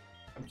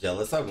 I'm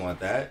jealous. I want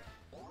that.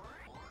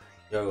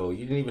 Yo,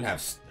 you didn't even have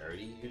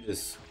sturdy. You're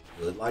just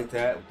good like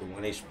that with the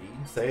 1 HP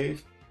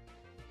save.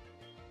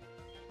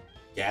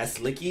 Gas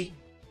Licky.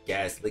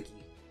 Gas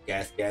Licky.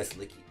 Gas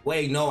Licky.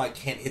 Wait, no, I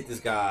can't hit this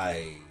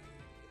guy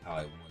how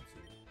I want to.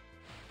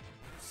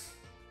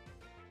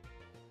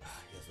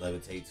 Yes,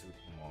 levitate too.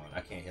 Come on.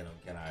 I can't hit him,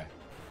 can I?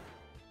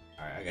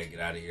 Alright, I gotta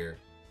get out of here.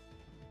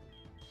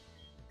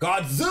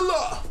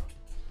 Godzilla!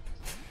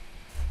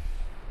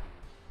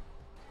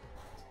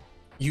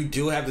 You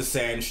do have the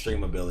sand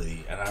stream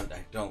ability, and I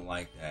don't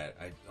like that.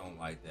 I don't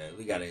like that.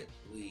 We gotta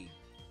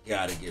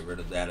get rid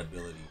of that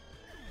ability.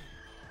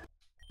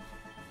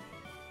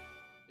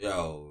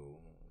 Yo,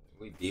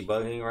 we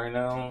debugging right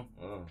now?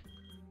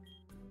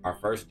 Our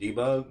first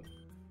debug?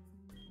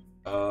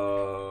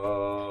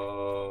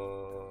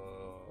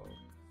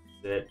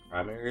 Set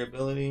primary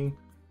ability?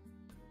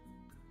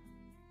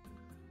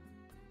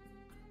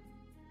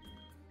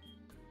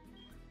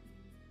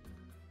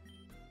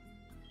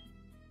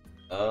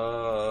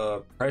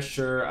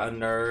 Pressure,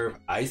 Unnerve,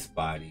 Ice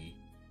Body.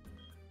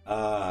 Set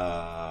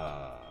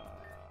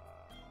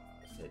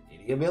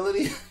any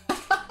ability?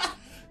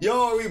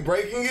 Yo, are we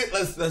breaking it?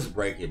 Let's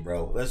break it,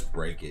 bro. Let's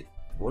break it.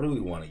 What do we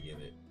want to give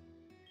it?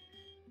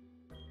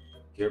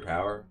 Pure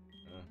Power?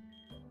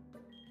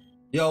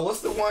 Yo, what's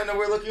the one that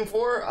we're looking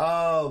for?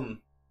 Oh,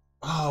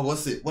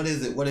 what's it? What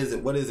is it? What is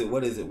it? What is it?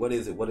 What is it? What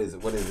is it? What is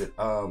it? What is it?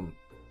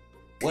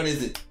 What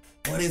is it?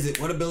 What is it?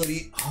 What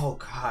ability? Oh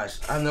gosh,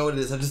 I know what it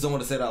is. I just don't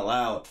want to say it out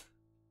loud.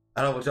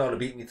 I don't want y'all to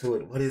beat me to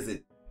it. What is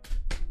it?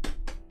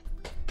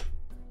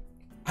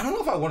 I don't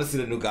know if I want to see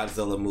the new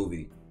Godzilla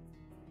movie.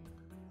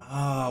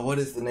 What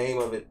is the name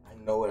of it? I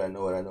know it. I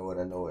know it. I know it.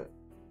 I know it.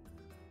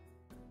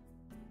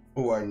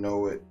 Oh, I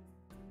know it.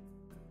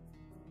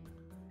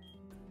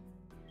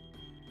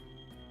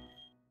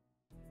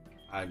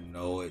 I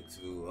know it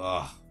too.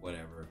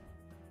 Whatever.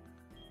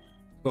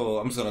 So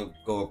I'm just gonna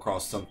go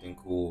across something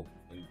cool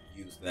and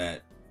use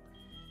that.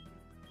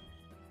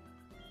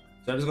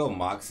 Should I just go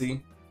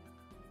Moxie?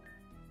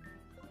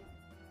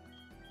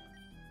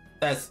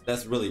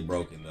 That's really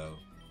broken though.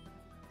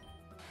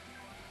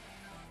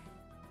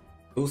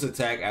 Boost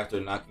attack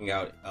after knocking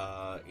out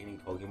any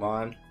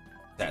Pokemon.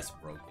 That's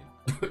broken.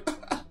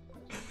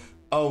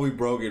 Oh, we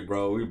broke it,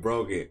 bro. We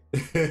broke it.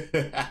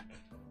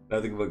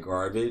 Nothing but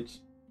garbage.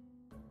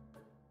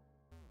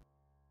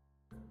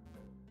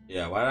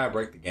 Yeah, why did I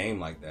break the game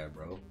like that,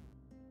 bro?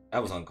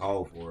 That was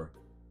uncalled for.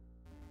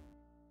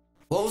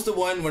 What was the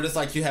one where it's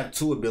like you have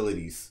two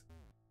abilities?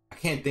 I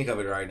can't think of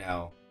it right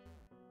now.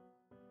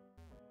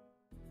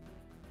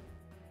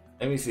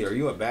 Let me see. Are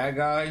you a bad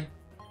guy?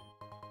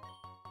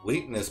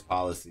 Weakness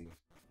policy.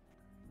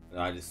 No,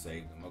 I just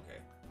saved him. Okay.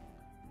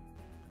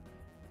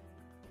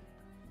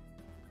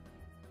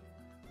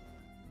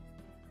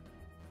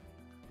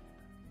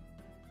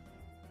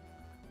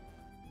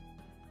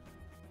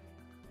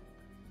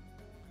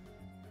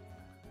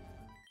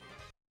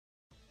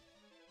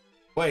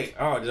 Wait,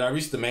 oh, did I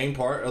reach the main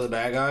part of the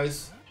bad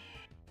guys?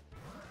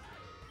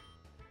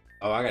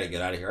 Oh, I gotta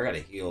get out of here. I gotta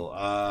heal.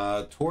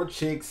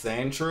 Torchic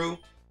Sandshrew.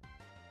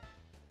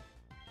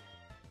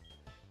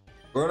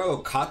 We're gonna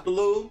go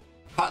Cthulhu.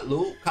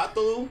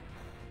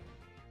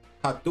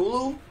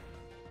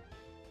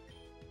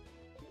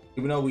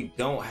 Even though we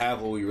don't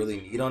have what we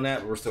really need on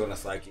that, we're still gonna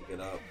psychic it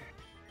up.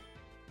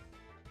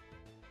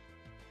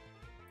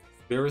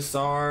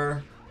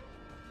 Spirisar.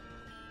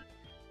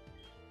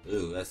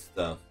 Ooh, that's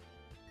tough.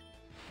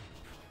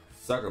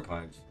 Sucker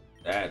Punch.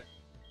 That.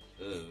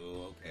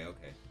 Ooh,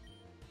 okay.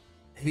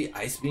 Maybe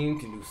Ice Beam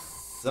can do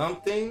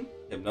something?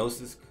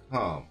 Hypnosis?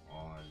 Come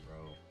on,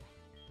 bro.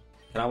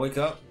 Can I wake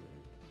up?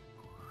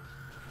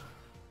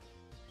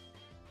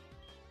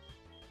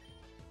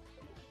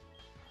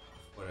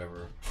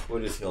 Whatever.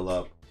 We'll just heal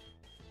up.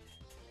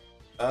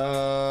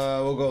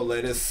 We'll go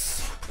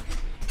latest.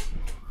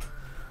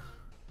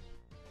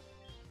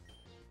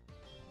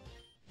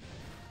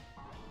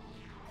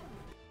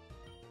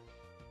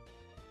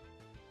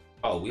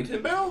 Oh,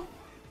 Weepinbell?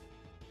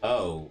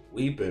 Oh,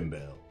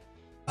 Weepinbell.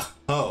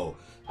 Oh,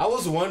 I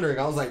was wondering.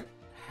 I was like,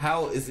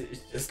 how is it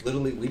just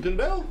literally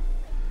Weepinbell?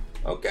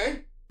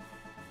 Okay.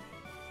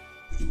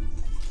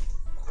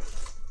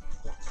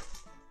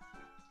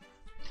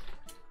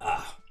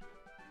 Ah.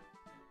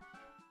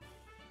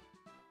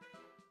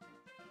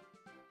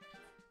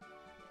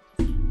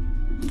 I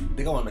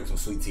think I want to make some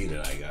sweet tea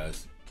tonight,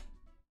 guys.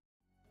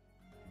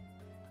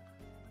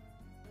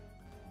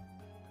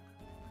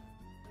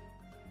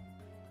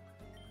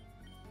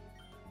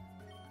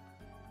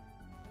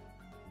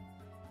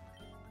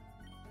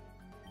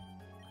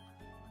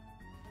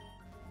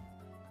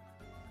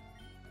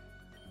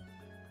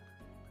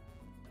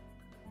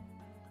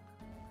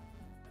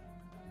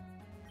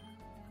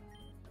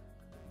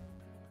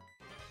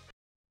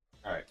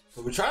 Alright,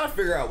 so we're trying to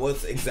figure out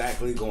what's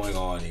exactly going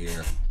on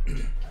here.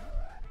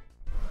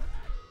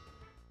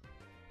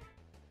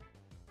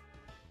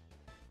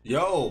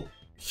 Yo,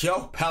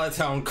 Pallet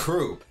Town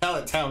crew.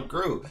 Tell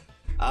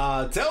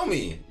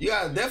me. You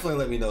gotta definitely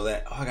let me know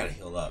that. Oh, I gotta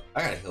heal up.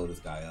 I gotta heal this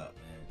guy up,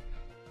 man.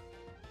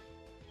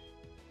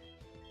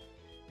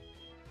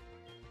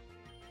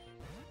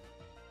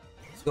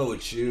 Let's go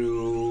with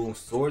you.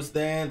 Swords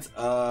Dance.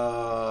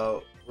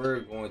 We're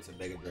going to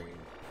Mega Drain.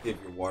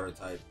 Give your water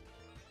type.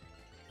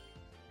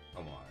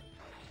 Come on.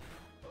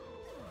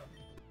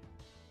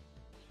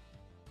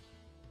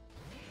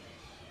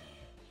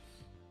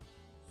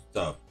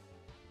 Stuff.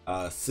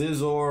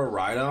 Scizor,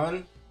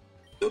 Rhydon.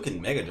 Still can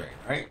Mega Drain,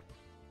 right?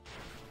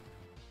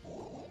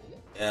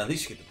 Yeah, at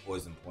least you get the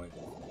poison point.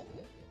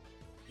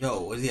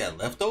 Yo, was he at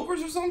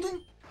leftovers or something?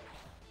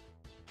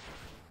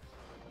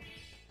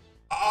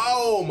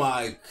 Oh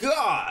my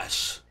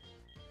gosh!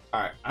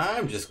 Alright,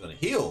 I'm just gonna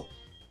heal.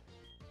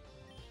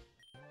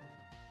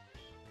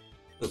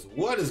 Because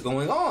what is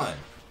going on?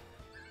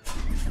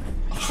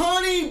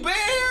 Honey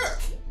Bear!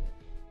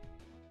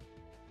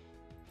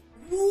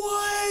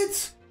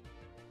 What?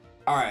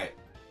 Alright.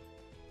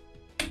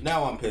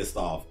 Now I'm pissed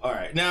off.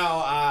 Alright, now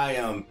I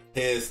am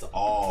pissed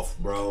off,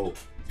 bro.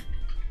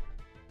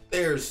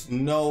 There's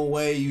no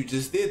way you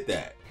just did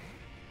that.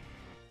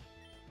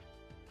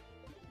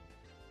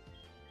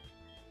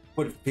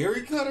 What,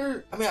 Fairy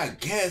Cutter? I mean, I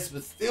guess,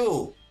 but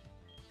still.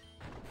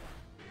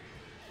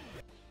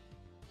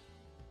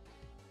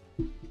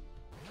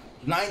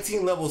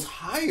 19 levels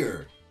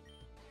higher.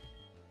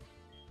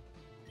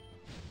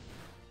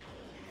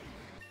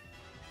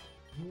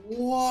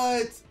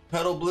 What?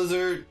 Petal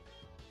Blizzard?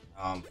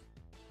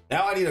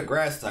 Now I need a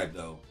grass type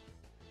though.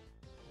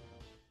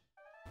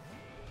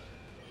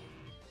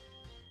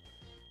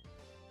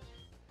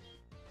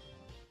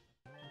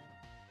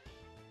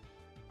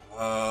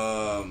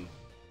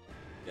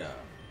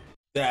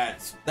 Yeah.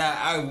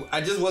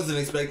 I just wasn't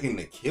expecting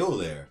the kill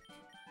there.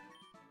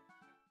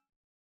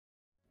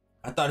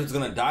 I thought he was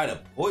gonna die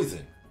to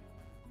poison.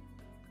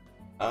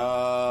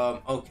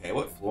 Okay,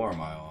 what floor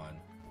am I on?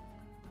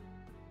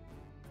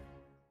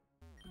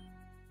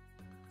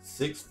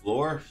 6th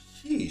floor?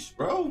 Sheesh,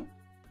 bro.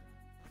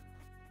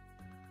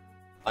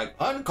 Like,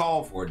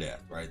 uncalled for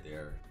death right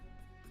there.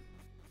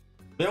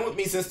 been with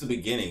me since the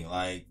beginning.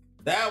 Like,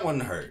 that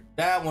one hurt.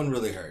 That one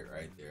really hurt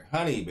right there.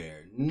 Honey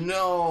Bear,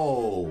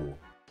 no.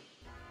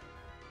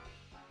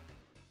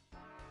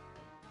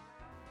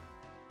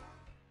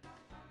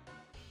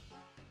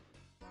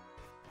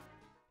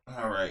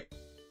 All right.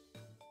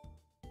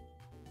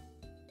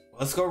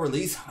 Let's go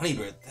release Honey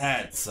Bear.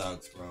 That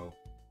sucks, bro.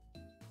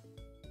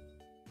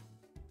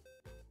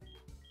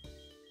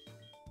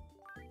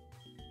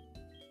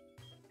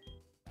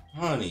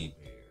 Honey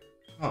Bear,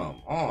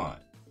 come on.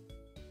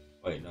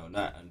 Wait, no,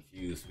 not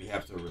unfused. We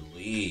have to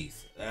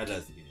release. That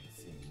doesn't even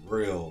seem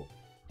real.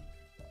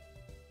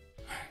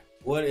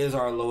 What is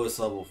our lowest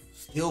level?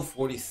 Still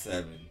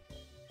 47.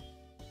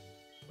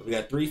 But we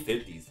got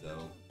 350s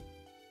though.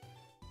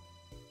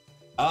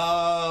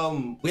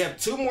 We have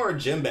 2 more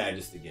gym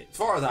badges to get, as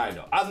far as I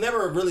know. I've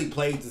never really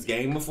played this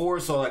game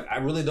before, so like I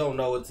really don't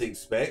know what to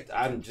expect.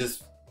 I'm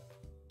just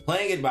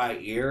playing it by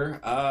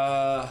ear.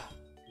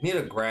 Need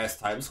a grass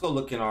type. Let's go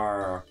look in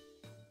our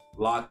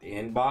locked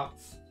in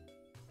box.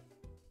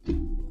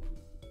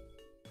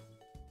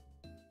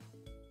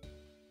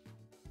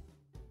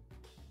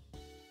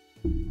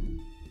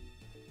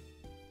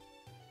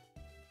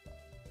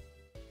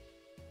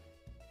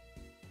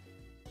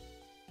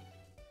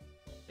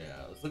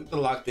 Look at the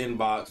locked in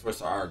box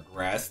versus our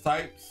grass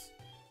types.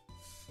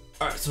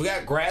 All right, so we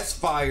got grass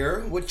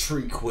fire with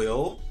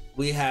Treecko.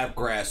 We have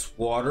grass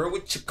water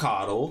with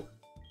Chicottle.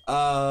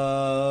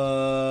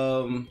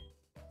 I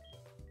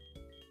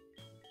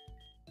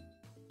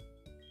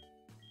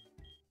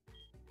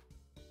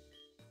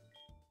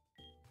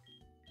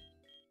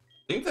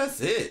think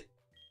that's it.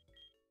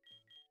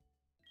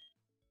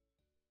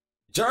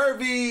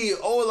 Jervy,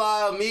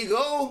 hola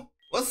amigo.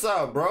 What's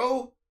up,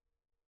 bro?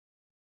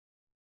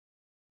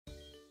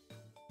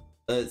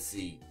 Let's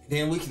see.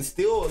 Then we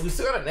still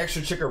got an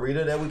extra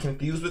Chikorita that we can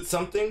fuse with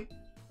something.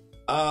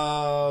 We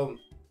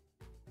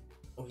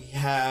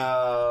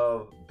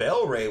have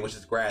Bellray, which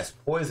is grass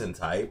poison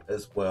type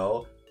as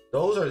well.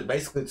 Those are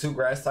basically 2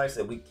 grass types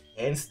that we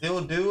can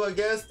still do, I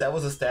guess. That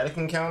was a static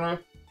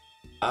encounter.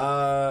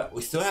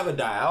 We still have a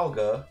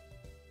Dialga.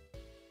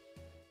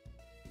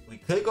 We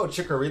could go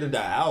Chikorita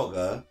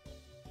Dialga.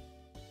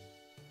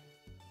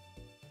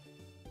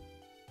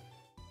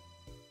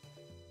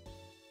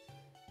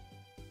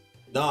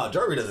 Nah,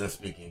 Jervy doesn't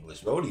speak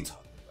English, bro. What are you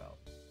talking about?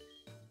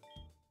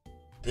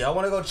 Do y'all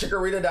want to go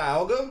Chikorita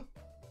Dialga?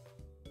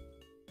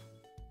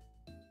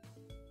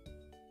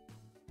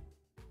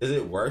 Is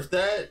it worth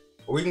that?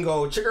 Or we can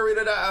go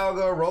Chikorita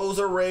Dialga,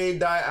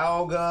 Roserade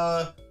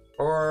Dialga,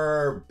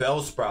 or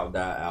Bellsprout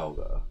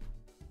Dialga.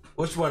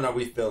 Which one are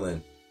we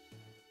feeling?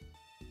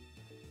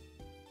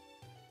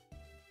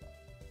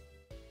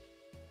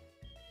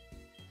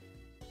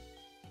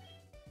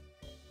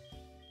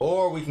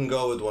 Or we can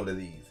go with one of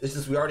these. It's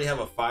just we already have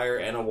a fire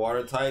and a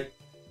water type.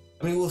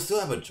 I mean, we'll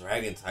still have a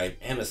dragon type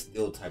and a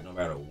steel type no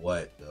matter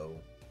what, though.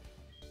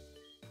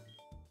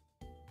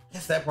 I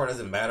guess that part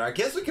doesn't matter. I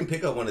guess we can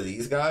pick up one of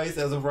these guys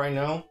as of right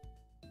now.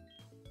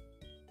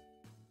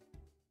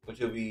 Which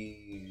will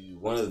be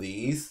one of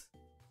these.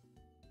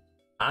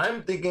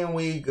 I'm thinking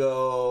we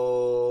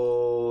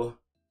go...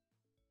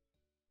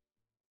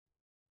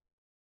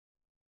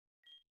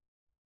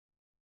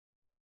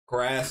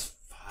 grass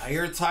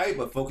fire type,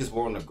 but focus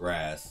more on the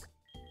grass.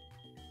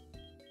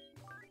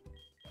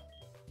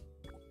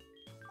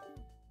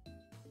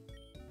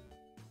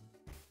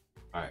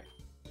 Alright.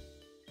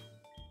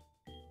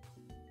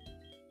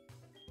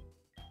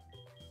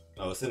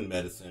 Oh, it's in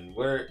medicine.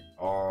 Where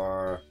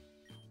are...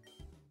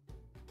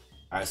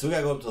 Alright, so we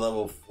gotta go up to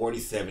level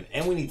 47,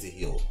 and we need to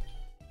heal.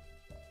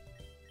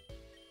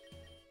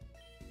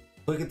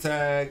 Quick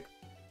attack.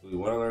 Do we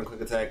want to learn quick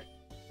attack?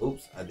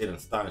 Oops, I did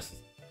Astonish.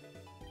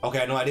 Okay,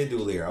 I know I did do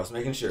Leer. I was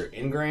making sure.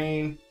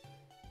 Ingrain.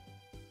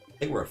 I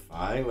think we're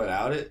fine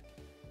without it.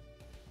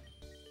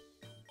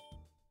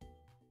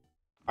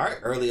 Alright,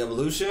 early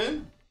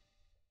evolution.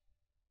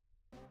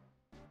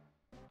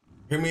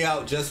 Hear Me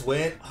Out just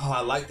went. Oh,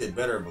 I liked it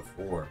better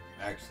before,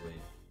 actually.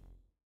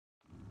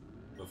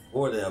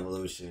 Before the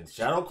evolution.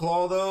 Shadow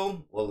Claw,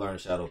 though? We'll learn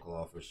Shadow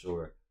Claw for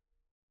sure.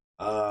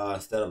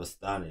 Instead of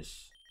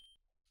Astonish.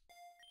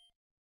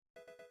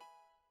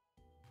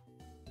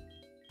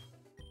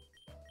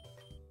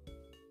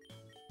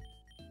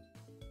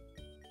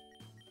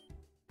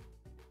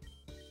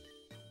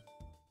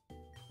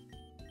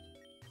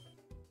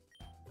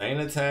 Main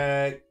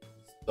attack,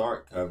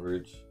 start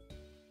coverage.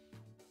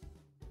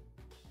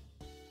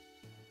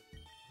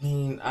 I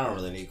mean, I don't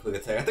really need quick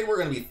attack. I think we're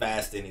gonna be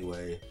fast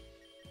anyway.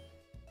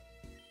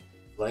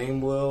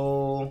 Flame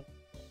Will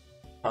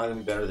probably gonna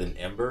be better than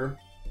Ember.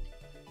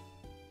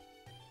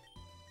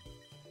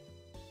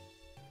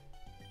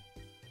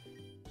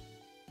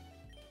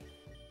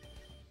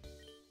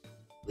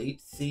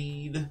 Leech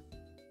Seed.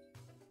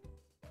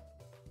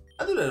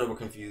 I do that over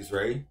Confused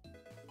Ray.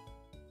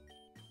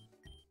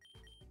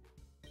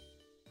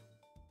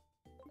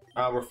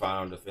 We're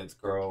fine on Defense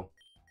Curl.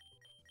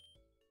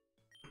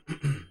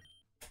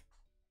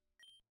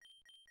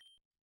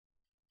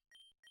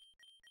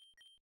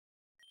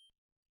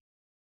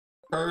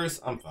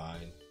 Curse, I'm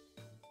fine.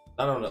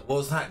 I don't know. Well,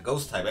 it's not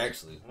ghost type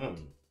actually.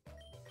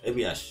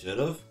 Maybe I should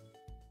have.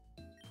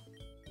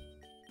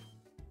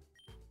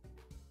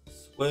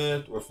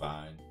 Swift, we're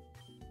fine.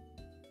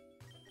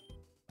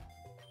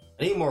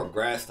 I need more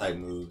grass type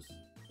moves.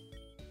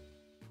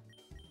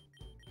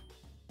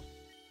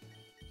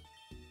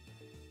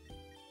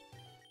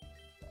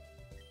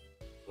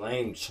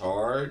 Flame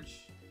charge.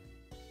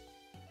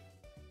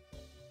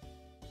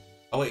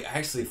 Oh wait, I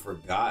actually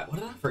forgot. What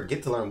did I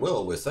forget to learn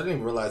Will-O-Wisp? I didn't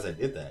even realize I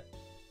did that.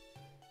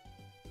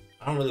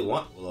 I don't really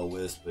want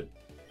Will-O-Wisp, but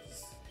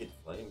just get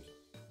Flame.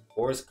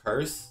 Forest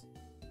Curse.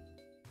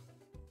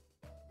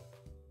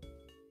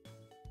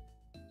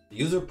 The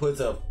user puts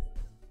a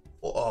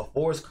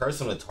Forest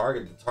Curse on the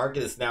target. The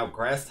target is now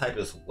grass type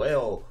as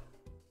well.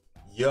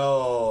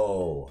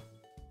 Yo.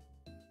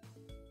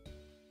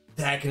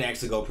 That can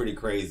actually go pretty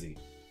crazy.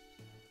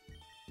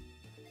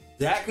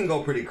 That can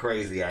go pretty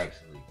crazy,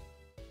 actually.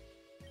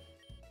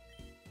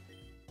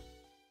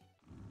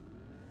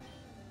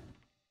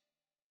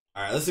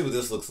 All right, let's see what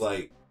this looks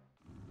like.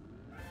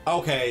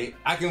 Okay,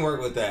 I can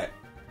work with that.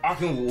 I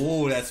can.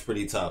 Ooh, that's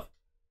pretty tough.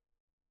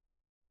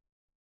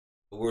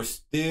 We're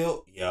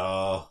still,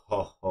 yo,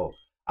 ho, ho.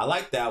 I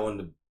like that one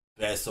the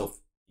best. So,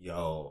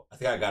 yo, I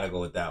think I gotta go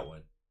with that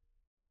one.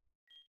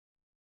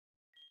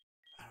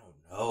 I don't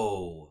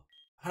know.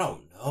 I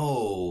don't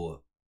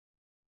know.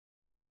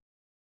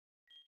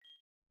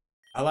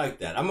 I like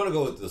that. I'm gonna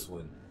go with this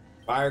one.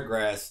 Fire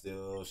Grass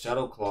still.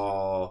 Shadow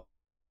Claw.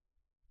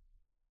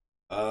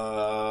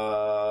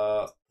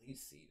 Leaf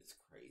Seed is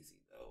crazy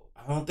though.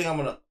 I don't think I'm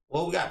gonna.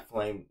 Well, we got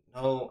Flame.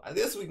 No, I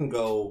guess we can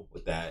go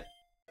with that.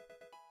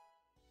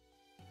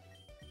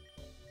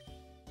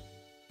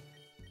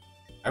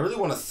 I really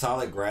want a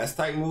solid grass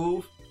type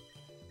move.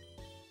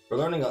 We're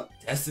learning a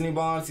Destiny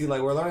Bond. See,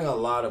 like we're learning a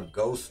lot of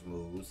ghost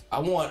moves. I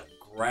want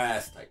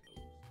grass type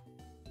moves,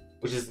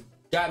 which has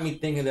got me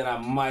thinking that I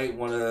might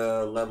want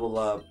to level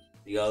up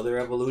the other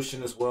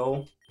evolution as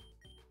well.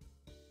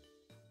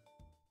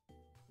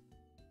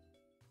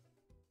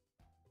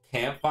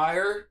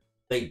 Campfire.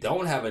 They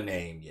don't have a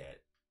name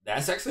yet.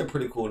 That's actually a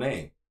pretty cool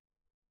name.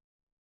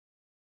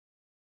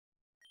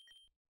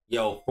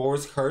 Yo,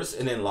 Forest Curse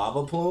and then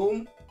Lava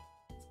Plume.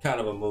 It's kind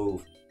of a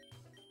move.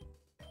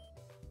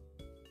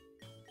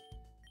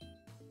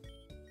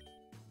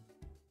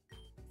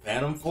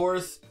 Phantom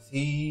Force.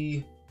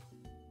 He.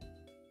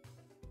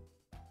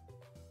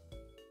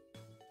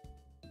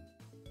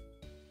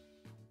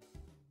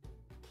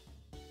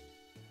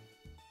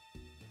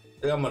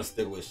 I think I'm gonna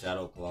stick with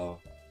Shadow Claw.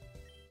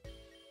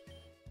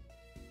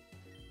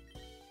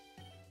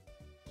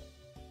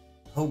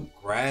 Oh,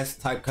 grass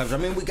type coverage.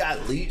 I mean, we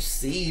got Leech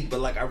Seed, but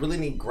like, I really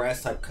need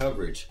grass type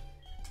coverage.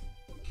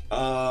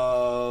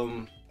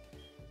 What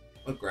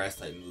grass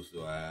type moves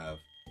do I have?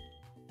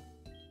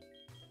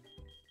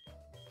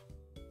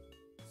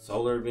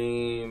 Solar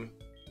Beam,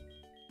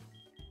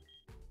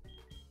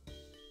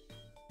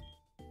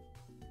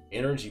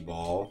 Energy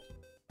Ball,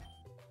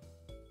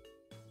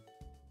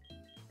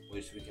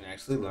 which we can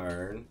actually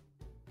learn.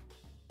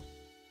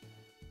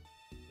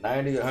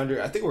 90, 100.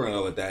 I think we're gonna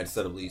go with that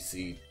instead of Leech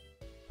Seed.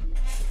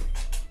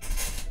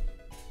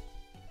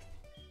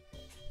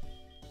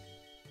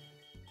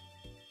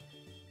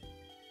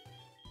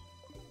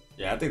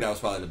 Yeah, I think that was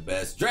probably the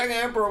best. Dragon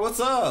Emperor, what's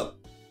up?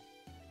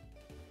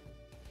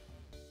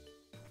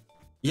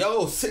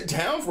 Yo, sit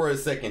down for a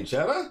second,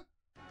 Cheddar.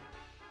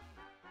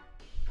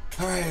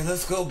 All right,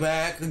 let's go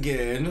back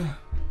again.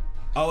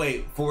 Oh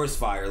wait, Forest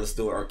Fire, let's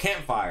do it. Or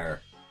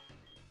Campfire.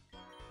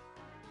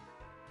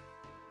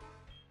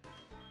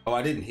 Oh,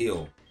 I didn't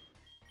heal.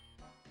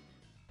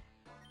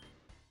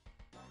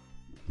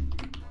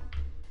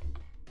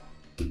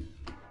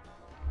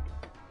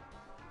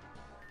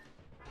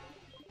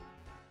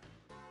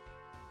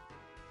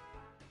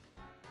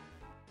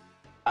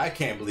 I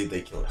can't believe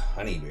they killed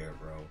Honeybear,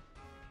 bro.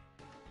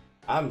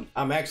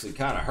 I'm actually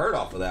kind of hurt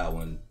off of that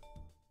one.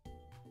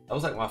 That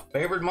was like my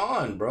favorite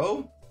mon,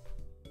 bro.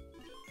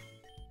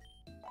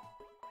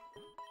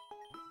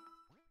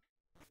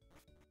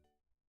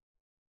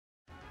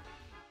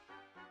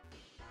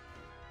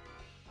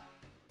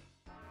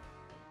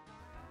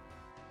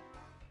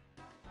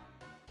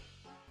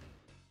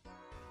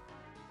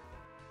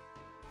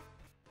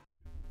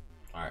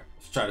 All right,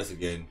 let's try this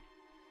again.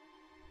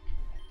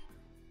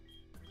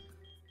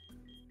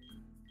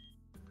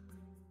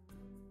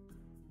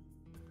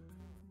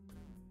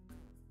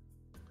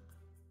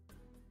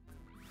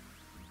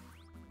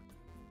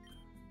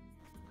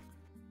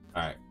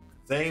 Alright.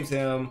 Saves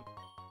him.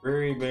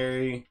 Berry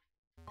Berry.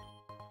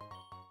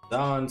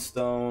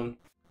 Dawnstone.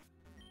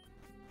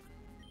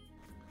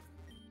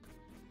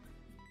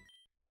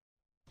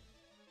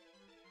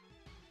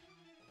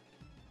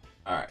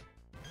 Alright.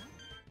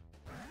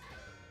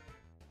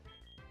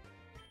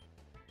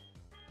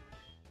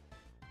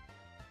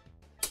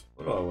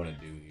 What do I want to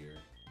do here?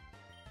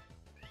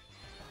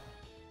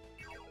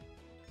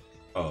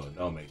 Oh,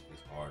 don't make this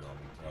hard on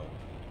me, bro.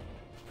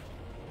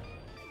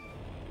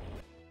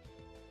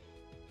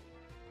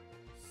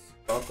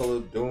 Skull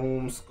of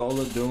Doom, Skull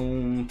of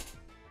Doom.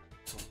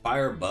 So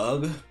Fire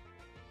Bug. I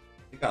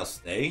think I'll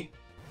stay.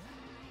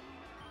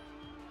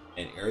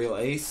 And Aerial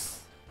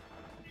Ace.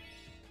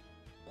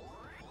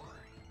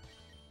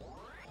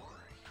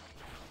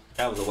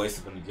 That was a waste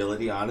of an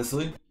agility,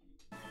 honestly.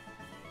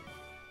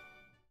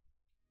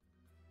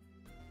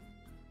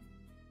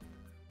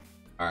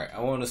 Alright, I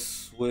want to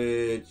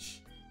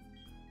switch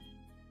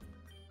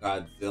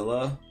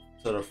Godzilla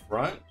to the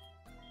front.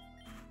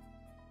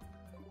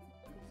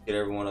 Let's get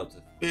everyone up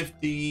to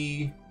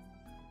 50.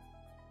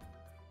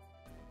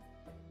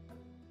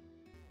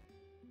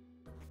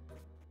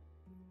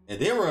 And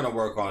then we're going to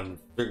work on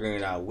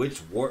figuring out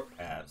which warp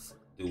paths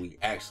do we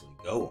actually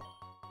go on.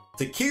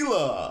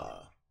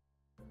 Tequila!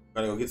 I'm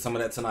going to go get some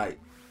of that tonight.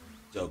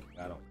 Joking,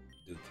 I don't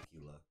do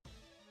tequila.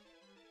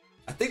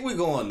 I think we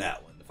go on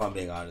that one, if I'm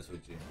being honest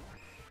with you.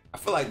 I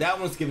feel like that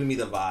one's giving me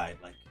the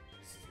vibe. Like,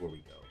 this is where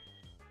we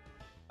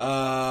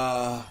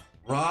go.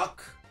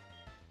 Rock.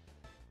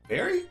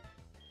 Fairy?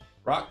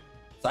 Rock.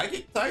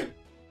 Psychic type?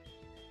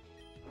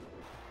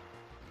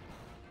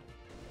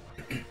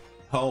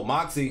 Oh,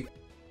 Moxie.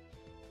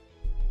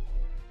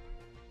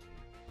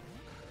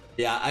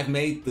 Yeah, I've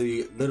made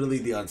literally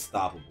the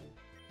unstoppable.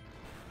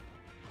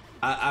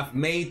 I've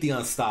made the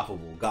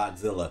unstoppable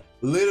Godzilla.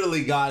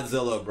 Literally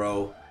Godzilla,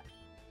 bro.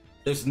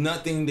 There's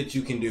nothing that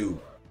you can do.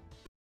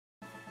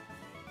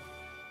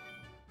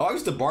 Oh, I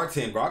used to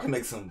bartend, bro. I can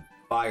make some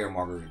fire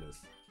margaritas.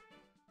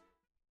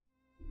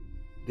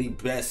 The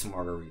best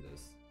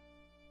margaritas.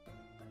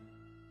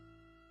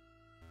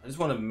 I just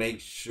want to make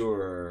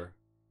sure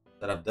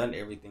that I've done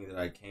everything that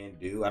I can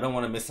do. I don't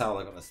want to miss out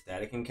like on a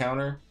static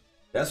encounter.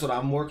 That's what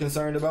I'm more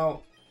concerned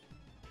about.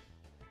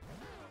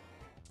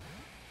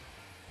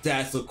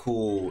 That's a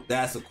cool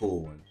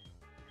one.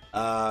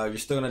 You're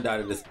still gonna die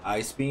to this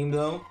ice beam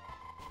though.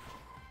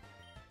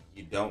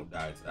 You don't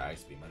die to the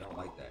ice beam. I don't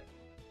like that.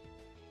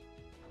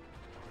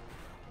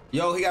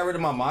 Yo, he got rid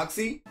of my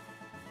Moxie?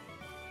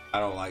 I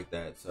don't like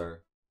that, sir.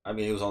 I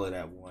mean, it was only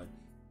that one.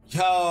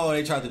 Yo,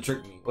 they tried to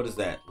trick me. What is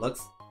that?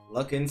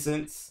 Luck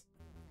incense?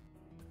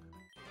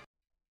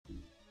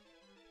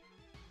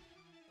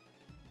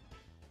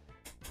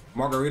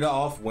 Margarita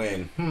off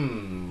when?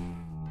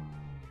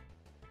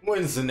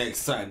 When's the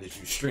next time that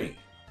you stream?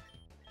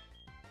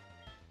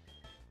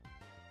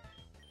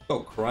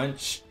 Go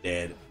Crunch.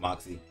 Dead.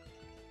 Moxie.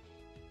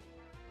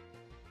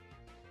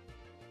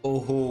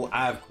 Oh,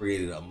 I've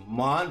created a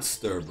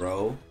monster,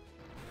 bro.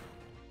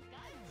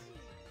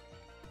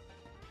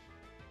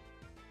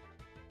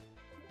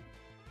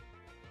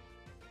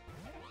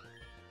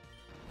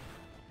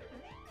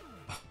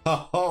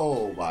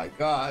 Oh my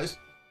gosh.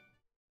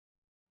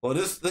 Well,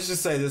 let's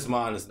just say this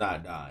mon is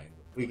not dying.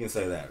 We can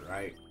say that,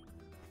 right?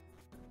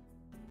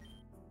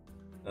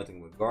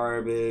 Nothing but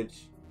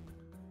garbage.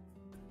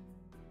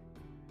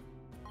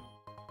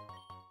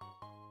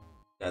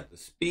 Got the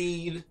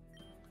speed.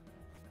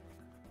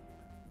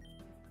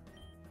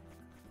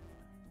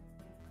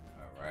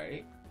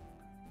 Alright.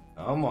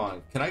 Come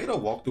on. Can I get a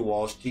walk through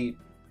walls cheat?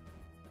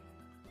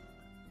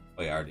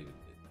 Oh yeah, I already did.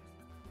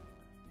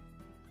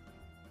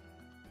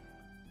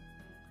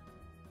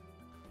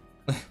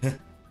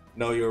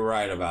 No, you're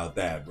right about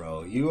that,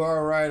 bro. You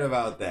are right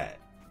about that.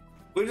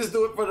 We just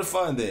do it for the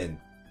fun then.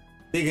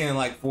 Thinking in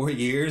like 4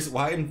 years?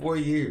 Why in 4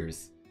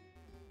 years?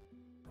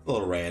 It's a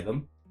little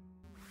random.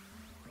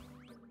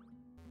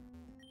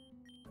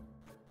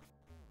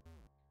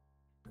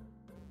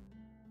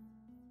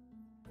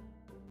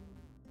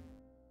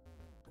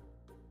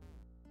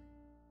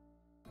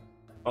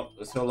 Oh,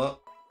 let's heal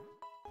up.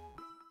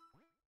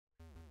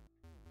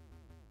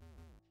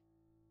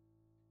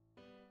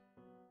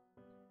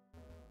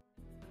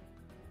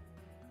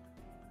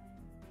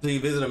 So you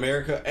visit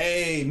America?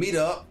 Hey, meet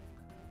up.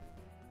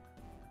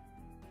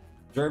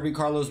 Derby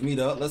Carlos meet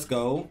up. Let's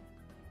go.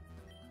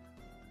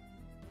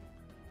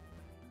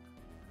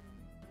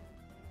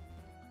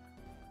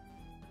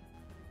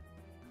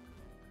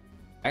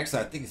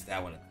 Actually, I think it's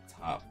that one at the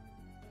top.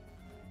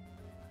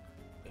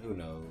 Who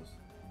knows?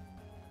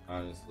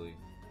 Honestly.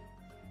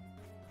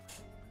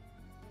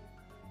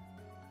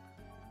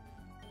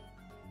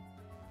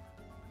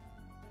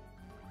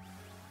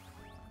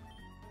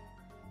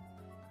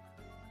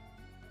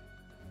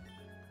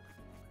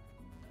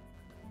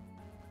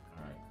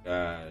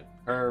 Got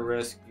her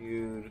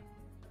rescued.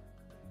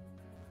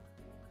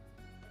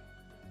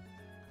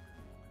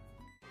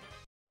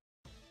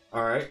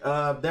 All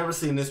right, never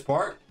seen this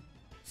part.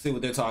 See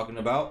what they're talking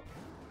about.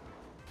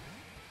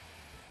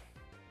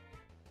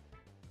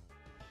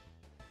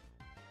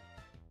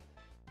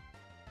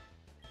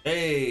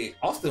 Hey,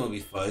 Austin would be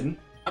fun.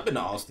 I've been to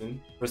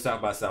Austin for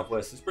South by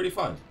Southwest. It's pretty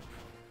fun.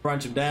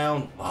 Crunch him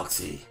down,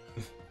 Moxie.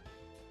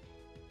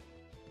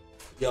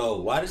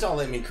 Yo, why did y'all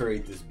let me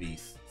create this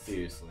beast?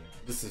 Seriously.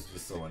 This is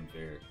just so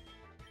unfair.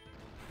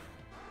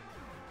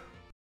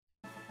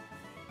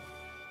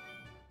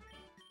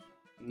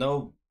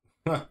 No.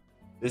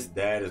 This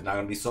dad is not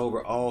gonna be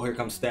sober. Oh, here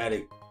comes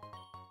static.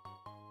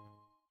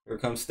 Here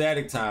comes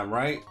static time,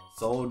 right?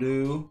 Soul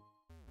Dew.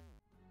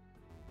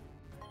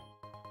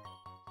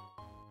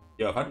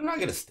 Yo, if I do not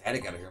get a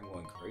static out of here, I'm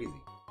going crazy.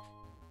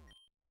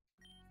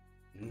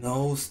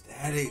 No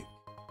static.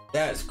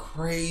 That's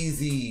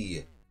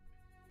crazy.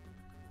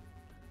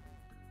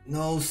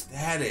 No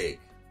static.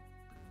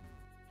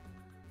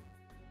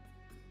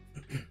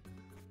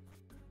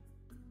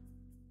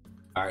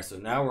 All right, so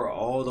now we're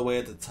all the way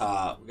at the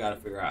top. We got to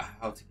figure out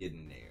how to get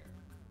in there.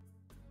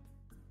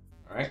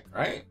 All right,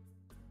 right?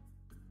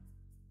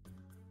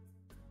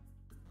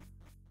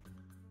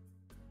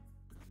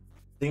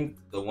 I think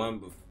the one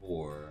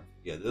before.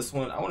 Yeah, this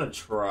one. I want to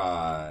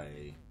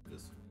try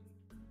this one.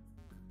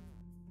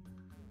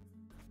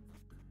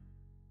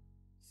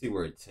 See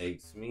where it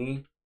takes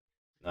me.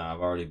 Nah,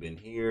 I've already been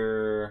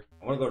here.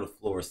 I want to go to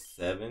floor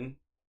 7.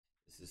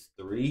 This is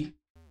 3.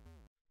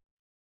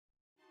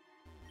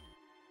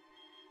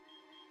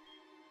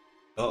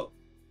 Oh,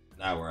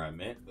 not where I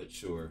meant, but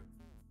sure.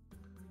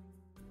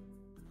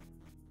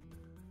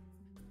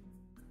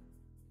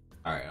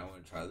 Alright, I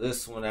want to try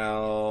this one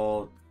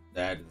out.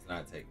 That does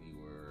not take me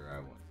where I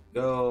want to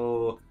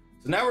go.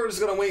 So now we're just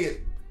going to wing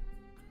it.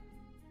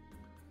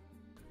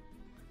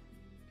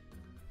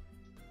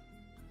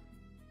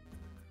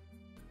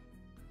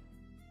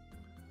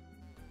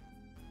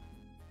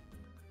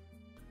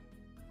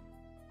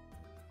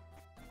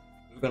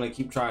 We're going to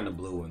keep trying the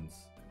blue ones.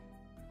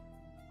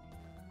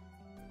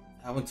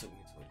 That one took me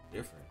to a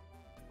different.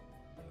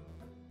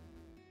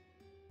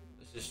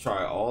 Let's just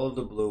try all of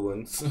the blue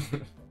ones.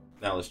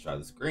 Now let's try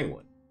this green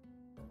one.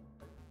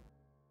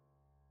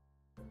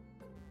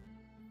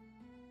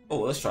 Oh,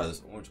 let's try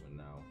this orange one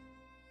now.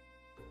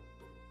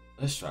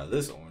 Let's try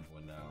this orange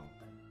one now.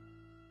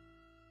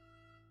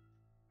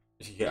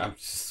 Yeah, I'm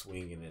just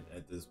swinging it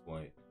at this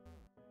point.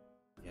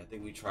 Yeah, I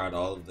think we tried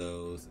all of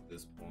those at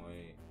this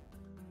point.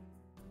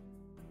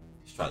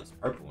 Let's try this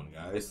purple one,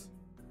 guys.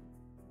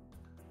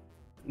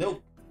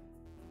 Nope.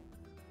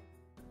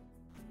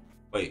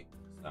 Wait,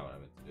 that's not what I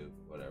meant to do.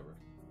 Whatever.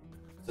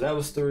 So that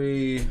was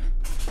 3,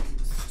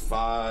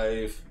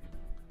 5.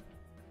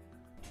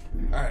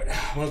 Alright,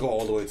 I want to go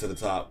all the way to the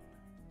top.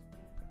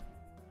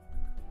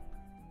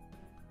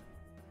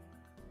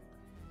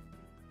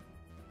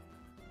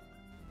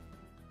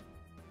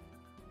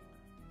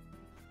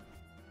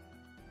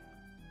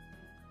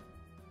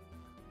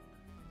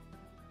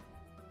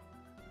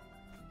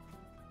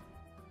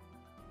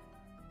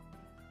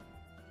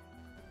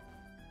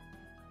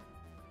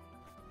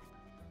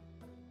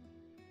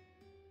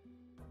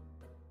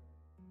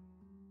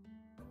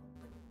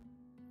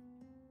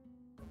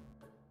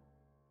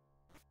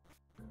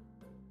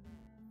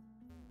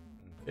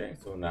 Okay,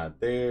 so not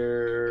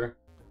there.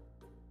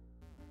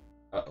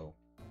 Uh-oh.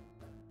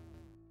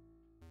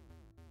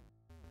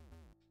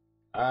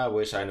 I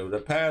wish I knew the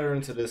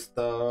pattern to this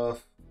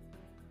stuff.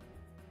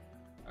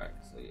 Alright,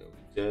 so yeah,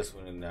 we just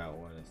went in that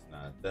one. It's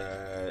not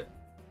that.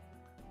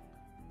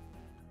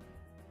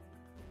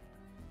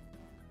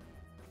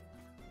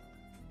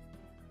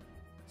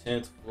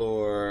 Tenth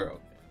floor.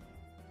 Okay.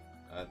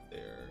 Not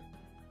there.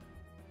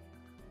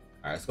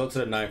 Alright, let's go to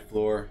the 9th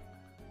floor.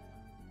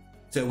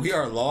 So we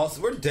are lost.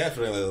 We're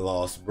definitely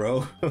lost,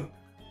 bro. But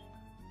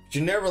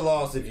you're never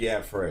lost if you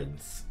have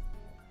friends.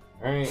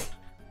 Alright?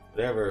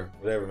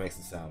 Whatever makes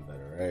it sound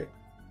better, right?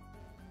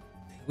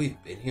 I think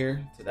we've been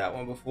here to that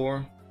one before.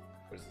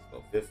 Where does this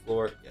go? 5th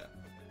floor? Yeah.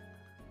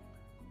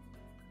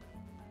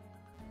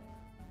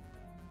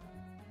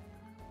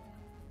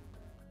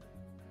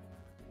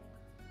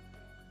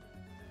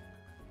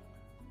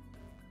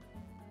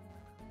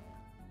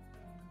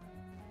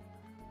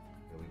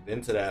 Okay, we've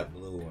been to that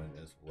blue one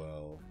as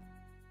well.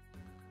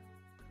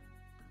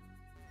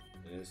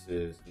 This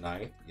is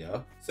 9th,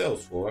 yeah.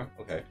 Sales floor,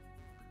 okay.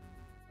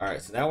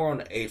 Alright, so now we're on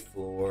the 8th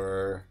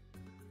floor.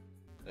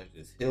 That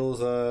just heals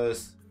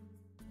us.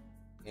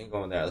 Ain't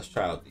going there. Let's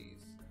try out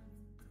these.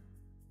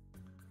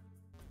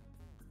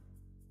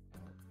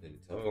 Did it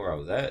tell me where I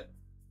was at?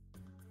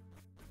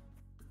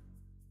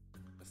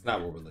 That's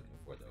not what we're looking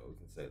for, though. We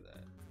can say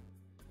that.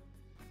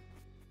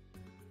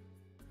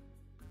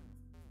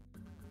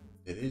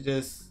 Did it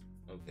just...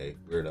 Okay,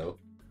 weirdo.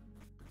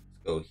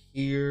 Go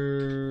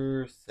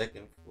here,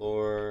 2nd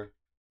floor.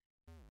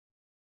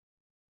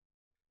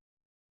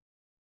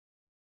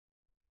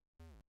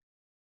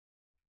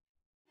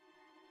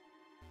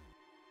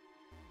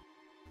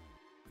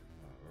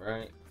 All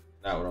right,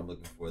 not what I'm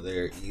looking for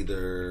there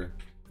either.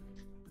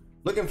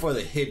 Looking for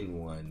the hidden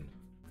one.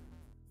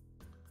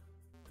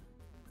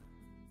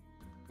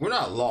 We're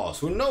not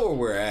lost. We know where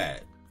we're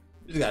at.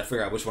 We just gotta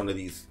figure out which one of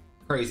these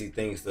crazy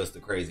things does the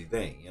crazy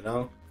thing, you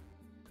know?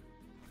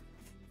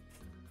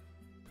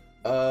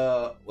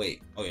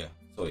 Wait. Oh yeah.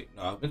 So wait.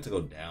 No, I meant to go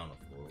down a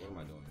floor. What am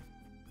I doing?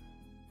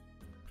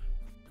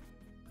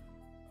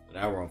 So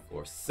now we're on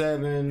floor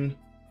 7.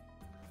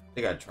 I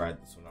think I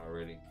tried this one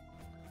already.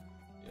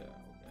 Yeah.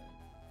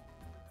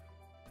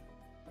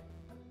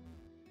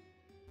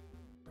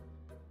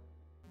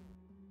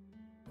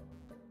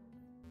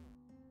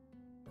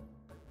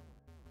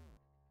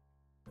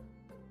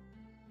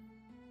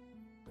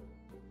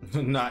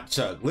 Okay. Not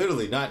Chuck.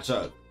 Literally not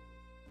Chuck.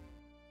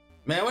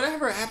 Man,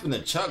 whatever happened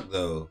to Chuck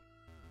though?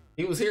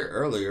 He was here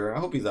earlier. I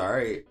hope he's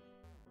alright.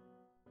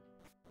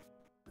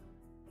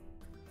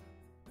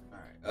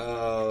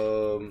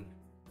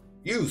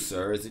 You,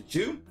 sir. Is it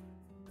you?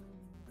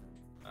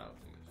 I don't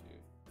think it's you.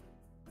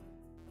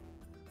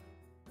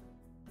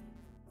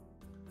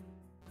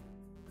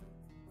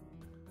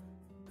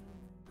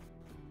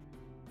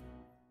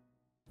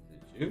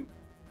 Is it you?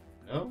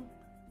 No?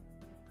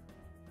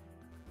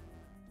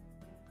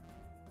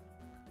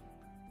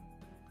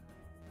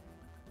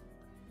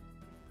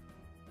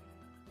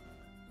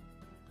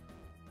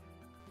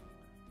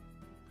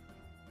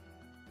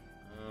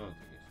 I don't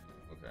think it's you.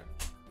 Okay.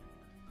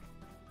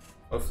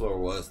 What floor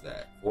was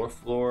that? Fourth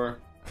floor?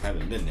 I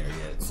haven't been there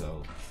yet,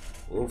 so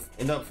we'll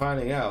end up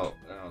finding out.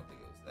 I don't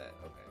think it was that.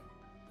 Okay.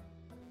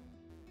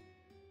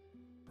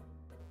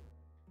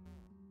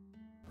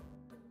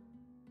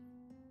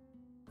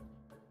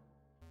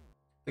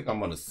 I think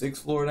I'm on the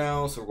 6th floor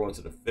now, so we're going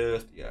to the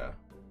 5th. Yeah. Right.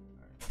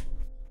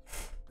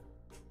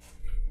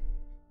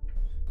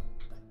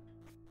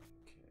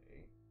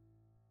 Okay.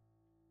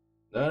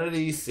 None of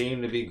these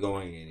seem to be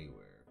going anywhere,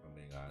 if I'm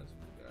being honest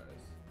with you guys.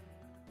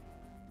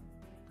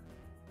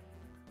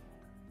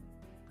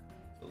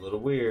 It's a little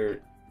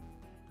weird.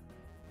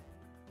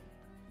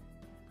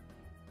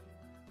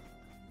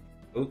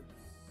 Oops.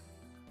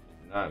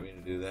 Did not mean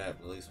to do that,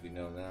 but at least we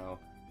know now.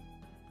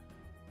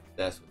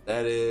 That's what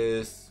that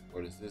is.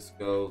 Where does this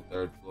go?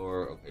 3rd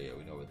floor. Okay, yeah,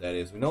 we know what that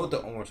is. We know what the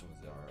orange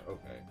ones are.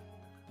 Okay.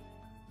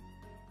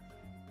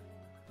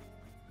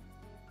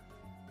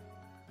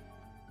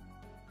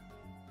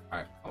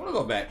 Alright, I want to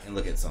go back and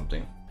look at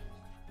something.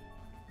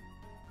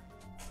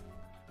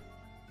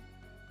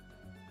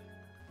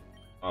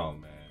 Oh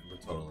man, we're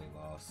totally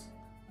lost.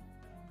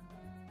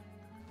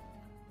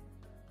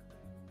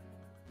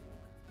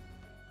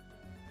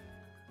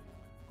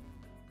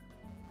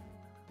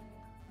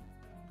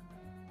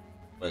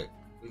 Wait,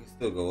 we can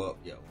still go up.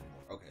 Yeah, one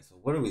more. Okay, so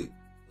what are we?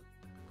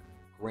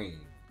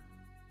 Green.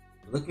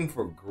 We're looking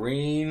for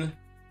green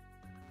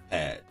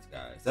pads,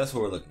 guys. That's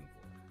what we're looking for.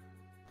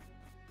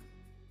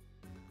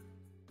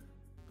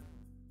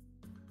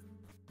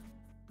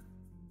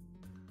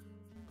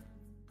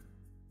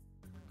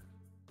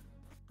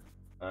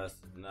 That's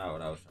not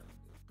what I was trying to do.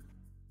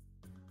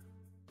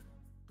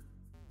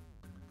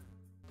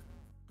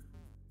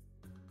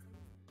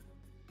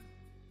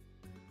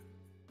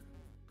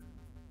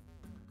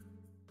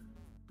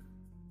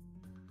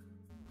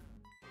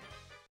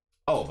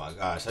 Oh my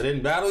gosh, I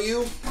didn't battle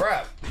you?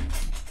 Crap.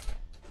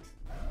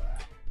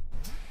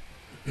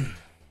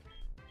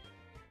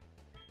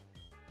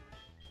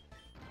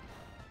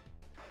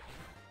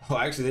 Oh,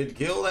 I actually didn't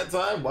kill that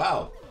time?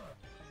 Wow.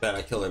 Bet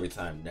I kill every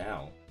time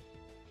now.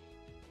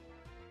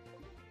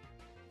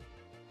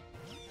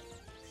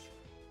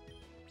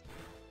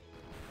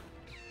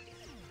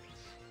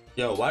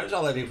 Yo, why did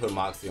y'all let me put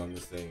Moxie on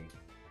this thing?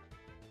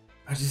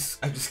 I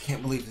just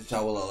can't believe that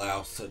y'all will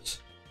allow such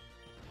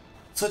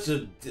a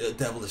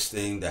devilish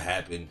thing to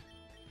happen.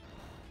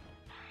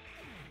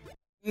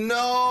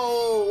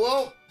 No!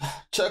 Well,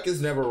 Chuck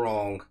is never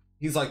wrong.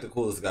 He's like the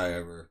coolest guy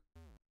ever.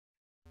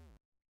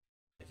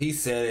 If he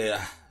said it,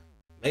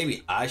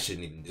 maybe I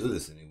shouldn't even do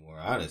this anymore,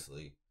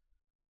 honestly.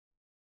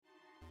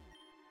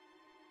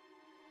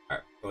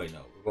 Alright, oh wait,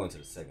 no. We're going to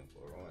the 2nd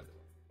floor. What am I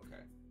doing?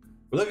 Okay.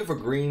 We're looking for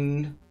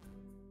green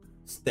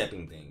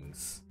stepping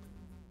things.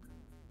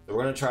 So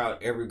we're going to try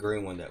out every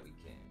green one that we can.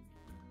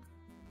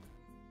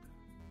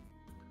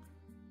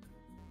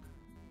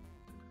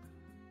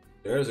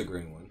 There's a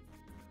green one.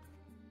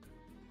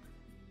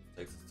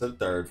 Takes us to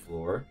the 3rd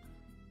floor.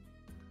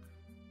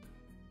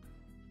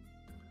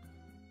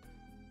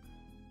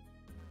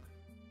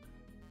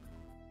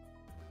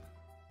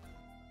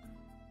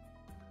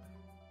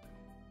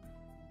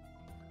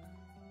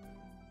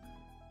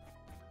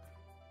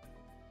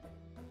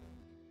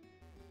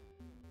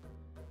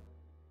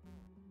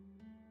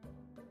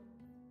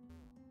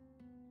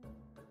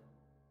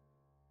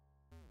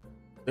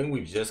 I think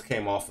we just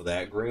came off of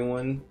that green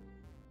one.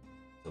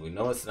 So we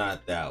know it's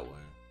not that one.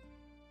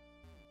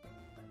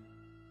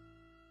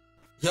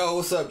 Yo,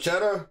 what's up,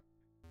 Cheddar?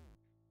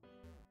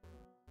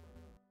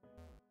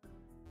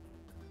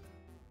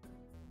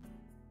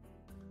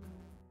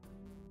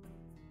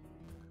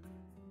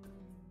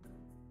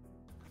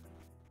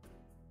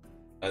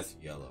 That's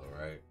yellow,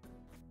 right?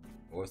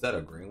 Or is that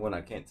a green one?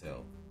 I can't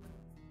tell.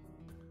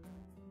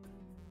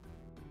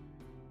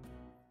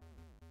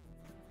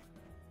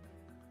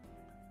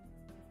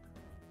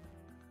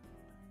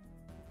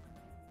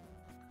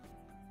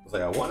 I was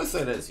like, I want to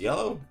say that it's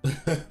yellow.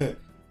 I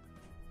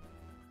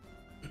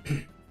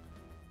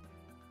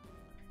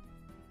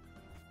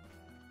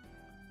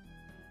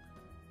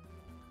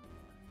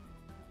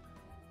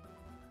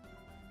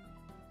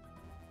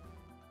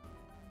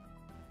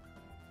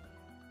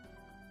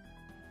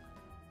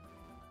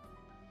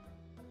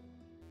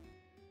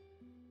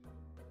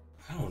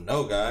don't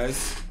know,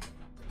 guys.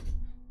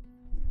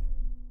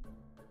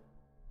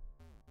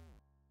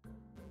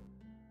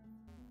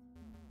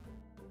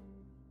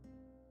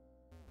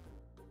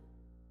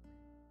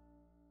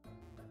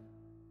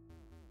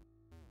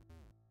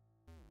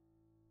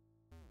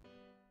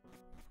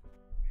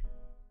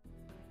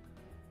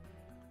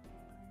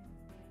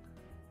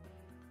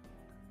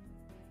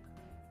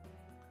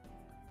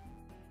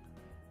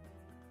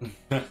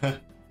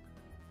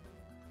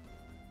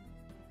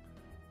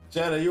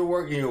 Cheddar, you're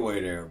working your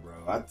way there, bro.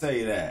 I tell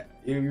you that.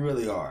 You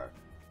really are.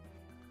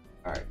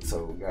 All right,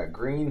 so we got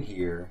green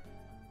here.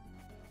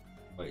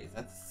 Wait, is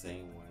that the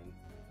same one?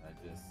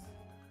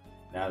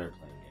 Now they're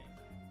playing game.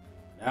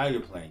 Now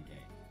you're playing game.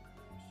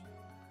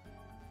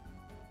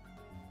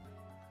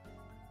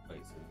 Wait,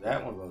 so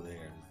that one go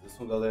there? Does this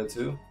one go there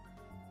too?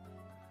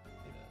 It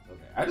does.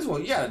 Okay. I just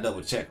want, you gotta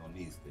double check on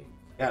these things.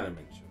 You gotta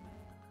make sure.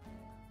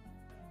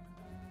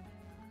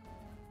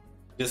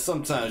 Just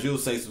sometimes you'll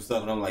say some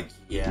stuff and I'm like,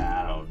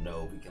 yeah, I don't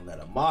know. We can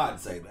let a mod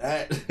say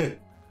that.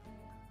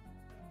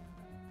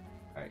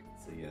 Alright,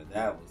 so yeah,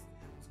 that was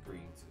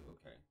green too.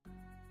 Okay.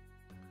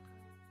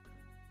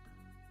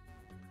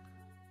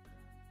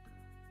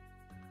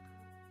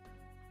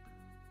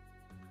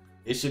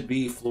 It should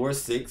be floor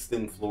 6,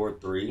 then floor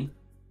 3.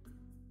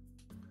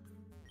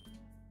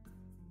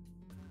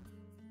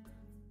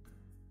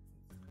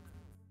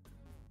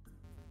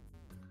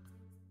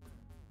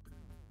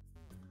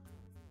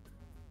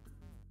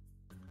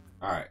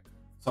 All right.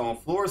 So on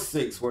floor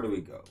 6, where do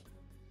we go?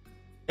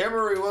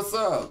 Emery, what's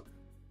up?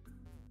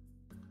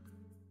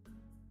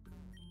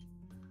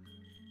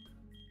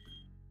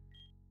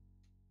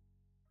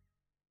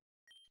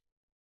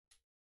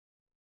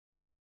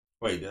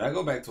 Wait, did I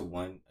go back to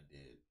 1? I did.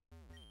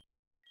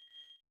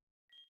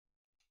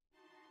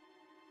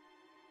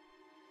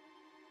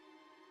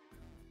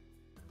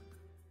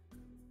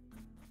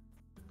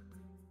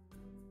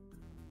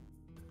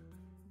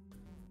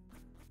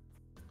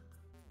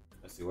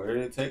 Let's see, where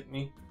did it take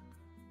me?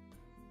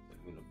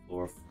 Take me to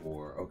floor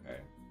 4. Okay.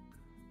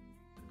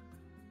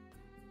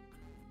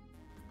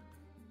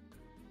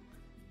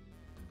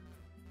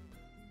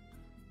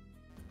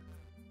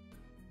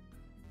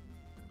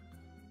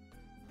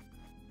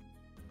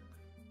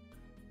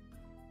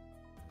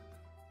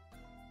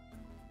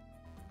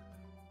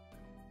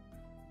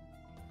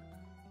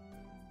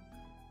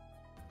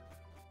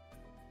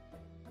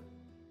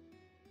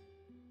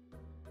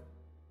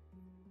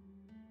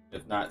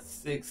 If not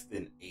 6,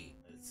 then 8.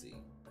 Let's see.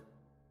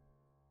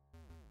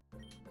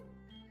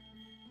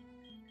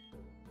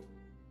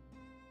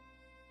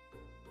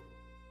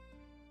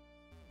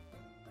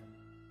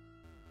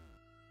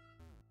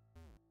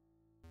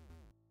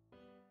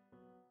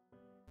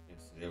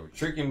 Yes, they were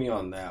tricking me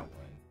on that one.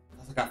 I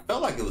was like, I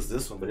felt like it was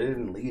this one, but it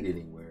didn't lead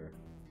anywhere.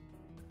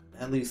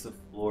 That leads to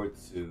floor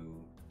 2.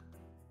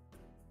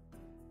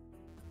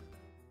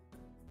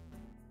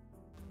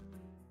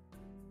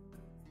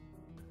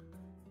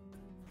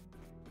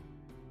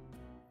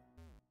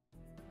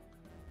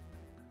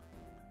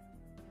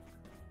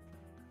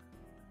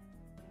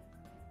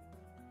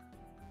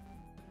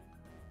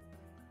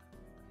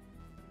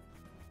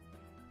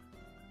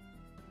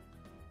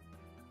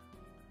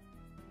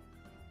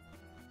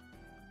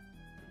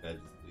 That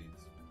just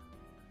leads.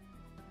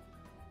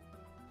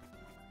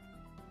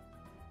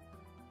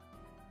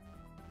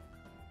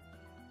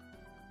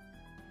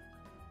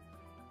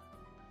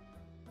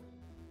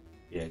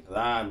 Yeah, because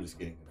I'm just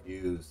getting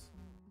confused.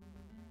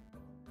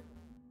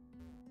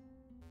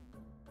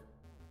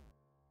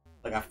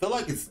 Like, I feel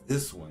like it's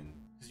this one.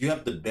 Because you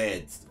have the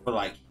beds for,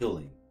 like,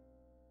 healing.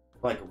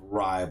 Like,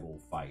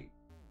 rival fight.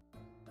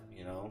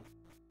 You know?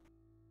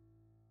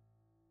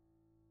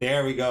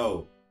 There we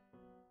go.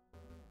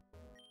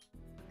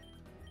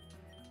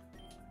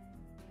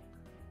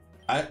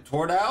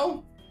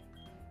 Tordal?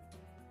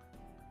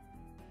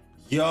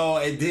 Yo,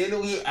 and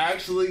then we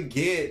actually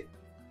get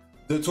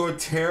the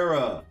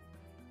Torterra.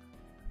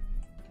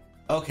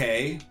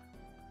 Okay.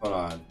 Hold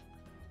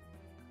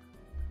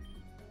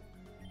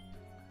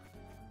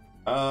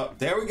on.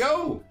 There we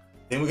go.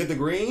 Then we get the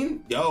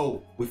green.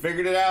 Yo, we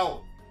figured it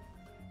out.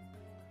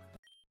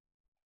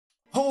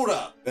 Hold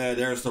up.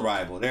 There's the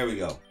rival. There we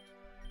go.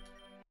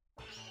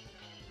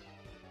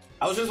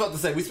 I was just about to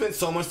say, we spent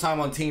so much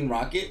time on Team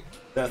Rocket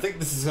that I think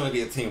this is going to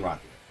be a Team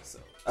Rocket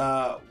episode.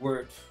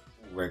 We're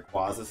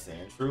Rayquaza,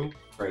 Sandshrew.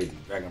 Crazy.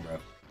 Dragon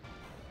Breath.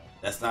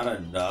 That's not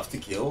enough to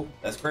kill.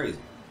 That's crazy.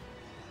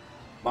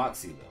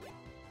 Moxie, though.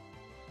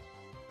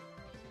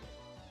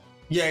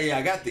 Yeah,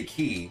 I got the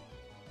key.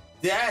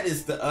 That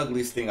is the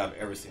ugliest thing I've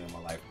ever seen in my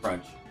life.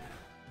 Crunch.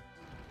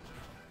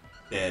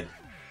 Dead.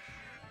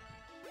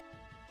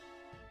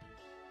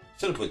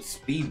 Should have put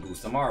speed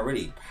boost. I'm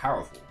already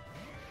powerful.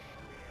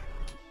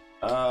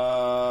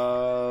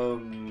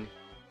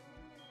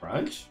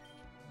 Crunch?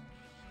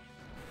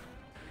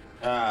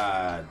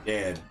 Ah,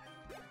 dead.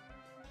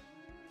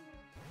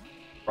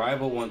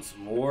 Rival wants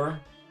more.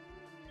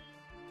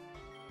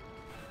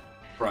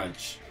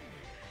 Crunch.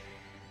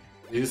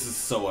 This is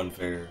so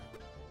unfair.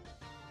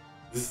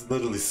 This is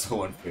literally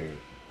so unfair.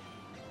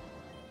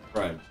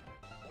 Crunch.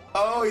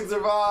 Oh, he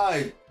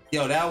survived!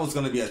 Yo, that was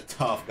gonna be a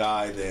tough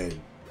guy then.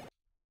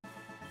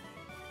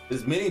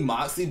 As many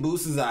Moxie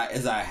boosts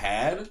as I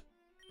had,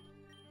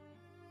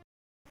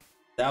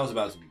 that was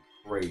about to be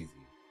crazy.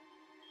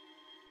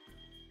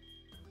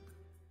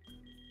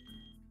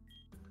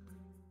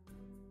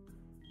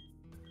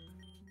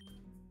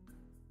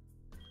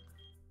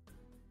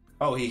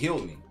 Oh, he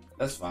healed me.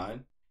 That's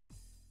fine.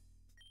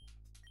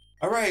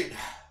 All right.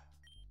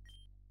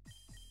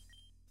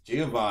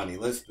 Giovanni,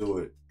 let's do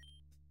it.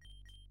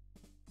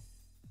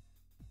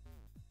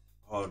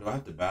 Oh, do I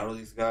have to battle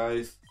these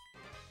guys?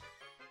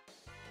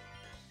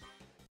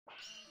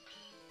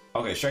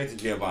 Okay, straight to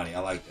Giovanni. I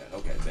like that.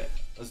 Okay, bet.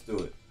 Let's do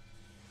it.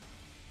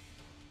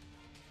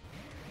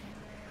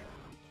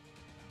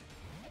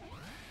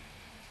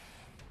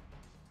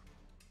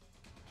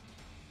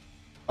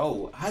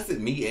 Oh, how's it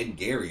me and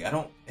Gary? I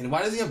don't. And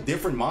why does he have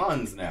different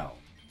mons now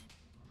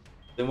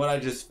than what I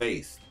just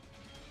faced?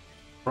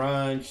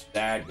 Crunch,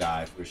 that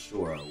guy for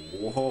sure.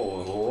 Whoa,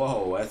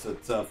 whoa, that's a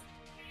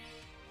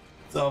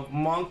tough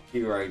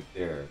monkey right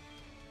there.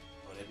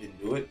 Oh, that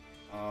didn't do it.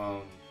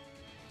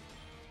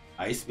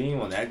 Ice beam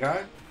on that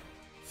guy.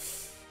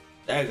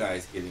 That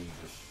guy's getting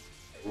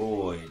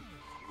destroyed,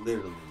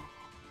 literally.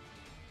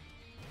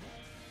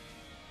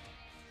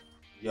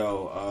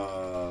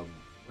 Yo,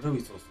 what are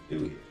we supposed to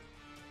do here?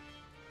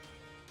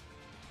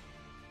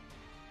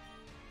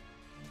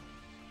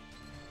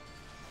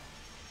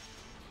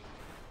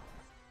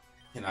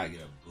 Can I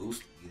get a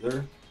boost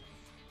either?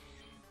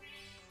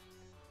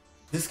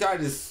 This guy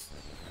just...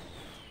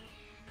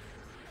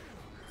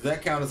 Does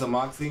that count as a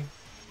Moxie?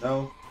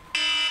 No?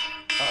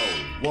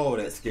 Uh-oh. Whoa,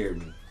 that scared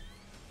me.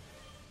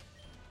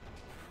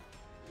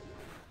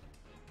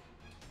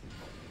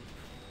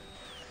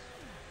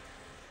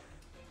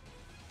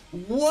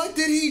 What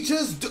did he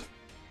just do?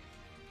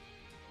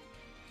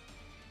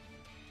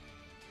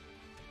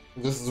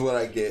 This is what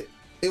I get.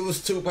 It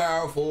was too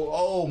powerful.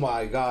 Oh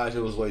my gosh,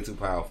 it was way too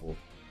powerful.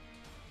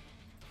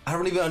 I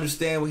don't even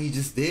understand what he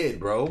just did,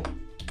 bro.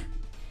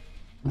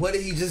 What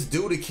did he just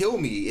do to kill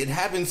me? It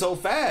happened so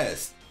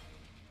fast.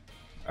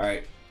 All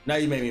right, now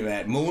you made me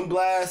mad.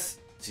 Moonblast?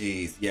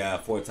 Jeez, yeah,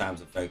 4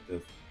 times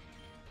effective.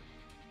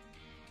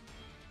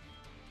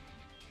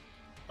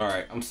 All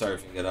right, I'm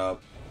surfing it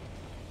up.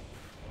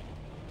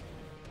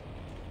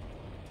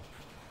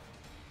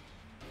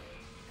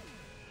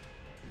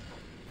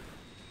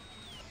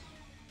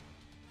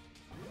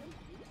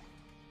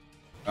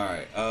 All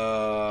right,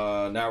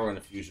 now we're gonna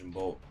fusion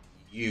bolt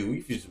you.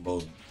 We fusion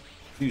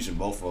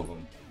both of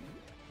them.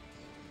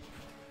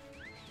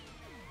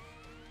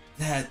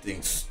 That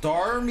thing,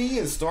 star me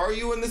and star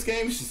you in this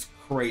game is just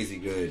crazy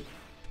good.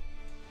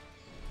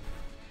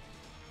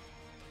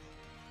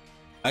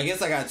 I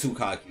guess I got too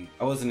cocky.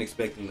 I wasn't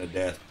expecting the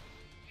death.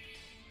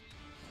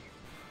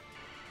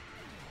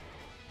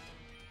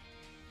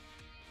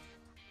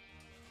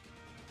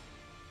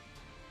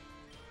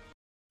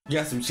 You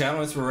got some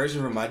channel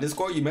inspiration from my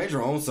Discord? You made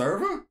your own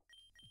server?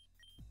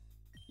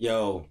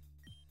 Yo,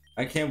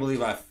 I can't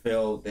believe I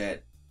failed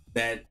that.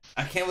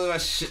 I can't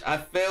believe I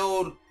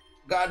failed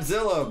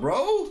Godzilla,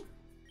 bro.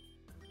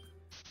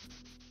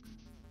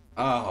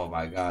 Oh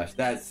my gosh,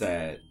 that's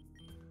sad.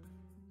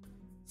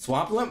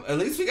 Swampert? At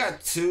least we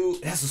got 2.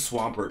 That's a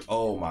Swampert.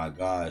 Oh my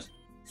gosh.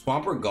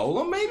 Swampert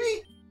Golem,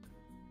 maybe?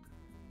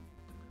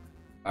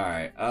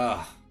 Alright,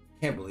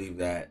 can't believe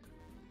that.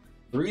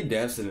 3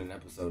 deaths in an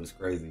episode is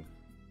crazy.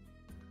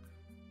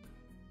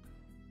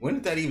 When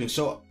did that even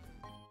show up?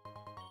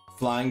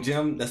 Flying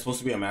Gem? That's supposed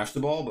to be a Master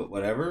Ball, but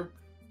whatever.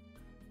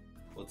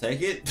 We'll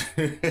take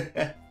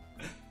it.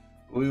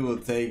 We will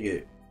take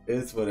it.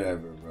 It's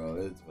whatever, bro.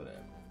 It's whatever.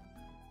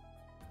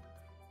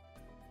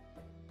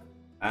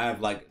 I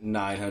have like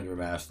 900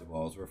 Master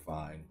Balls. We're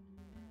fine.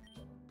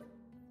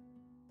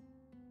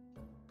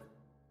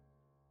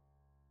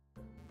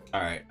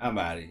 Alright, I'm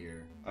out of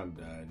here. I'm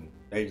done.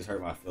 They just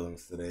hurt my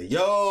feelings today.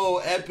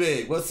 Yo,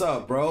 Epic! What's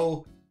up,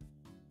 bro?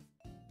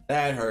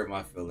 That hurt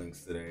my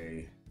feelings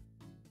today.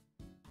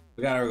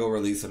 We gotta go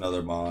release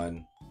another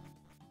Mon.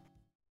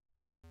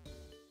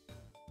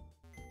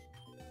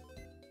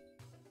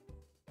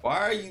 Why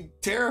are you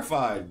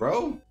terrified,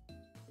 bro?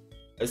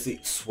 Let's see.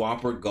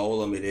 Swampert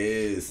Golem it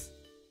is.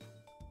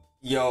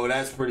 Yo,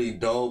 that's pretty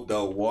dope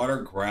though. Water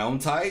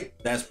ground type?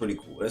 That's pretty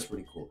cool. That's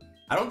pretty cool.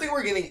 I don't think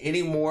we're getting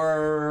any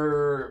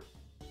more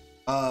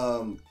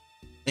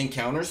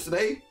encounters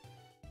today.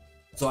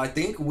 So I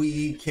think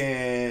we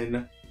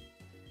can...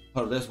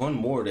 Oh, there's one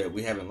more that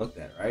we haven't looked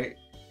at, right?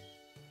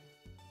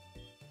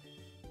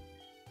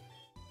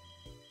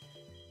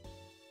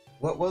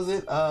 What was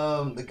it?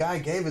 The guy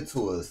gave it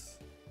to us.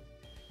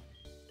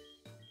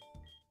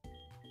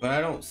 But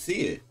I don't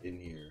see it in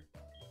here.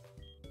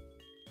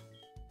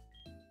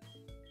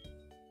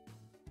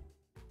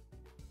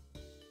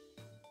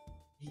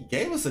 He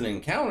gave us an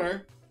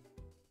encounter.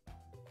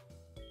 Am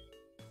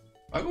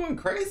I going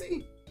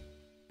crazy?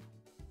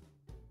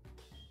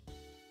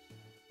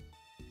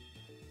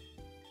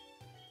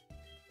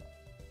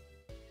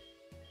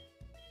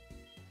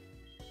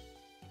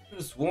 I could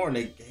have sworn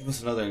they gave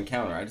us another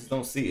encounter. I just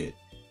don't see it.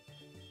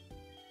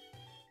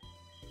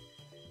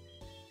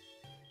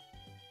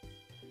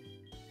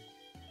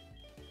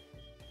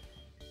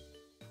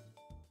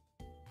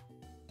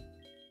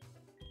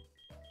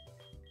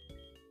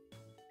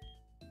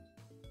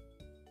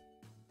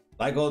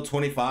 Like goal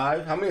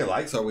 25? How many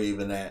likes are we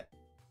even at?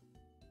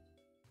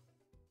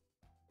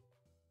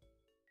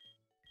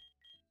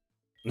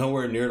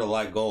 Nowhere near the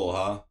like goal,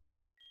 huh?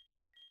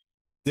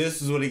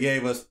 This is what he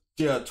gave us.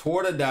 Yeah,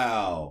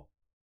 Tortadile.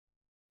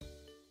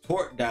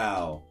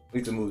 Tortdile. We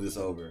need to move this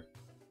over.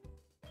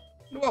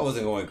 I knew I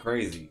wasn't going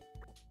crazy.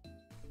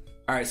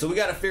 Alright, so we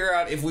gotta figure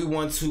out if we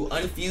want to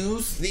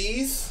unfuse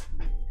these.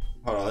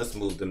 Hold on, let's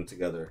move them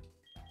together.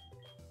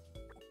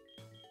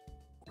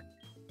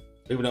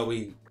 Even though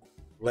we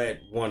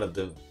let one of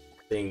the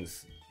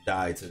things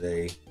die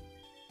today.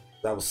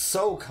 I was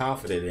so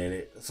confident in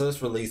it. So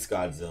let's release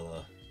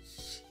Godzilla.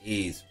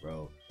 Jeez,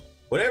 bro.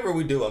 Whatever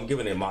we do, I'm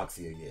giving it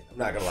Moxie again. I'm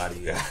not gonna lie to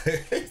you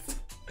guys.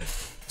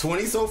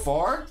 20 so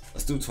far?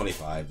 Let's do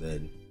 25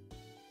 then.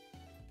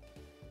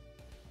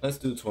 Let's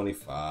do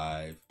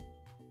 25.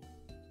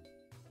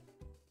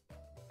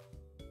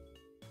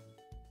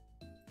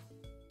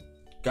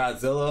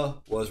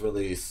 Godzilla was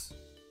released.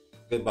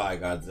 Goodbye,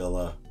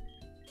 Godzilla.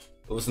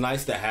 It was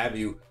nice to have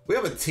you. We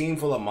have a team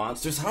full of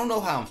monsters. I don't know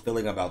how I'm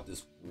feeling about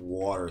this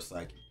water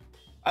psychic.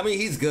 I mean,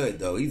 he's good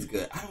though. He's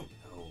good. I don't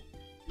know.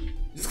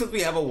 Just because we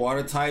have a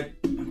water type,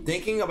 I'm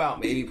thinking about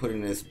maybe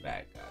putting this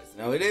back, guys.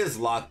 Now it is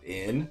locked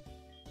in.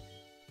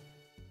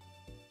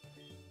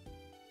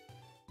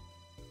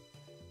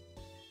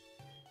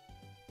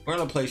 We're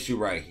gonna place you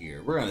right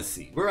here. We're gonna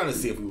see. We're gonna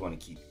see if we want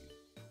to keep you.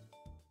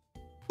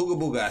 Ooga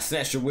booga, I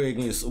snatched your wig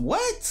and you.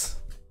 What?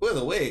 Where's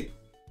the wig?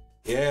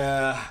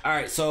 Yeah. All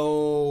right.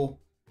 So,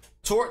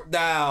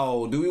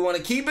 Tortdile. Do we want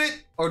to keep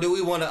it or do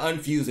we want to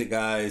unfuse it,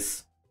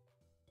 guys?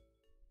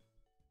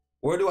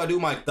 Where do I do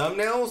my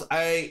thumbnails?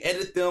 I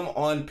edit them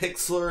on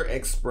Pixlr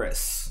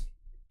Express.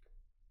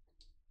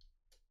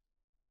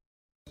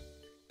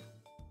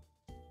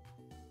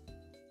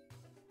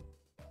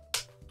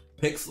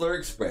 Pixlr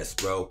Express,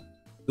 bro.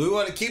 Do we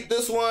want to keep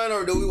this one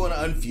or do we want to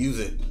unfuse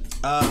it?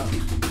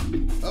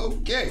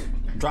 Okay.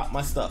 Drop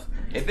my stuff.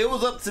 If it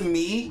was up to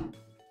me,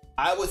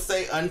 I would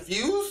say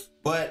unfuse,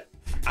 but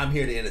I'm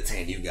here to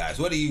entertain you guys.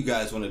 What do you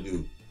guys want to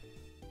do?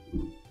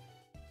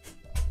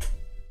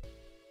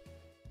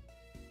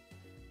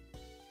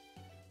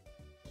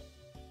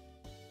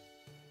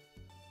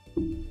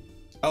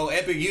 Oh,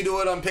 Epic, you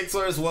do it on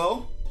Pixlr as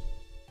well?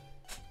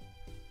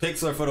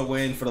 Pixlr for the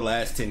win for the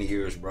last 10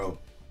 years, bro.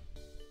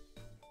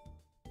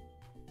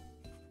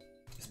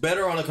 It's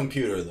better on a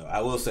computer, though.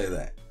 I will say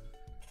that.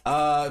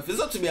 If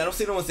it's up to me, I don't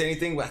see no one say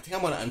anything, but I think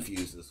I'm going to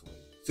unfuse this one.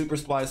 Super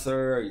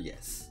Splicer,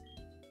 yes.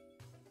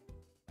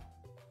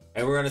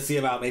 And we're going to see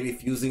about maybe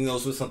fusing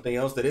those with something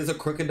else. That is a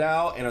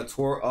Crocodile and a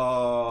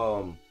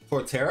Torterra?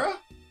 I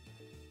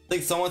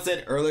think someone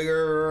said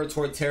earlier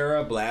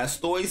Torterra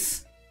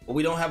Blastoise, but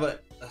we don't have a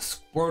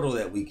Squirtle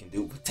that we can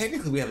do. But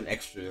technically, we have an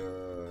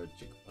extra...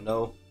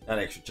 No, not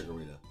extra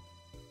Chikorita.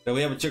 No,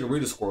 we have a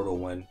Chikorita Squirtle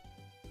one.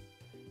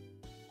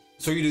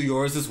 So you do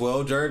yours as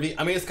well, Jervy?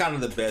 I mean, it's kind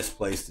of the best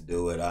place to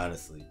do it,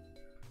 honestly.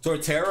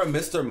 Torterra,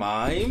 Mr.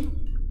 Mime?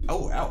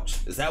 Oh,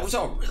 ouch. Is that what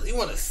y'all really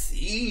want to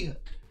see?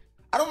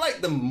 I don't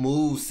like the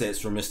move sets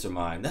for Mr.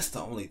 Mime. That's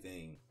the only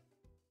thing.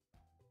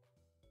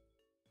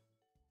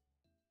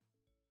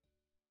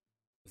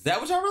 Is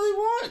that what y'all really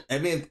want? I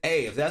mean,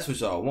 hey, if that's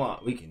what y'all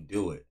want, we can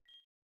do it.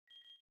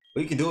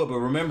 We can do it, but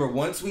remember,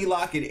 once we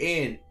lock it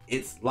in,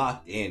 it's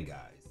locked in,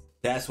 guys.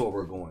 That's what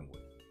we're going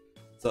with.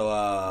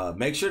 So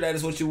make sure that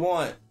is what you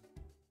want.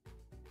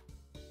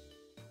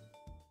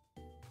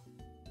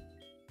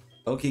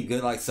 Okay,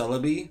 good like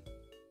Celebi.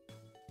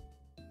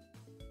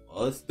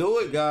 Well, let's do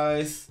it,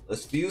 guys.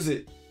 Let's fuse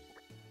it.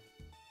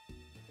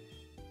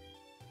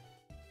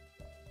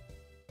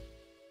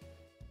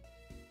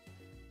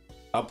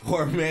 A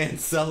poor man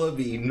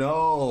Celebi,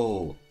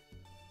 no.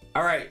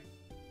 All right.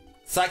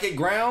 Psychic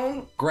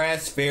Ground,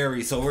 Grass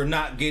Fairy. So we're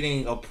not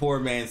getting a poor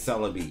man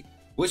Celebi.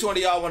 Which one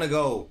do y'all want to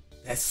go?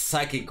 That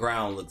Psychic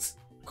Ground looks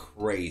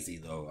crazy,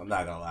 though. I'm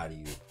not gonna lie to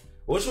you.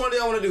 Which one do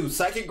y'all want to do?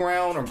 Psychic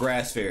Ground or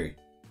Grass Fairy?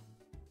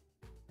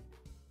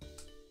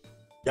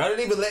 Y'all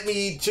didn't even let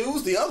me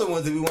choose the other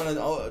ones if we want to.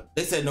 Oh,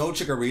 they said no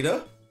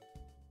Chikorita.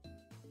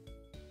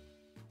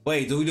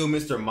 Wait, do we do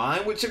Mr.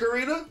 Mime with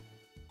Chikorita?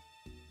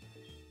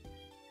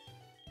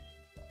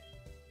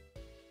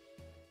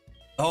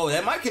 Oh,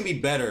 that might can be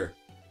better.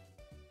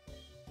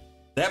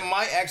 That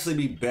might actually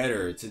be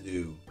better to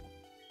do.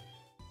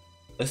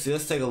 Let's see.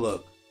 Let's take a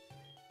look.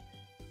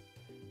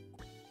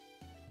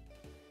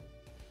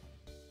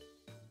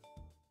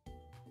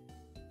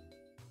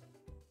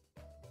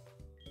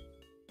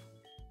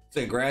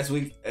 Say Grass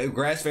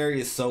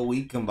Fairy is so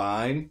weak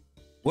combined.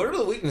 What are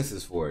the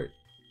weaknesses for it?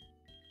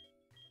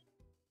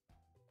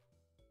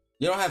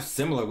 You don't have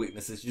similar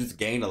weaknesses. You just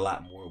gain a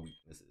lot more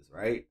weaknesses,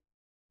 right?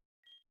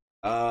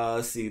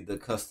 Let's see the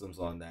customs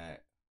on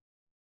that.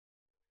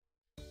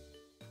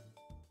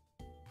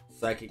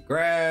 Psychic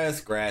Grass,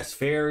 Grass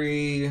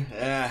Fairy.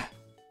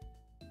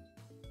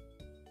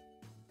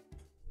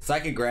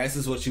 Psychic Grass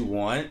is what you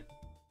want.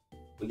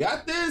 We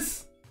got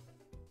this.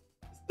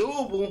 It's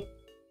doable.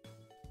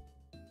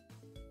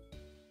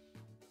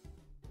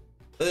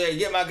 There,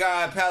 get my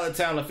guy Pallet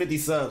Town to 50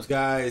 subs,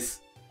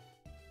 guys.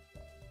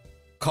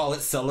 Call it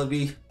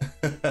Celebi.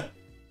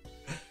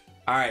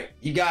 All right,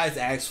 you guys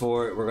asked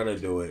for it. We're gonna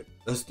do it.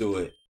 Let's do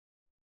it.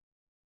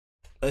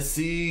 Let's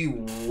see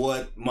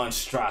what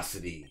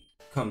monstrosity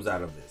comes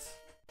out of this.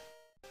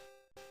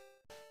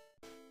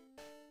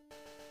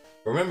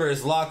 Remember,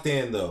 it's locked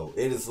in though.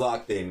 It is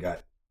locked in, guys.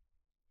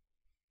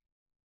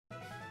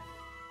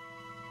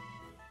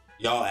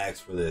 Y'all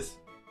asked for this.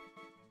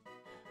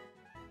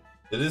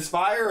 Is this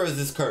fire or is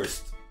this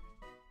cursed?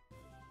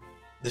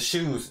 The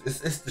shoes.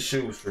 It's the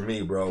shoes for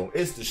me, bro.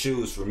 It's the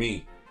shoes for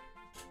me.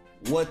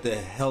 What the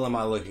hell am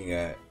I looking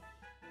at?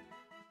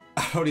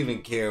 I don't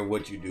even care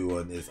what you do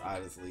on this,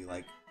 honestly.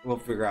 Like, we'll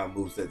figure out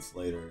movesets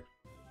later.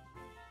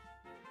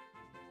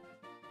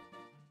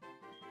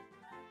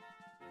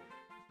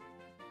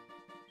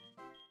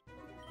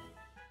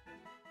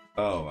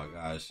 Oh my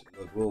gosh.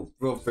 Look,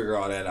 we'll figure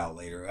all that out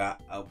later.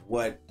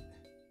 What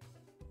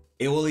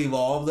it will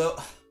evolve though.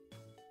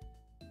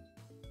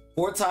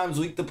 4 times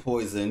weak to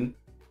poison.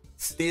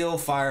 Steel,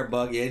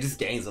 firebug. Yeah, it just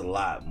gains a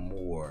lot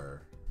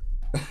more.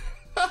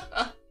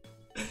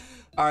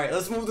 All right,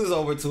 let's move this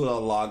over to a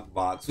locked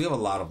box. We have a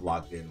lot of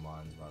locked in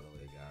mons, by the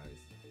way, guys.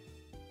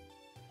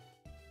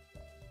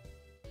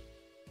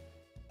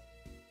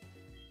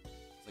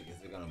 It's like,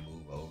 is it gonna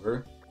move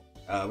over?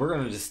 We're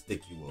gonna just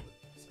stick you over.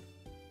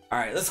 All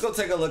right, let's go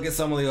take a look at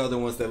some of the other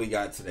ones that we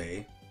got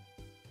today.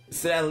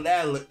 So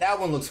that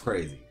one looks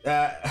crazy.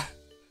 I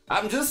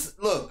just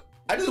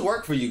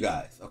work for you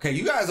guys. Okay,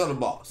 you guys are the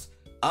boss.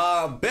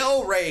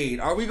 Bell Raid.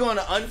 Are we going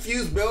to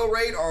unfuse Bell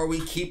Raid or are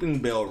we keeping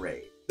Bell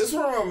Raid? This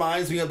one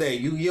reminds me of that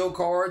Yu-Gi-Oh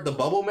card, the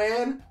Bubble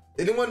Man.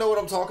 Anyone know what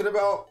I'm talking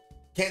about?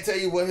 Can't tell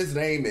you what his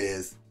name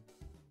is,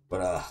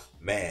 but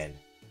man.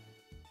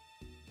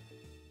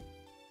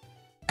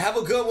 Have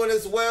a good one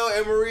as well,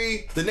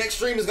 Emery. The next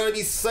stream is gonna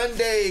be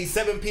Sunday,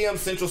 7 p.m.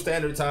 Central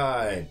Standard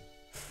Time.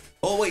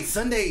 Oh wait,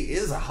 Sunday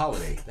is a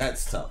holiday.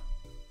 That's tough.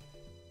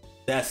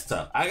 That's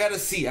tough. I gotta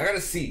see.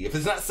 If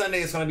it's not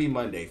Sunday, it's gonna be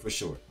Monday for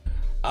sure.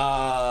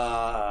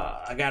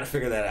 I gotta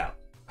figure that out.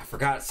 I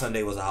forgot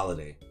Sunday was a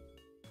holiday.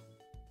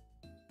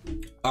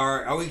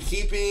 Are we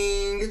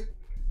keeping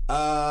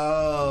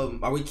Bell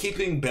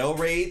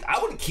Raid? I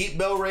would keep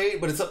Bell Raid,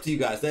 but it's up to you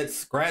guys.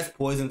 That's grass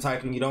poison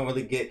typing. You don't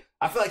really get.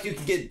 I feel like you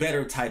can get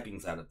better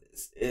typings out of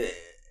this,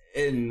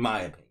 in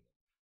my opinion.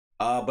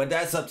 But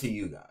that's up to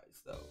you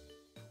guys, though.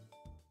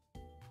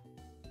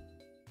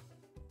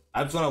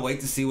 I just want to wait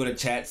to see what the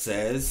chat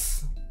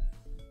says.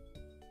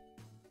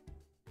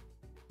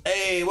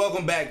 Hey,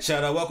 welcome back,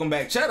 Cheddar. Welcome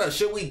back, Cheddar.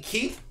 Should we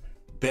keep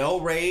Bell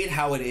Raid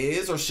how it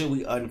is, or should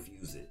we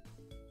unfuse it?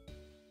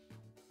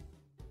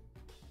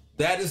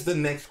 That is the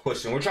next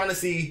question. We're trying to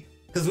see,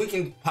 because we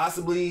can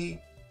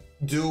possibly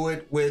do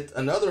it with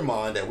another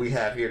mon that we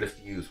have here to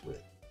fuse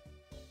with.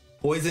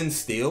 Poison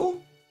Steel?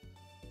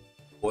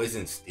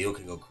 Poison Steel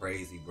can go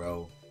crazy,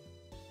 bro.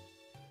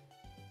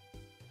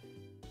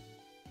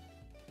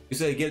 You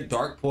said get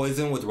Dark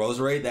Poison with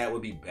Roserade, that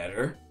would be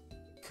better.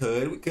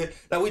 We could.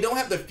 Now, we don't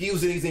have to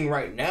fuse anything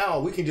right now.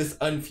 We can just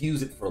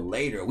unfuse it for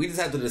later. We just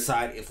have to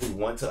decide if we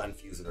want to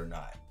unfuse it or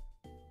not.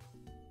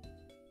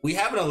 We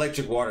have an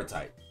electric water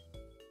type.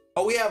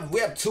 Oh, we have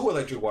 2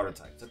 electric water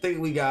types. I think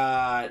we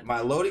got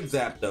Milotic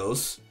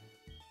Zapdos,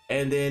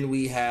 and then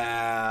we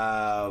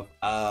have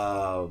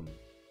Waterlord,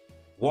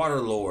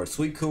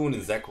 Suicune,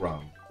 and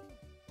Zekrom.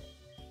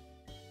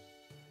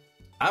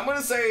 I'm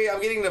gonna say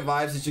I'm getting the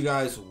vibes that you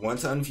guys want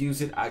to unfuse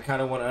it. I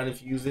kind of want to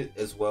unfuse it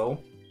as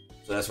well,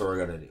 so that's what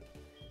we're gonna do.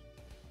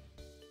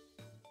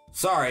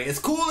 Sorry, as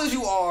cool as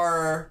you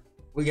are,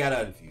 we gotta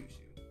unfuse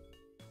you.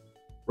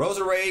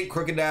 Roserade,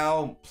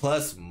 Crocodile,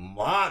 plus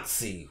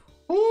Moxie.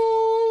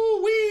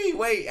 Ooh-wee.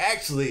 Wait,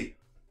 actually,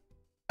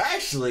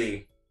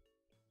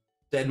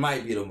 that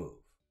might be the move.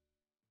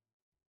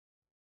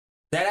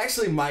 That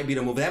actually might be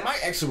the move. That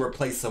might actually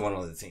replace someone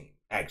on the team,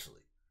 actually.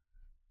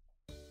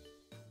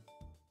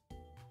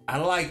 I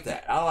like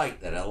that. I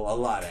like that a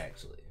lot,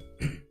 actually.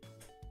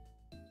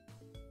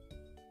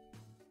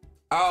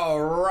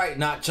 All right,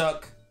 Not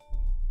Chuck.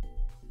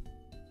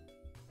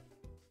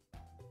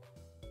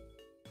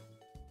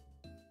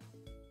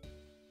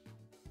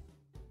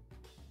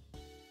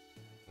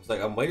 It's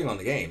like I'm waiting on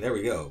the game. There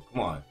we go. Come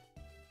on.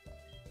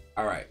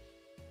 All right.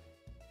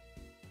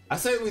 I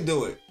say we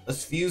do it.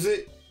 Let's fuse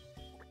it.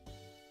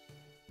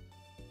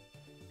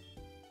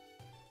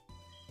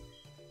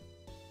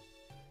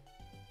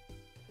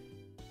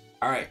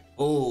 All right.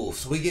 Oh,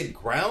 so we get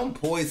ground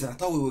poison. I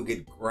thought we would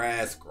get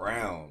grass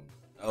ground.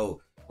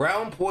 Oh,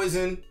 ground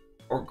poison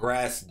or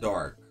grass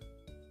dark.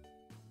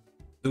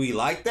 Do we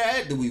like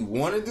that? Do we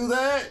want to do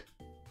that?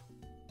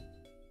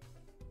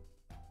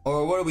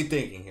 Or what are we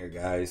thinking here,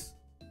 guys?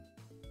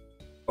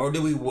 Or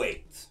do we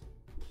wait?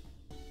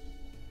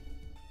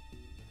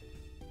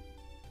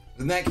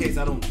 In that case,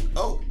 I don't.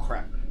 Oh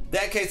crap! In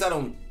that case, I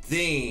don't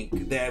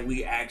think that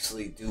we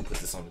actually do put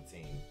this on the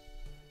team.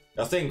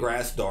 Y'all saying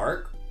grass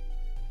dark?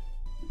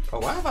 Oh,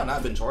 why have I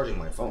not been charging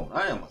my phone?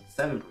 I am at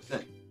 7%.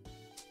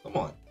 Come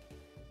on.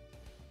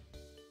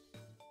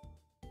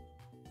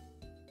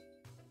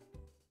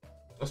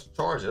 Let's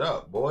charge it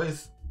up,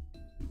 boys.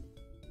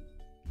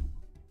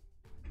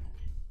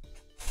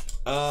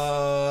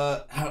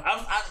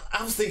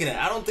 I was thinking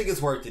that. I don't think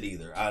it's worth it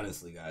either,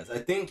 honestly, guys. I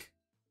think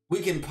we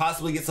can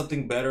possibly get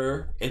something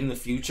better in the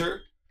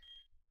future.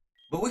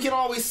 But we can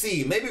always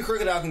see. Maybe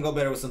Krookodile can go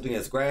better with something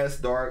that's grass,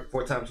 dark,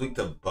 4 times weak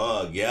to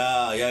bug.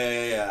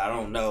 Yeah. I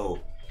don't know.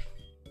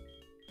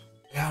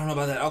 Yeah, I don't know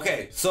about that.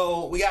 Okay,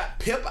 so we got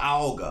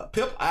Pipalga,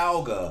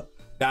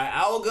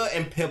 Dialga,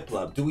 and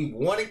Piplup. Do we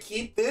want to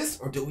keep this,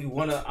 or do we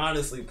want to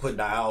honestly put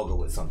Dialga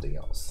with something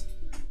else?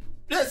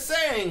 Just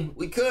saying,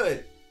 we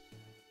could.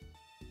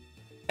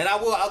 And I'll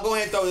go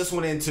ahead and throw this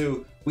one in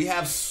too. We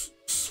have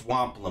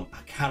Swamplup.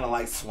 I kind of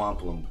like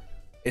Swamplup.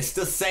 It's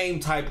the same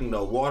typing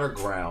though, water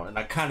ground, and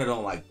I kind of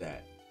don't like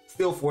that.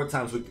 Still 4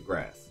 times weak to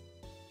grass.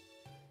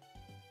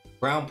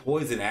 Ground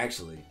poison,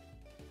 actually.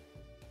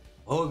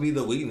 What would be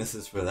the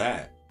weaknesses for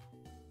that?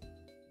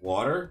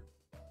 Water?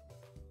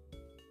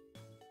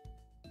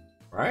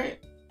 Right?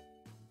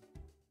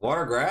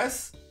 Water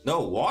grass?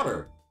 No,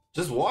 water.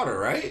 Just water,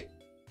 right?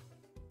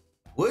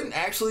 Wouldn't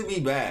actually be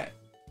bad.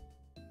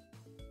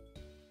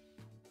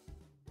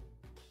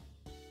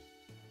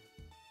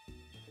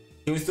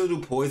 Can we still do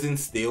poison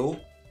still?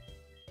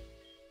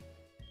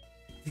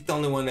 I think the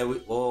only one that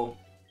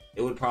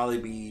it would probably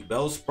be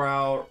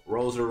Bellsprout,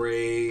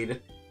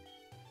 Roserade.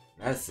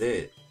 That's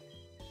it.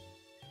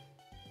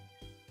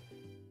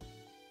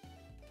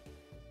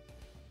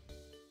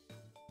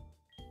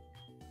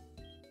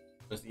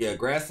 Yeah,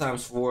 grass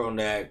times 4 on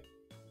that.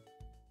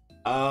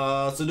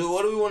 So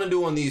what do we want to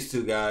do on these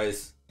two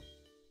guys?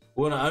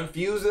 We want to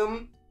unfuse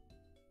them,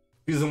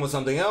 fuse them with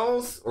something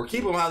else, or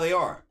keep them how they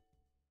are.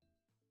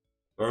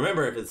 But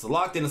remember, if it's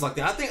locked in, it's locked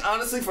in. I think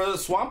honestly for the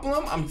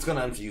Swamplup, I'm just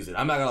gonna unfuse it.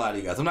 I'm not gonna lie to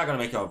you guys. I'm not gonna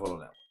make y'all vote on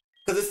that one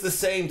because it's the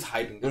same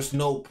typing. There's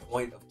no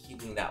point of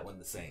keeping that one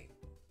the same.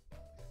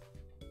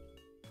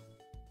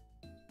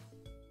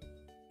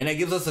 And that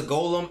gives us a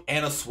Golem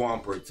and a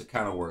Swampert to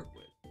kind of work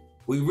with.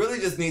 We really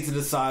just need to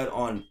decide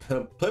on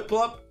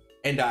Piplup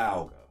and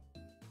Dialga,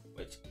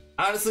 which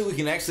honestly we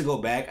can actually go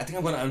back. I think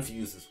I'm gonna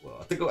unfuse as well.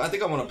 I think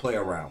I want to play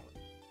around with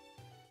it.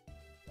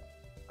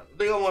 I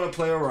think I want to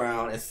play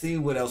around and see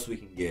what else we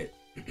can get.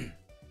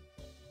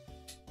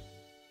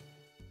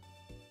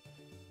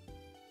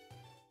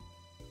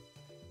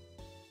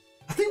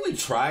 I think we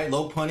tried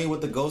Lopunny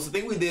with the ghost. I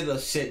think we did a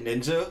shit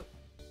ninja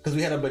because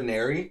we had a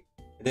Baneri,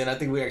 and then I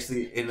think we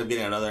actually ended up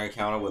getting another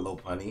encounter with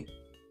Lopunny.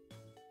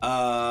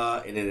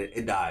 And then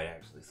it died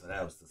actually, so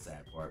that was the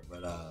sad part.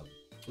 But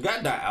we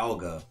got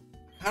Dialga.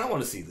 I kind of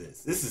want to see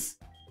this. This is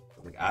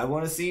something I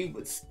want to see,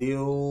 but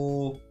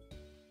still,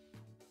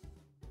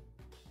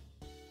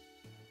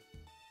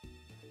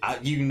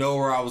 you know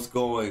where I was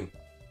going.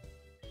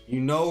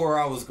 You know where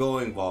I was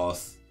going,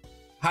 boss.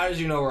 How did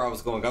you know where I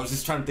was going? I was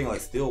just trying to think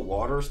like still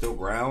water, still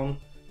ground,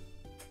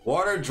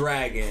 water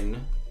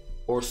dragon,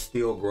 or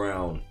still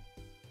ground.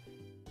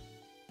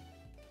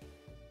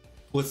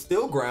 Would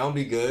still ground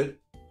be good?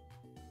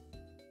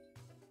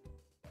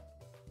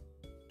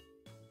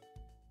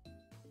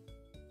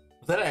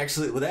 Would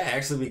that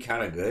actually be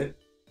kind of good?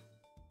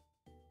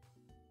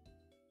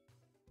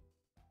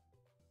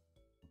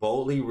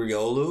 Boldly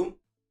Riolu?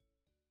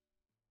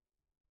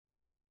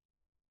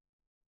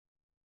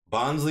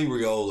 Bonsly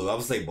Riolu. I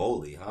would say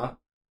Boldly, huh? I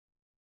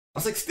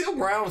was like, Steel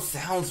Ground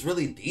sounds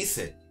really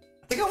decent.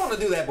 I think I want to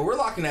do that, but we're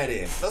locking that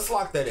in. Let's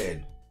lock that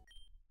in.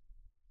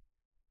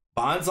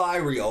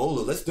 Bonsly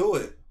Riolu. Let's do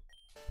it.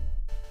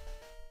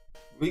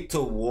 Weak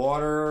to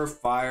water,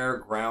 fire,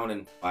 ground,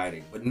 and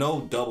fighting, but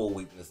no double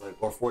weakness, like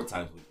or 4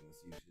 times weakness.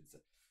 You should say.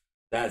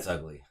 That's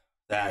ugly.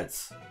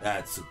 That's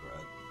super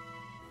ugly.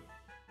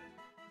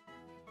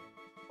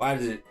 Why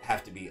did it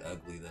have to be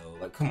ugly though?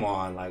 Like, come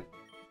on, like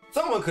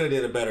someone could have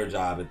did a better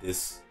job at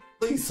this.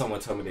 Please, someone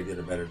tell me they did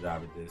a better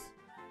job at this.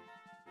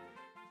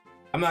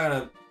 I'm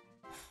gonna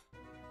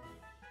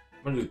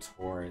do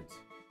Torrent.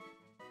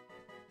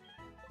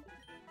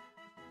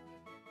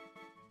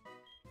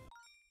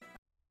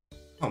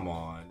 Come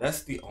on,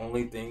 that's the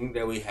only thing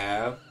that we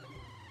have.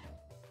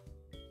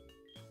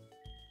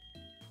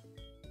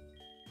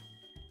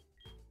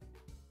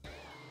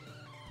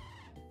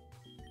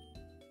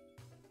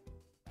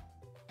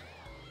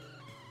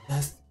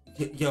 That's,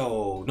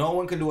 yo, no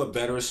one can do a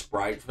better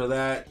sprite for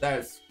that.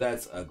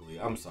 That's ugly.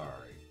 I'm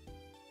sorry.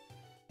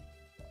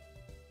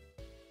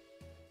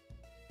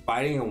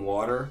 Fighting in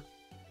water,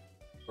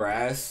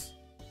 grass.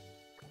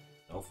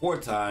 No,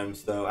 4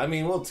 times though. I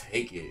mean, we'll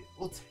take it.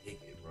 We'll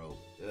take it, bro.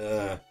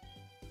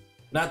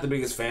 Not the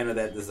biggest fan of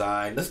that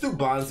design. Let's do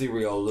Bonsly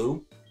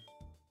Riolu.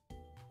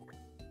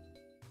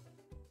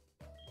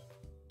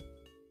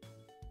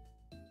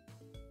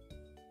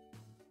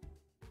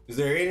 Is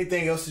there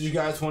anything else that you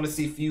guys want to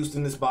see fused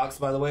in this box,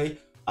 by the way?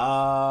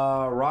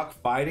 Rock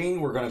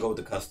Fighting, we're gonna go with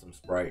the custom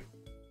sprite.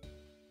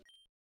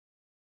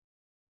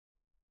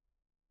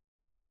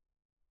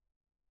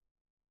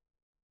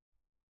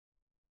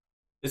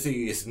 Let's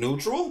see, it's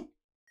neutral?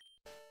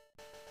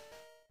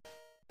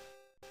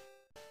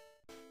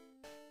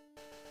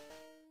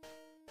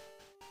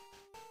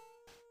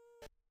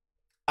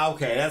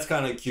 Okay, that's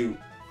kind of cute.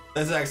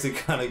 That's actually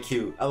kind of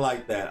cute. I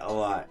like that a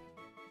lot.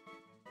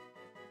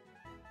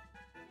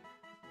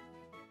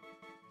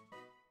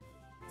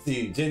 Let's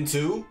see, Gen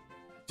 2.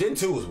 Gen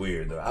 2 was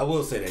weird though. I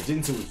will say that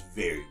Gen 2 was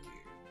very weird.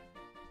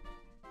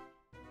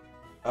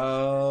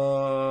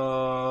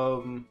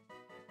 I'm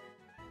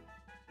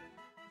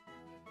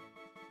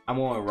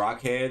on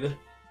Rockhead.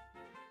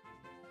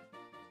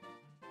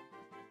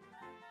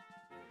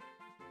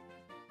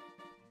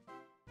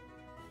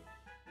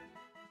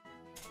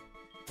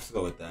 Let's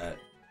go with that.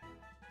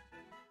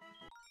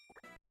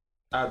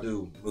 I'll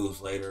do moves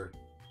later.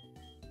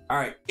 All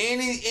right.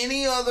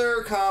 Any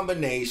other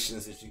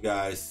combinations that you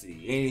guys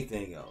see?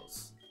 Anything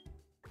else?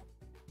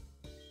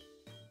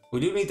 We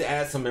do need to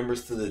add some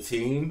members to the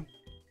team.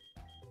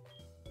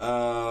 We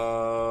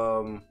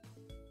end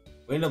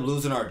up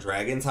losing our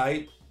dragon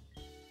type.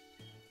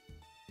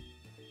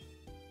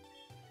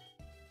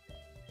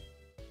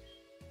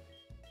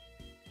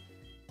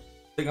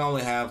 I think I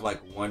only have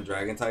like one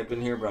dragon type in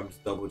here, but I'm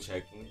just double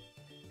checking.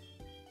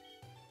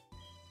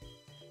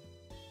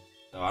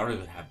 No, I don't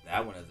even have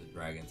that one as a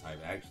dragon type,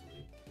 actually.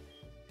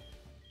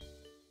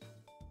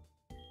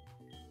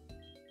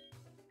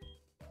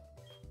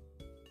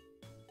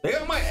 I think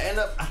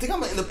I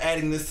might end up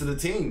adding this to the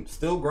team.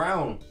 Still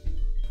ground.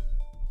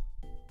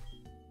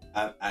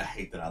 I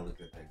hate that I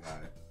looked at that guy.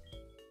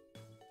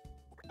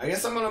 I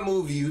guess I'm gonna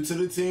move you to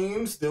the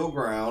team. Still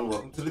ground.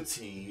 Welcome to the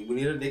team. We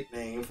need a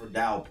nickname for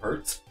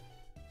Dalpert.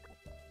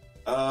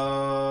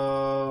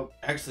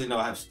 Actually, no,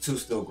 I have 2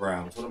 still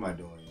grounds. What am I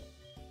doing?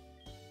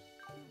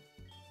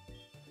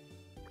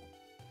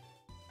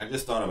 I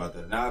just thought about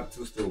that. Now I have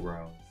 2 still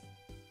grounds.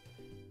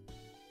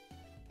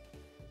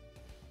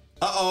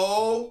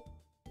 Uh-oh!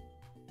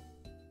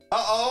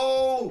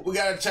 Uh-oh! We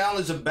got a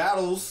challenge of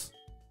battles.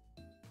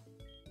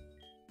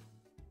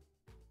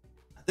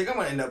 I think I'm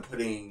gonna end up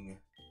putting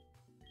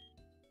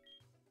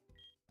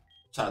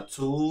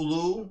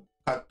Cthulhu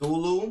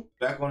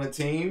back on the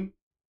team.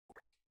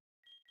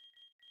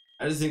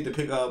 I just need to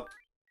pick up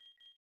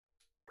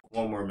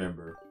one more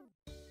member.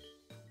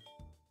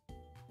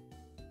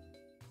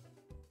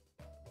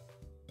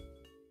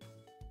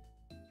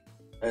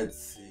 Let's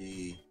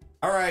see.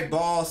 All right,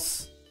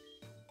 boss.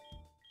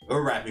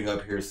 We're wrapping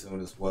up here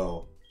soon as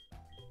well.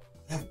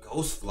 They have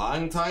ghost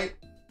flying type?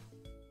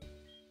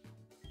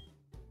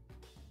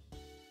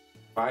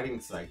 Fighting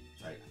psychic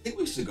type. I think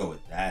we should go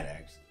with that,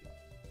 actually.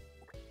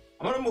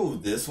 I'm gonna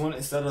move this one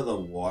instead of the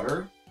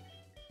water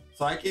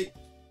psychic.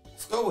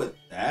 Let's go with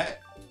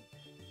that.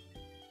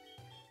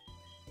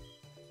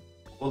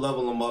 We'll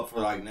level them up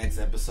for like next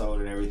episode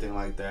and everything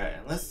like that.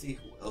 And let's see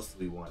who else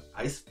we want.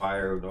 Ice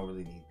Fire, don't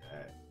really need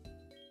that.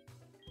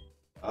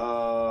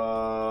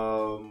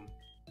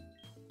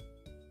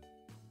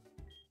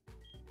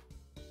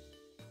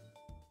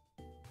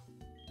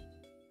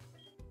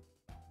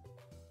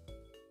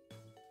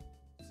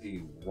 Let's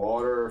see,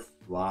 water,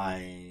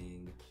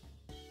 flying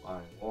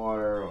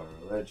water, or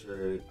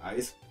electric,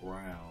 ice,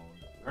 ground.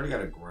 We already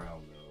got a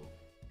ground though.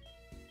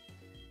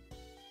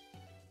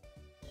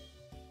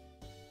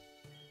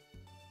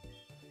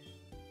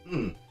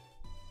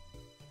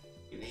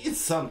 You need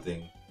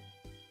something.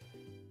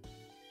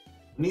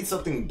 You need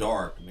something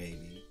dark,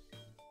 maybe.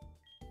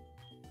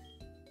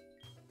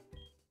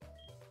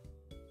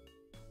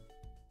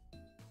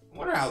 I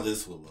wonder how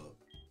this will look.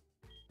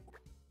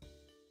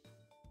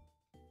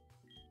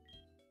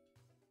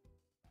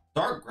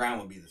 Dark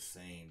ground would be the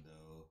same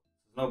though.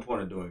 There's no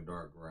point in doing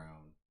dark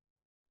ground.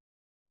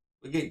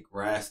 We get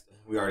grass.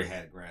 We already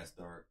had grass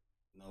dark.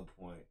 No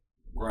point.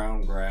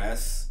 Ground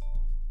grass.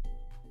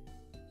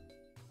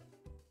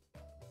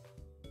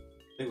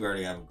 I think we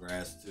already have a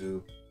grass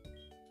too.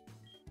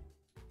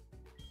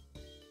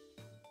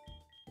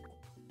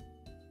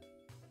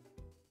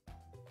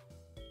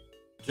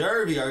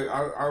 Jervy,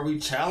 are we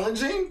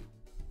challenging?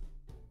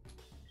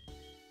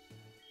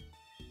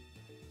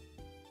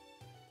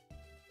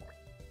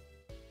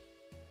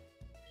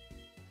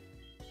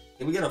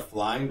 Can we get a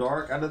flying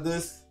dark out of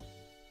this?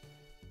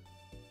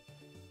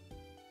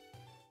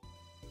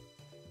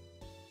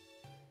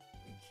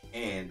 We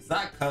can. It's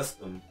not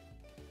custom.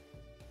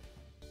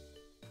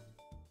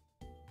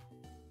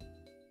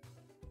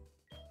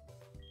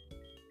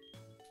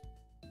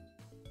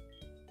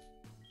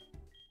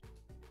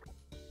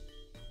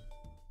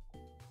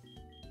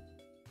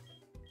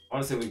 I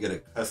want to see if we get a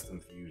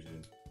custom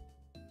fusion.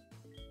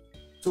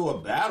 To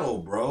a battle,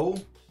 bro.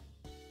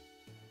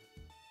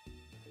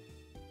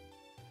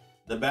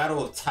 The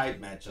battle of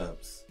type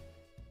matchups.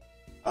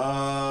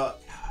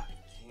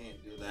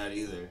 Can't do that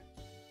either.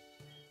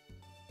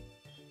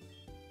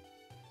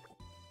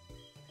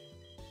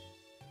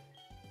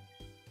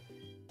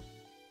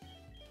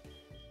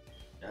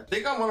 I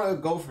think I'm gonna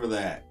go for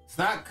that. It's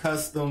not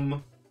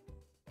custom,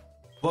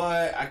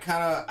 but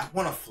I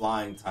want a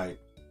flying type.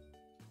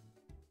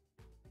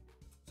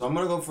 So I'm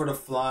gonna go for the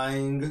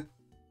flying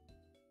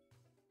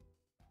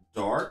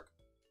dark.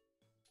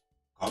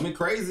 Call me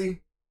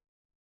crazy,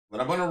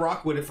 but I'm gonna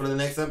rock with it for the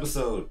next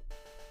episode.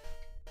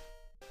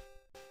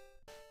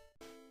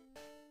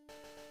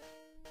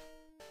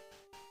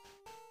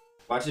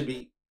 Watch it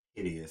be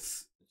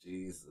hideous.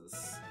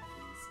 Jesus.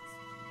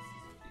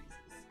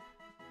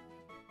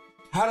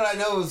 How did I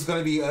know it was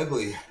gonna be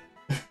ugly?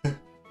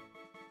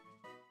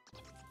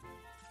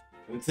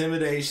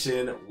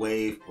 Intimidation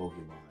wave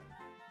Pokemon.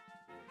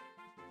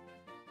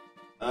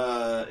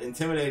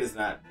 Intimidate is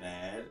not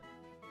bad.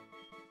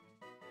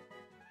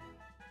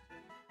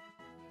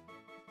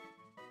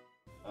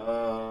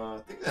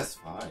 I think that's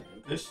fine.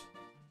 Impish.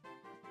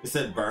 It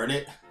said burn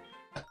it.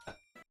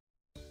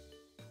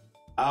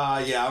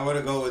 Yeah, I'm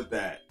gonna go with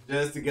that.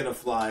 Just to get a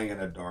flying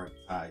and a dark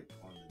type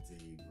on the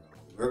team, bro.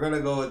 We're gonna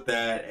go with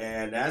that,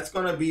 and that's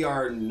gonna be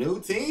our new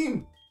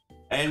team.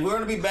 And we're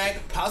gonna be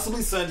back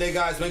possibly Sunday,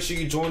 guys. Make sure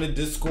you join the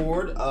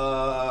Discord,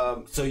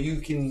 so you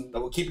can.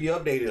 We'll keep you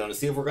updated on it.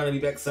 See if we're gonna be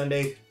back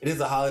Sunday. It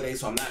is a holiday,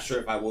 so I'm not sure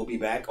if I will be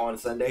back on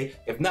Sunday.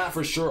 If not,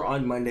 for sure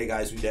on Monday,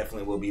 guys, we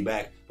definitely will be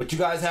back. But you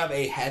guys have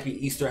a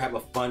happy Easter. Have a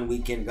fun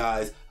weekend,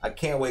 guys. I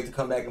can't wait to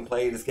come back and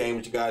play this game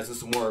with you guys. Do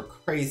some more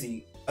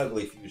crazy,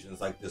 ugly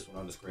fusions like this one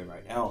on the screen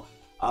right now.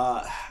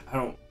 I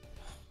don't.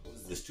 What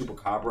is this,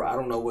 Chupacabra? I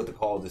don't know what to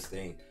call this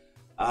thing.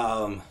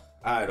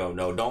 I don't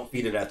know. Don't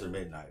feed it after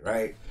midnight,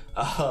 right?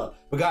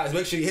 But guys,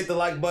 make sure you hit the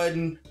like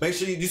button. Make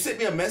sure you sent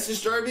me a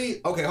message, Derby.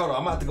 Okay, hold on.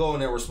 I'm about to go in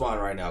there and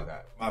respond right now,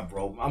 guys.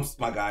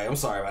 My guy. I'm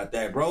sorry about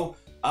that, bro.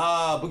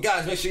 But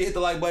guys, make sure you hit the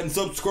like button,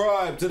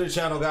 subscribe to the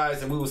channel,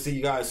 guys, and we will see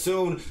you guys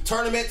soon.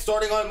 Tournament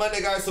starting on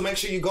Monday, guys. So make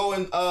sure you go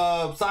and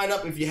sign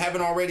up if you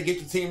haven't already. Get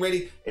your team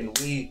ready, and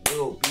we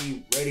will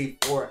be ready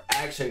for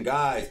action,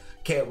 guys.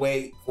 Can't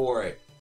wait for it.